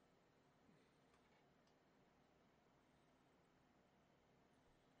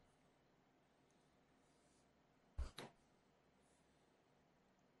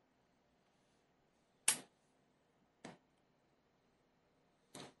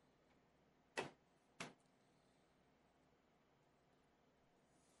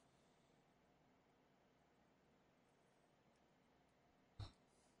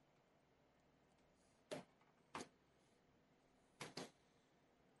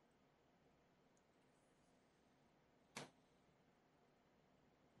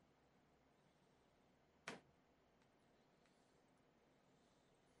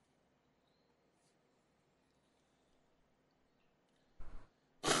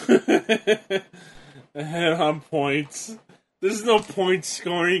 Ahead on points. There's no point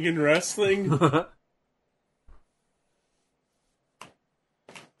scoring in wrestling.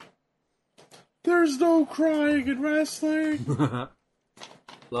 There's no crying in wrestling.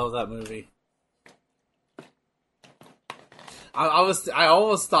 Love that movie. I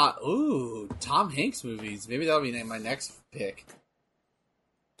almost thought, ooh, Tom Hanks movies. Maybe that'll be my next pick.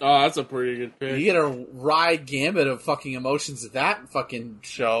 Oh, that's a pretty good pick. You get a wide gambit of fucking emotions at that fucking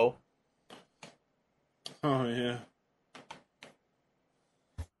show. Oh, yeah.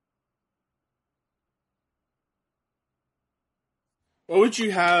 What would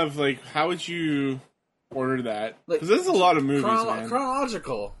you have, like, how would you order that? Because there's a lot of movies, man.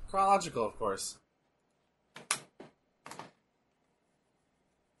 Chronological, of course.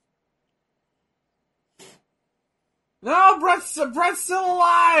 No, Brett's still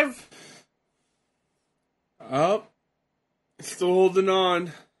alive. Oh, still holding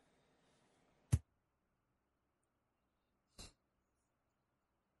on.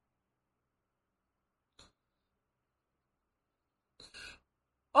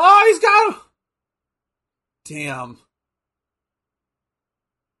 Oh, he's got him. Damn.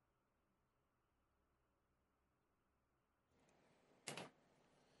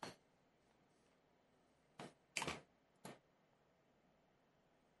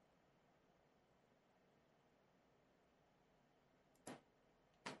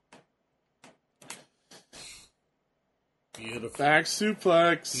 Beautiful. Back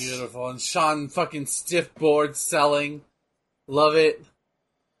suplex. Beautiful. And Sean fucking stiff board selling. Love it.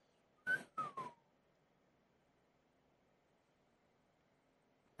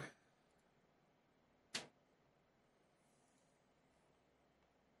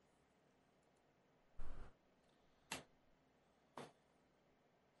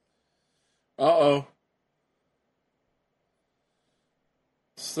 Uh-oh.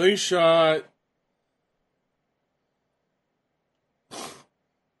 Slingshot.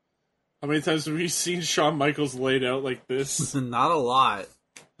 How many times have we seen Shawn Michaels laid out like this? Not a lot.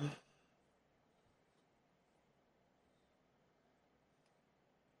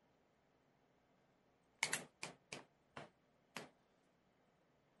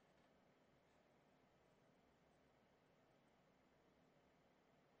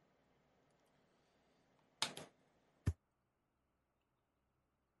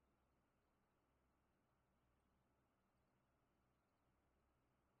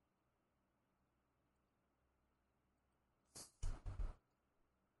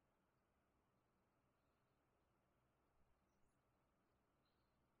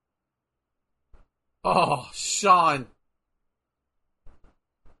 Oh, Sean.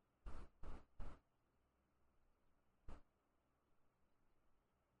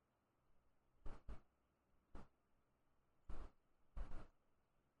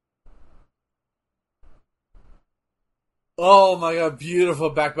 Oh my god, beautiful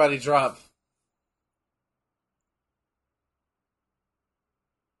back body drop.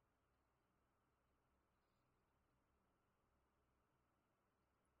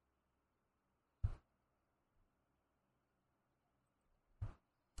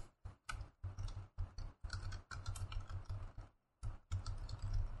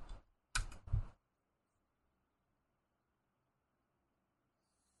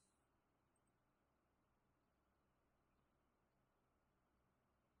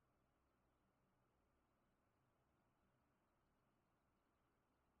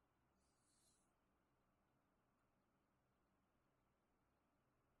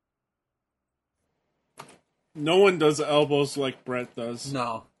 No one does elbows like Brett does.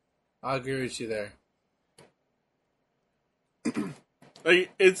 No. I agree with you there.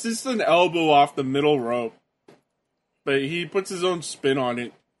 Like, it's just an elbow off the middle rope. But he puts his own spin on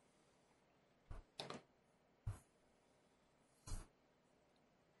it.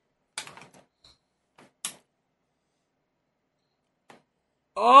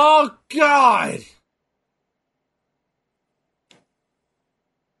 Oh god!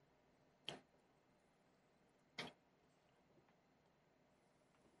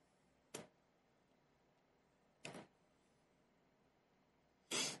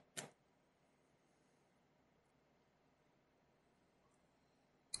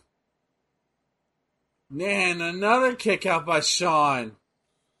 Man, another kick out by Sean.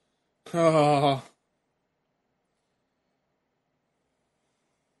 Oh.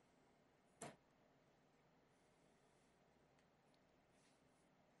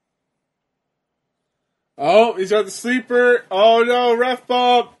 Oh, he's got the sleeper. Oh no, ref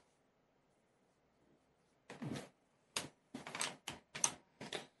bump.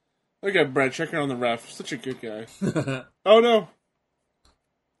 Look at Brett checking on the ref. Such a good guy. Oh no.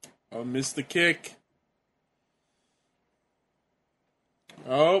 Oh, missed the kick.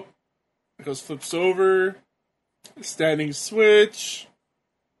 Oh, Michaels flips over. Standing switch.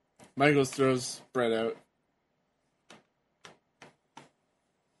 Michaels throws Brett out.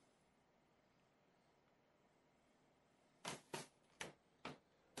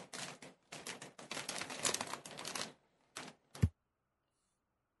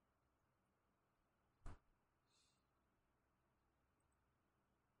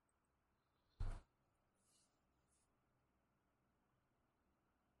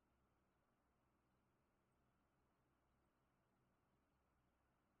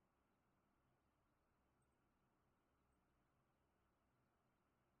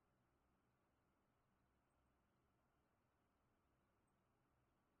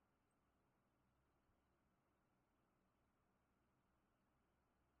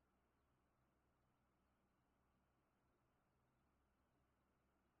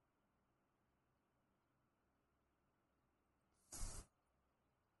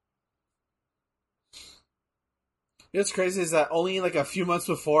 You know what's crazy is that only like a few months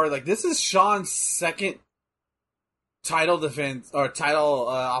before, like this is Sean's second title defense or title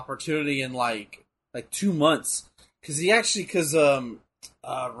opportunity in like 2 months, because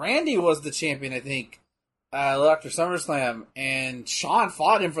Randy was the champion, I think, after SummerSlam, and Shawn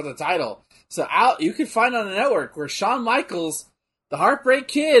fought him for the title. So you can find on the network where Shawn Michaels, the Heartbreak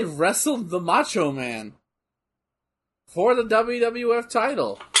Kid, wrestled the Macho Man for the WWF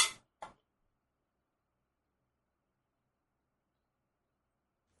title.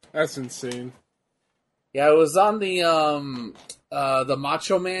 That's insane. Yeah, it was on the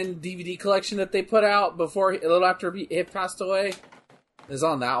Macho Man DVD collection that they put out a little after he passed away. It was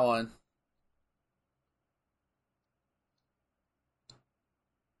on that one.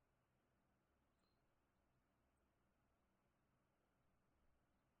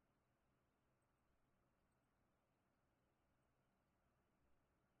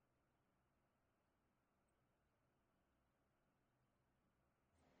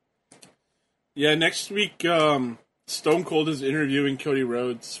 Yeah, next week, Stone Cold is interviewing Cody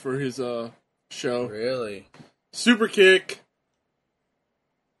Rhodes for his show. Really? Super kick.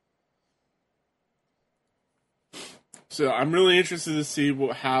 So I'm really interested to see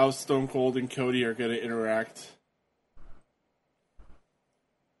how Stone Cold and Cody are going to interact.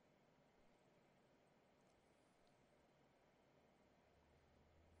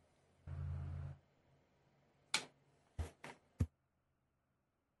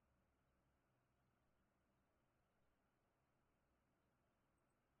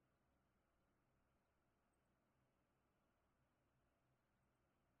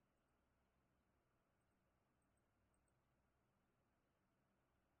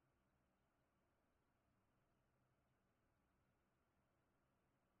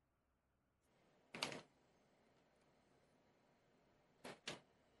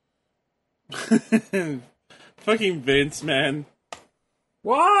 Fucking Vince, man.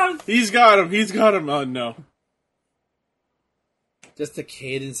 What? He's got him. Oh, no. Just the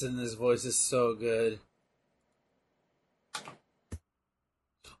cadence in his voice is so good.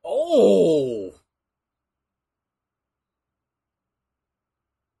 Oh!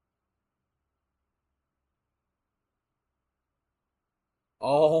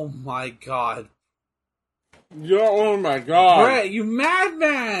 Oh my god. Oh my god. Brett, you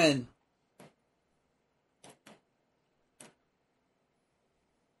madman!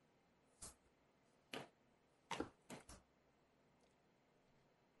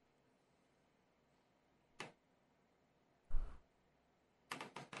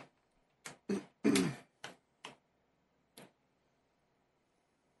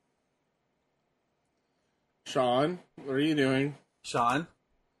 Sean, what are you doing? Sean!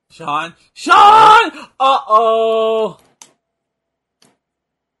 Uh-oh!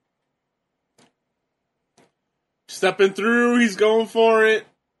 Stepping through, he's going for it.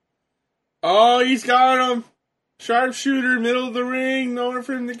 Oh, he's got him. Sharpshooter, middle of the ring, nowhere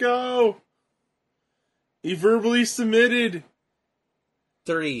for him to go. He verbally submitted.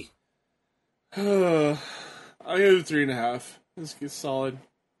 3. I'm gonna do 3.5. This gets solid.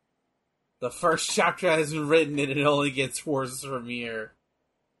 The first chapter has been written and it only gets worse from here.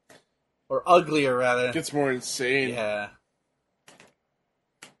 Or uglier, rather. It gets more insane. Yeah.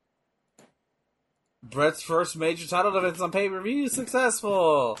 Brett's first major title defense on pay-per-view is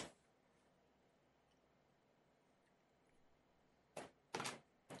successful.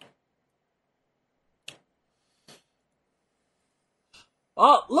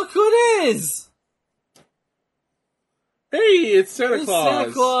 Oh, look who it is! Hey, it's Santa Claus.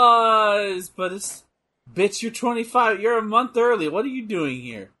 Santa Claus! But it's... Bitch, you're 25. You're a month early. What are you doing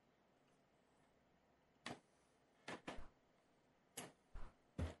here?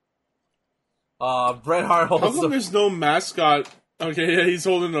 Bret Hart How holds come there's no mascot? Okay, yeah, he's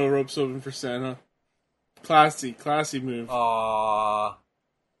holding the ropes open for Santa. Classy move. Oh,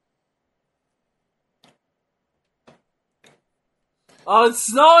 it's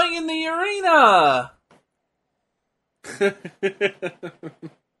snowing in the arena!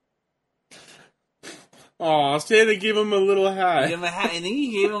 Aw, Santa gave him a little hat. Give him a hat, and then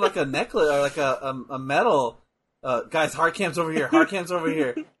he gave him like a necklace or like a medal. Guys, hard cam's over here. Hard cam's over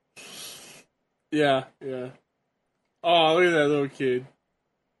here. Yeah. Oh, look at that little kid.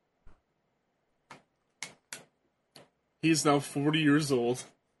 He's now 40 years old.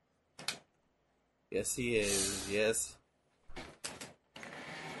 Yes, he is. Yes.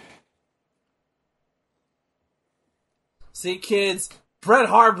 See, kids, Bret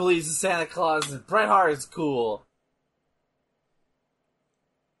Hart believes in Santa Claus, and Bret Hart is cool.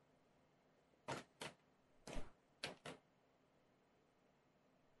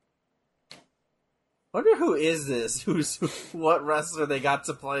 Wonder who is this? What wrestler they got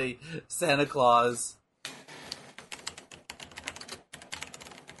to play Santa Claus?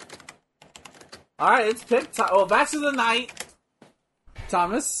 All right, it's pick time. Well, match of the night.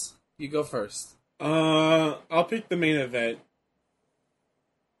 Thomas, you go first. I'll pick the main event.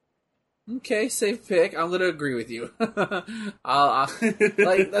 Okay, safe pick. I'm gonna agree with you. I'll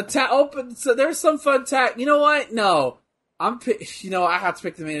like the open. So there's some fun tag. You know what? No, I have to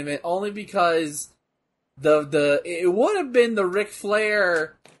pick the main event only because it would have been the Ric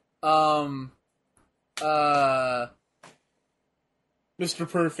Flair, Mr.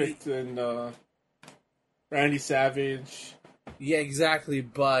 Perfect and Randy Savage. Yeah, exactly.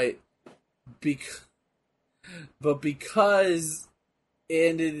 But because it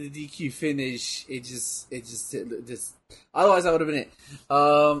ended in the DQ finish, it just otherwise that would have been it.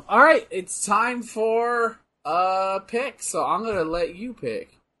 All right, it's time for pick. So I'm gonna let you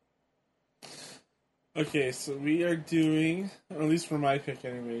pick. Okay, so we are doing, or at least for my pick,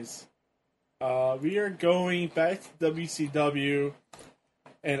 anyways. We are going back to WCW,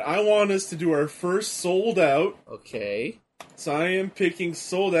 and I want us to do our first Sold Out. Okay. So I am picking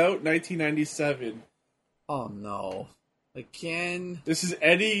Sold Out 1997. Oh no! Again. This is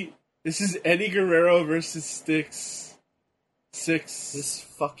Eddie Guerrero versus Six. This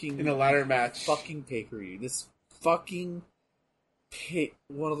fucking in a ladder match. Fucking pay-per-view. This fucking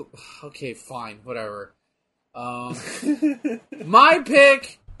one of the. Okay, fine, whatever. My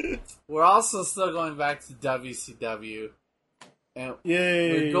pick. We're also still going back to WCW, and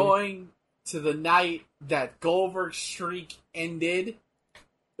yay! We're going to the night that Goldberg's streak ended.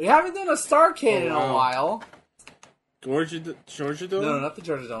 We haven't done a Starrcade in a while. Georgia Dome? No, not the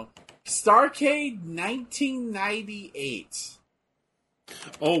Georgia Dome. Starrcade 1998.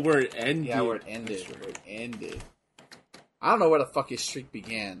 Oh, where it ended. Yeah, where it ended. Where it ended. I don't know where the fuck his streak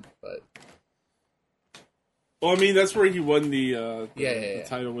began, but... Well, I mean, that's where he won the the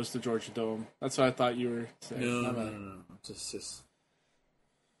title was the Georgia Dome. That's what I thought you were saying. No. Just...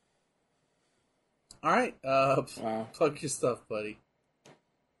 Alright, wow. Plug your stuff, buddy.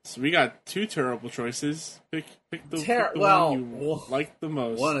 So we got two terrible choices. Pick the one you like the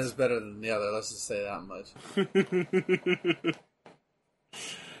most. One is better than the other, let's just say that much.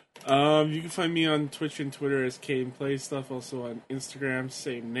 You can find me on Twitch and Twitter as Kane Plays Stuff. Also on Instagram,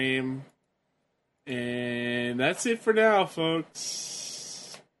 same name. And that's it for now,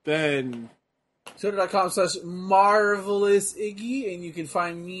 folks. Ben. Twitter.com/MarvelousIggy, and you can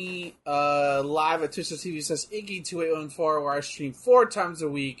find me live at twitch.tv/Iggy2814, where I stream 4 times a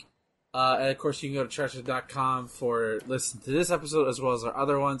week. And of course, you can go to Charger.com for listening to this episode as well as our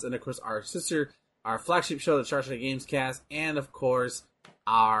other ones, and of course, our flagship show, the Charger Games Cast, and of course,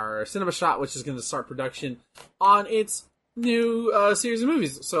 our Cinema Shot, which is going to start production on its new series of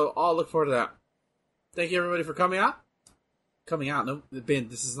movies. So I'll look forward to that. Thank you, everybody, for coming out. No, Ben,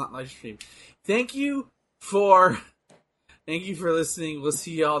 this is not live stream. Thank you for listening. We'll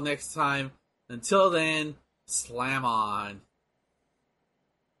see y'all next time. Until then, slam on.